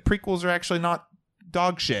think the prequels are actually not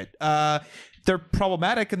dog shit. They're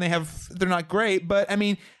problematic and they're not great, but I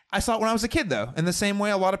mean, I saw it when I was a kid though. In the same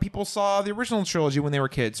way a lot of people saw the original trilogy when they were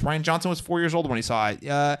kids. Rian Johnson was 4 years old when he saw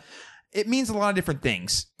it. It means a lot of different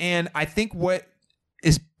things. And I think what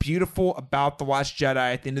is beautiful about The Last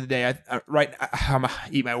Jedi at the end of the day, I'm gonna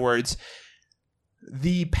eat my words.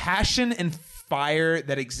 The passion and fire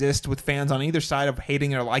that exists with fans on either side of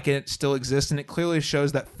hating it or liking it still exists. And it clearly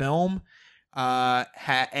shows that film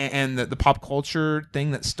and the pop culture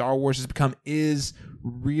thing that Star Wars has become is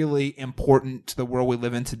really important to the world we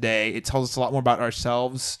live in today. It tells us a lot more about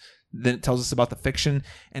ourselves than it tells us about the fiction.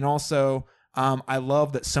 And also, I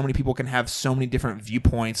love that so many people can have so many different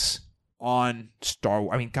viewpoints on Star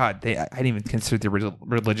Wars. I mean, God, I didn't even consider the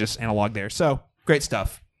religious analog there. So, great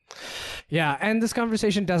stuff. Yeah, and this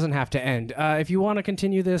conversation doesn't have to end. If you want to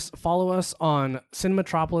continue this, follow us on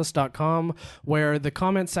cinematropolis.com, where the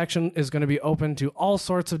comment section is going to be open to all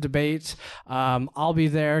sorts of debate. I'll be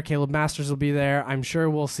there. Caleb Masters will be there. I'm sure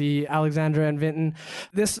we'll see Alexandra and Vinton.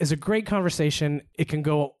 This is a great conversation. It can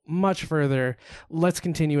go much further. Let's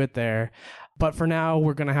continue it there. But for now,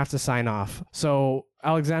 we're going to have to sign off. So,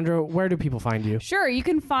 Alexandra, where do people find you? Sure, you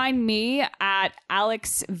can find me at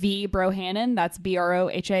Alex V. Brohannon. That's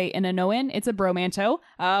Brohannon. It's a bromanto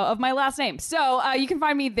of my last name. So you can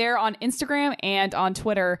find me there on Instagram and on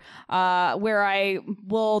Twitter, where I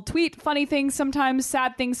will tweet funny things sometimes,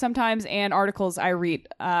 sad things sometimes, and articles I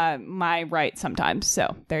write sometimes.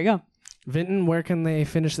 So there you go. Vinton, where can they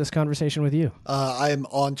finish this conversation with you? I am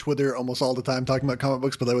on Twitter almost all the time talking about comic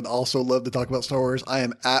books, but I would also love to talk about Star Wars. I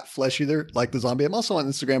am at Flesh Eater, like the zombie. I'm also on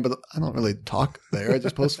Instagram, but I don't really talk there. I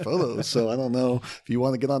just post photos. So I don't know if you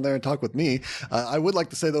want to get on there and talk with me. I would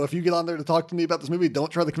like to say, though, if you get on there to talk to me about this movie,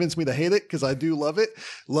 don't try to convince me to hate it, because I do love it.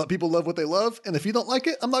 People love what they love. And if you don't like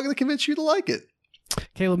it, I'm not going to convince you to like it.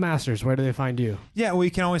 Caleb Masters, where do they find you? Yeah, well,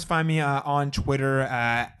 you can always find me on Twitter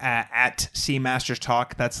at C Masters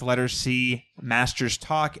Talk. That's the letter C Masters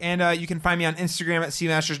Talk. And you can find me on Instagram at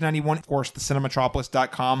CMasters91. Of course, the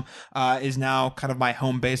cinematropolis.com is now kind of my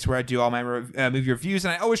home base where I do all my movie reviews.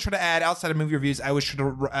 And I always try to add, outside of movie reviews, I always try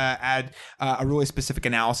to add a really specific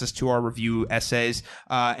analysis to our review essays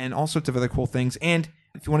and all sorts of other cool things. And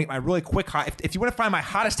if you want to get my really quick if you want to find my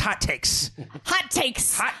hottest hot takes Hot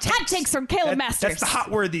takes from Caleb Masters. That's the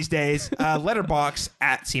hot word these days. Letterbox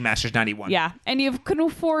at CMasters91. Yeah, and you can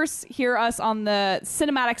of course hear us on the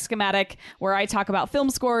Cinematic Schematic, where I talk about film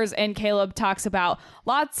scores and Caleb talks about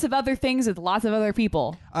lots of other things with lots of other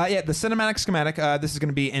people. The Cinematic Schematic. This is going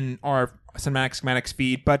to be in our Cinematic Schematics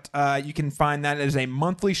feed, but you can find that as a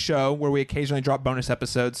monthly show where we occasionally drop bonus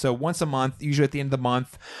episodes. So once a month, usually at the end of the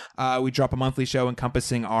month, we drop a monthly show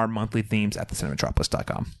encompassing our monthly themes at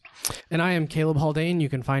thecinematropolis.com. And I am Caleb Haldane. You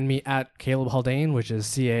can find me at Caleb Haldane, which is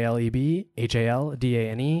CalebHaldane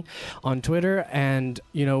on Twitter. And,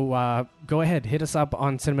 go ahead, hit us up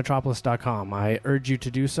on cinematropolis.com. I urge you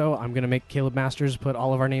to do so. I'm going to make Caleb Masters put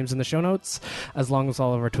all of our names in the show notes, as long as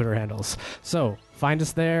all of our Twitter handles. So find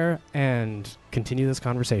us there and continue this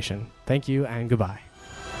conversation. Thank you and goodbye.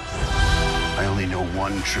 I only know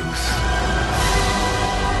one truth.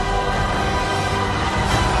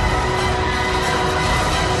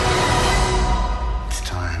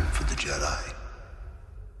 Jedi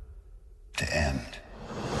to end.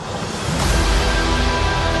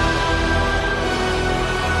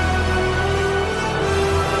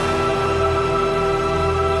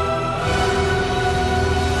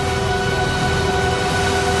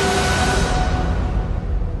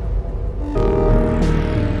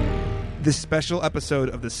 This special episode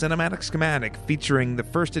of the Cinematic Schematic, featuring the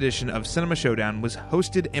first edition of Cinema Showdown, was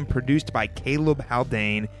hosted and produced by Caleb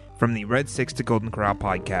Haldane from the Red 6 to Golden Corral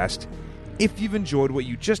podcast. If you've enjoyed what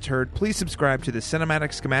you just heard, please subscribe to the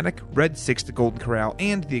Cinematic Schematic, Red 6 to Golden Corral,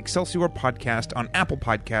 and the Excelsior podcast on Apple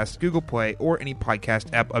Podcasts, Google Play, or any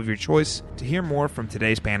podcast app of your choice to hear more from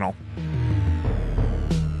today's panel.